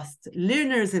Holocaust,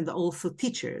 learners and also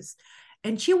teachers.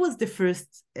 And she was the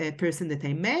first person that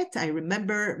I met. I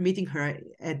remember meeting her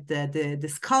at the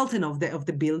skeleton of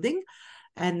the building.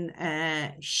 And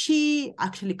she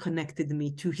actually connected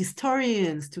me to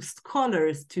historians, to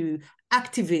scholars, to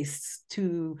activists,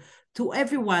 to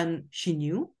everyone she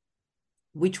knew,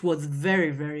 which was very,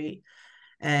 very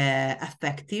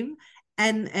effective.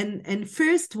 And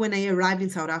first, when I arrived in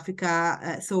South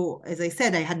Africa, so as I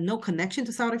said, I had no connection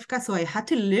to South Africa, so I had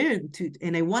to learn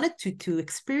and I wanted to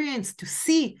experience, to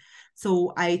see.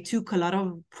 So I took a lot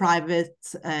of private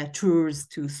tours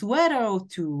to Soweto,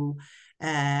 to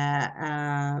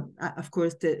of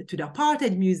course, to the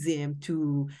Apartheid Museum,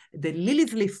 to the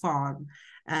Liliesleaf Farm.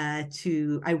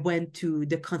 I went to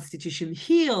the Constitution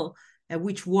Hill,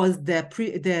 which was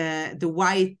the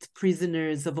white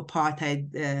prisoners of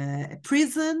apartheid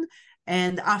prison,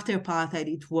 and after apartheid,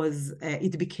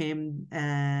 it became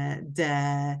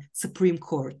the Supreme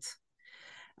Court,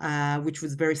 which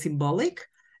was very symbolic.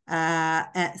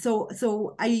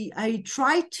 So I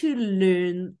try to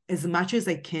learn as much as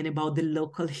I can about the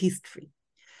local history.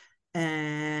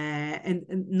 And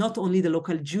not only the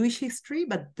local Jewish history,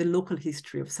 but the local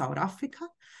history of South Africa.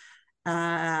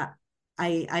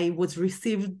 I was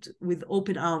received with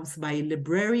open arms by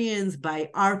librarians, by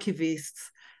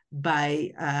archivists,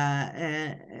 by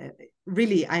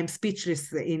really, I'm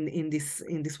speechless in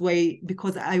this way,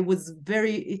 because it was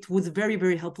very,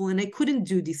 very helpful, and I couldn't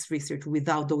do this research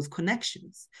without those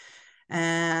connections.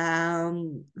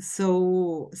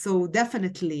 So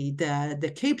definitely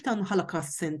the Cape Town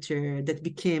Holocaust Center that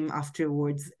became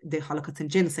afterwards the Holocaust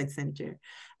and Genocide Center,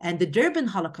 and the Durban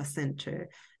Holocaust Center,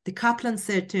 the Kaplan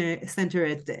Center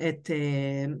at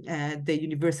the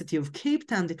University of Cape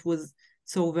Town, that was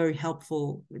so very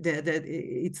helpful.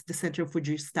 It's the Center for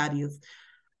Jewish Studies.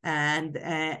 And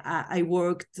I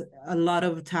worked a lot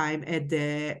of time at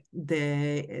the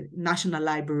national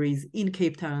libraries in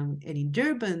Cape Town and in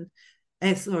Durban,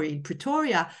 in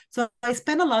Pretoria. So I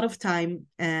spent a lot of time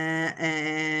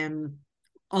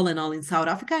all in all in South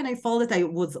Africa, and I felt that I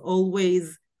was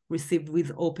always received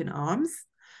with open arms.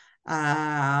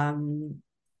 And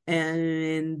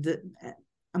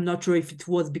I'm not sure if it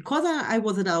was because I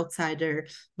was an outsider,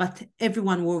 but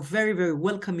everyone were very, very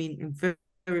welcoming and very,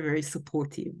 very, very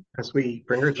supportive. As we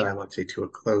bring our dialogue today to a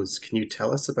close, can you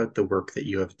tell us about the work that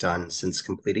you have done since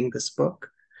completing this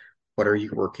book? What are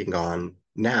you working on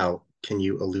now? Can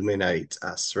you illuminate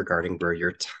us regarding where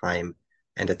your time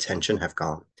and attention have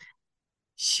gone?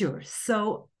 Sure.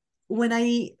 So when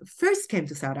I first came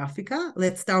to South Africa,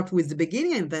 let's start with the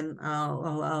beginning, and then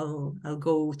I'll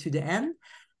go to the end.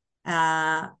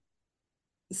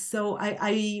 So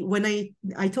when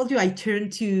I told you I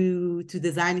turned to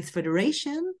the Zionist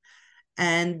Federation,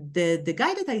 and the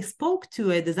guy that I spoke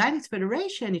to at the Zionist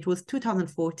Federation, it was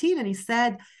 2014, and he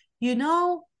said, you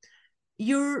know,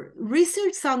 your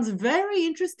research sounds very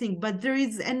interesting, but there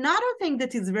is another thing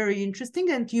that is very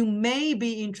interesting, and you may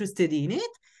be interested in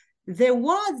it. There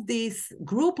was this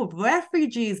group of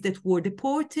refugees that were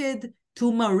deported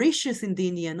to Mauritius in the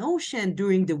Indian Ocean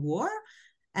during the war.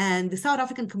 And the South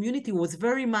African community was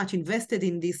very much invested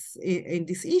in this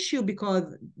issue, because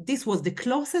this was the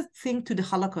closest thing to the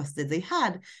Holocaust that they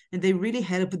had, and they really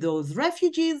helped those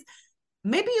refugees.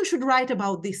 Maybe you should write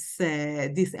about this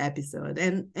episode.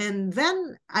 And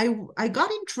then I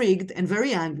got intrigued and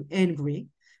very angry,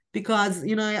 because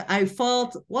I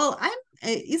felt, well, I'm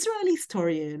an Israeli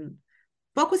historian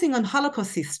focusing on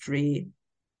Holocaust history.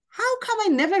 How come I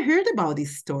never heard about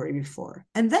this story before?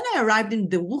 And then I arrived in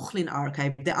the Wuchlin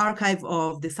archive, the archive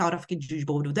of the South African Jewish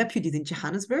Board of Deputies in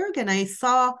Johannesburg, and I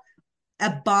saw a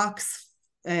box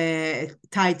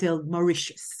titled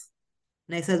Mauritius.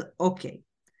 And I said, okay.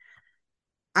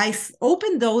 I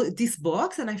opened this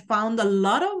box and I found a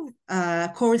lot of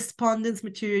correspondence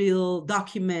material,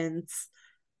 documents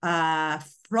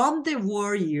from the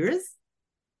war years,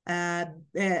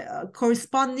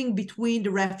 corresponding between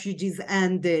the refugees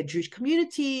and the Jewish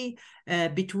community,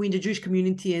 between the Jewish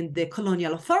community and the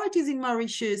colonial authorities in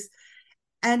Mauritius.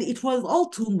 And it was all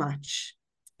too much.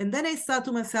 And then I thought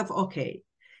to myself, okay,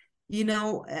 you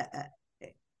know,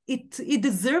 it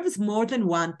deserves more than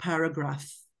one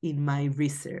paragraph in my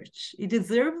research. It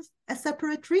deserves a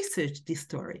separate research, this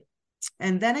story.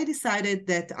 And then I decided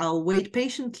that I'll wait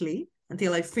patiently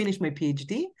until I finish my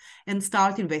PhD and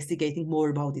start investigating more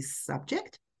about this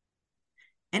subject.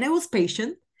 And I was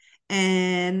patient.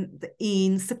 And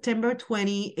in September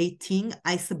 2018,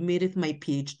 I submitted my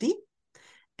PhD.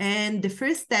 And the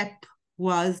first step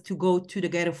was to go to the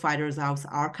Ghetto Fighters House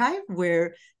archive,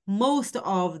 where most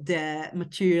of the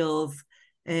materials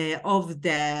of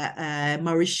the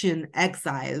Mauritian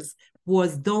exiles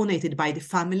was donated by the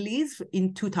families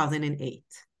in 2008.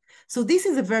 So this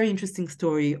is a very interesting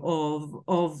story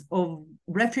of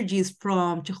refugees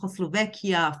from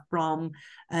Czechoslovakia, from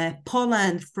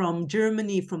Poland, from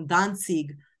Germany, from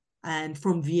Danzig, and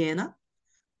from Vienna,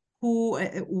 who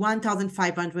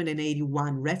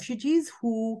 1,581 refugees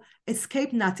who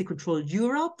escaped Nazi-controlled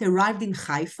Europe. They arrived in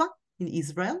Haifa, in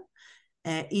Israel,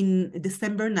 in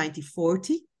December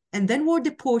 1940, and then were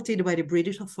deported by the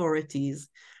British authorities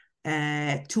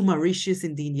to Mauritius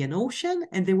in the Indian Ocean,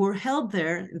 and they were held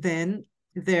there in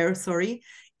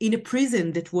a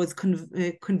prison that was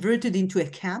converted into a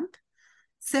camp,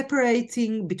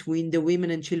 separating between the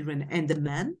women and children and the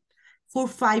men for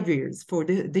 5 years, for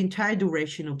the entire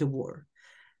duration of the war.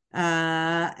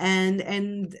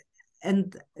 And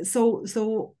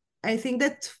so I think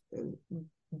that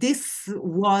this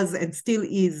was and still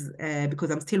is,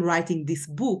 because I'm still writing this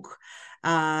book,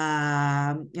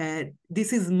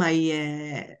 this is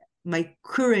my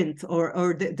current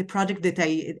or the project that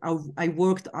I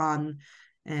worked on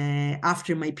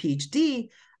after my PhD.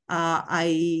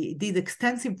 I did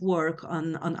extensive work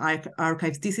on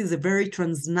archives. This is a very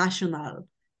transnational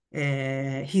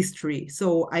history.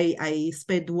 So I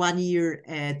spent 1 year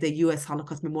at the U.S.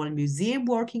 Holocaust Memorial Museum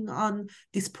working on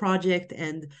this project,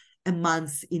 and a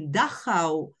month in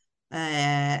Dachau,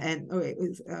 and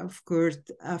of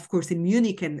course in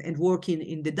Munich, and working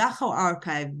in the Dachau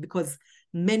archive, because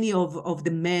many of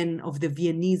the men, of the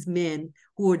Viennese men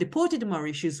who were deported to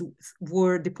Mauritius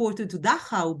were deported to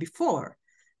Dachau before.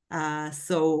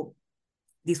 So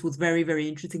this was very, very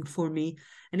interesting for me.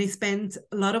 And I spent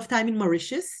a lot of time in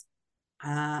Mauritius,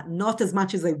 not as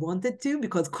much as I wanted to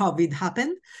because COVID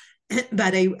happened,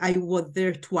 but I was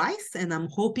there twice, and I'm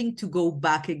hoping to go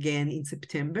back again in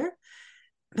September.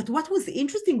 But what was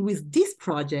interesting with this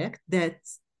project, that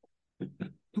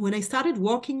when I started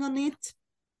working on it,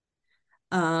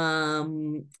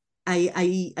 I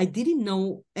didn't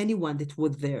know anyone that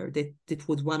was there, that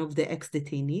was one of the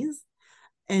ex-detainees.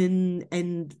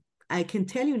 And I can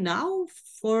tell you now,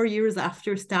 4 years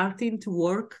after starting to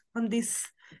work on this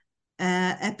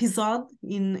episode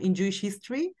in Jewish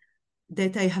history,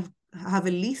 that I have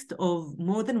a list of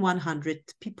more than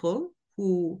 100 people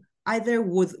who either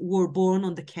were born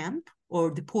on the camp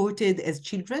or deported as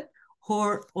children,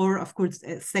 or of course,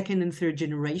 second and third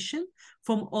generation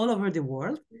from all over the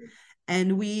world.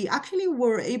 And we actually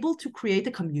were able to create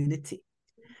a community.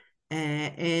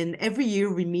 And every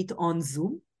year we meet on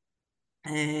Zoom,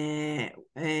 and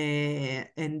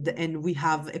we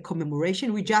have a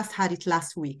commemoration. We just had it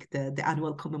last week, the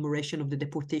annual commemoration of the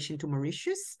deportation to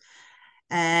Mauritius.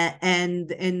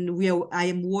 And I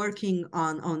am working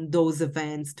on those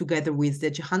events together with the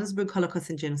Johannesburg Holocaust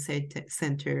and Genocide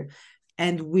Center,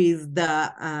 and with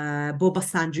the Boba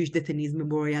San Jewish Detainees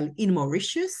Memorial in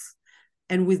Mauritius,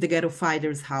 and with the Ghetto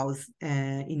Fighters House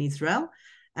in Israel.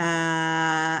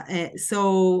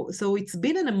 So it's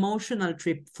been an emotional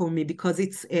trip for me, because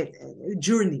it's a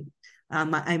journey,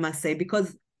 I must say,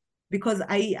 because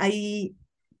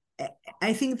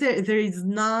I think there is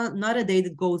not a day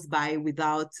that goes by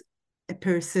without a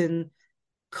person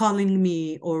calling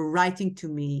me or writing to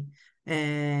me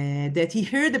that he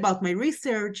heard about my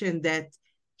research, and that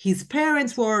his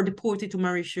parents were deported to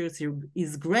Mauritius,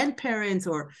 his grandparents,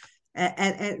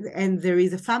 and there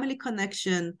is a family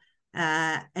connection,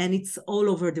 and it's all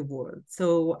over the world.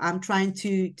 So I'm trying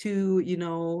to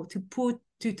put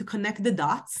to connect the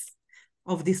dots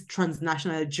of this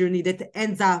transnational journey that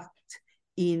ends up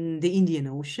in the Indian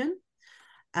Ocean.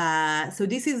 So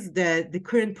this is the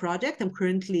current project. I'm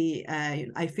currently,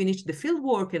 I finished the field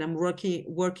work and I'm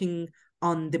working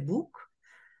on the book.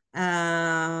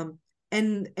 And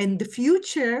the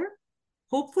future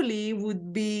hopefully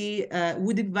would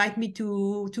invite me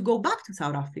to go back to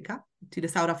South Africa, to the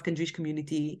South African Jewish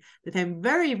community that I'm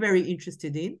very, very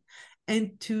interested in,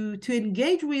 and to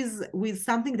engage with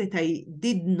something that I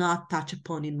did not touch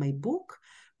upon in my book,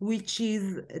 which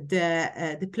is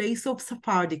the place of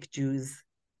Sephardic Jews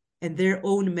and their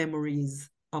own memories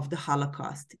of the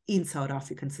Holocaust in South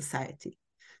African society.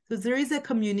 So there is a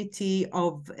community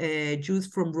of Jews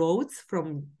from Rhodes,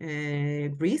 from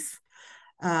Greece,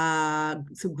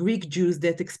 so Greek Jews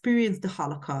that experienced the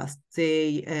Holocaust.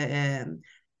 They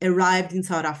arrived in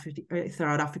South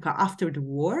Africa after the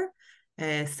war,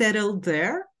 settled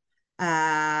there,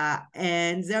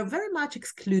 and they're very much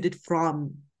excluded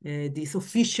from this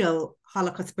official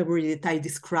Holocaust memory that I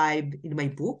describe in my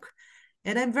book.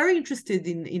 And I'm very interested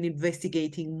in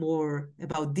investigating more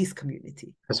about this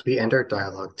community. As we end our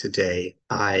dialogue today,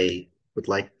 I would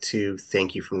like to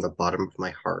thank you from the bottom of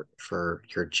my heart for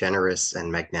your generous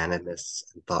and magnanimous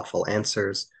and thoughtful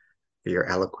answers, for your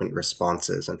eloquent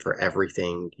responses, and for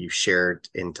everything you shared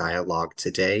in dialogue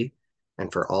today,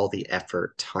 and for all the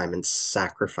effort, time, and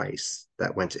sacrifice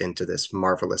that went into this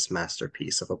marvelous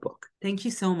masterpiece of a book. Thank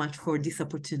you so much for this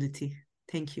opportunity.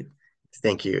 Thank you.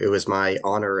 Thank you. It was my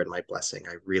honor and my blessing.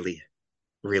 I really,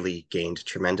 really gained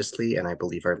tremendously, and I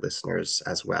believe our listeners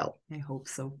as well. I hope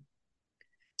so.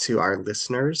 To our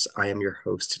listeners, I am your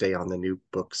host today on the New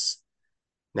Books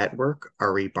Network,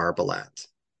 Ari Barbalat.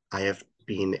 I have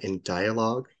been in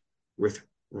dialogue with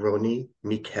Roni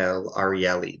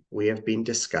Mikel-Arieli. We have been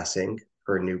discussing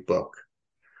her new book,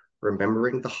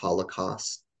 Remembering the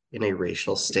Holocaust in a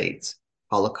Racial State,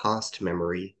 Holocaust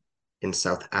Memory in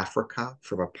South Africa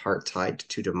from Apartheid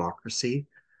to Democracy,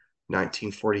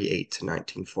 1948 to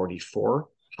 1944,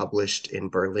 published in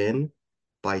Berlin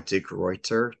by De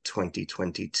Gruyter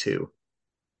 2022.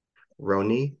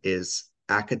 Roni is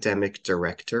Academic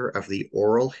Director of the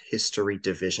Oral History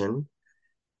Division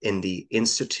in the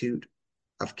Institute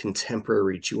of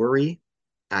Contemporary Jewry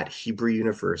at Hebrew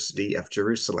University of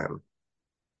Jerusalem.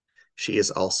 She is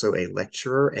also a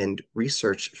lecturer and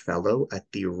research fellow at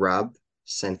the Rab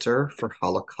Center for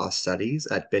Holocaust Studies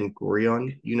at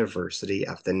Ben-Gurion University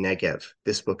of the Negev.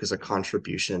 This book is a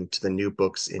contribution to the New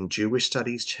Books in Jewish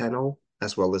Studies channel,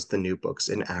 as well as the New Books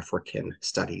in African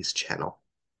Studies channel.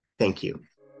 Thank you.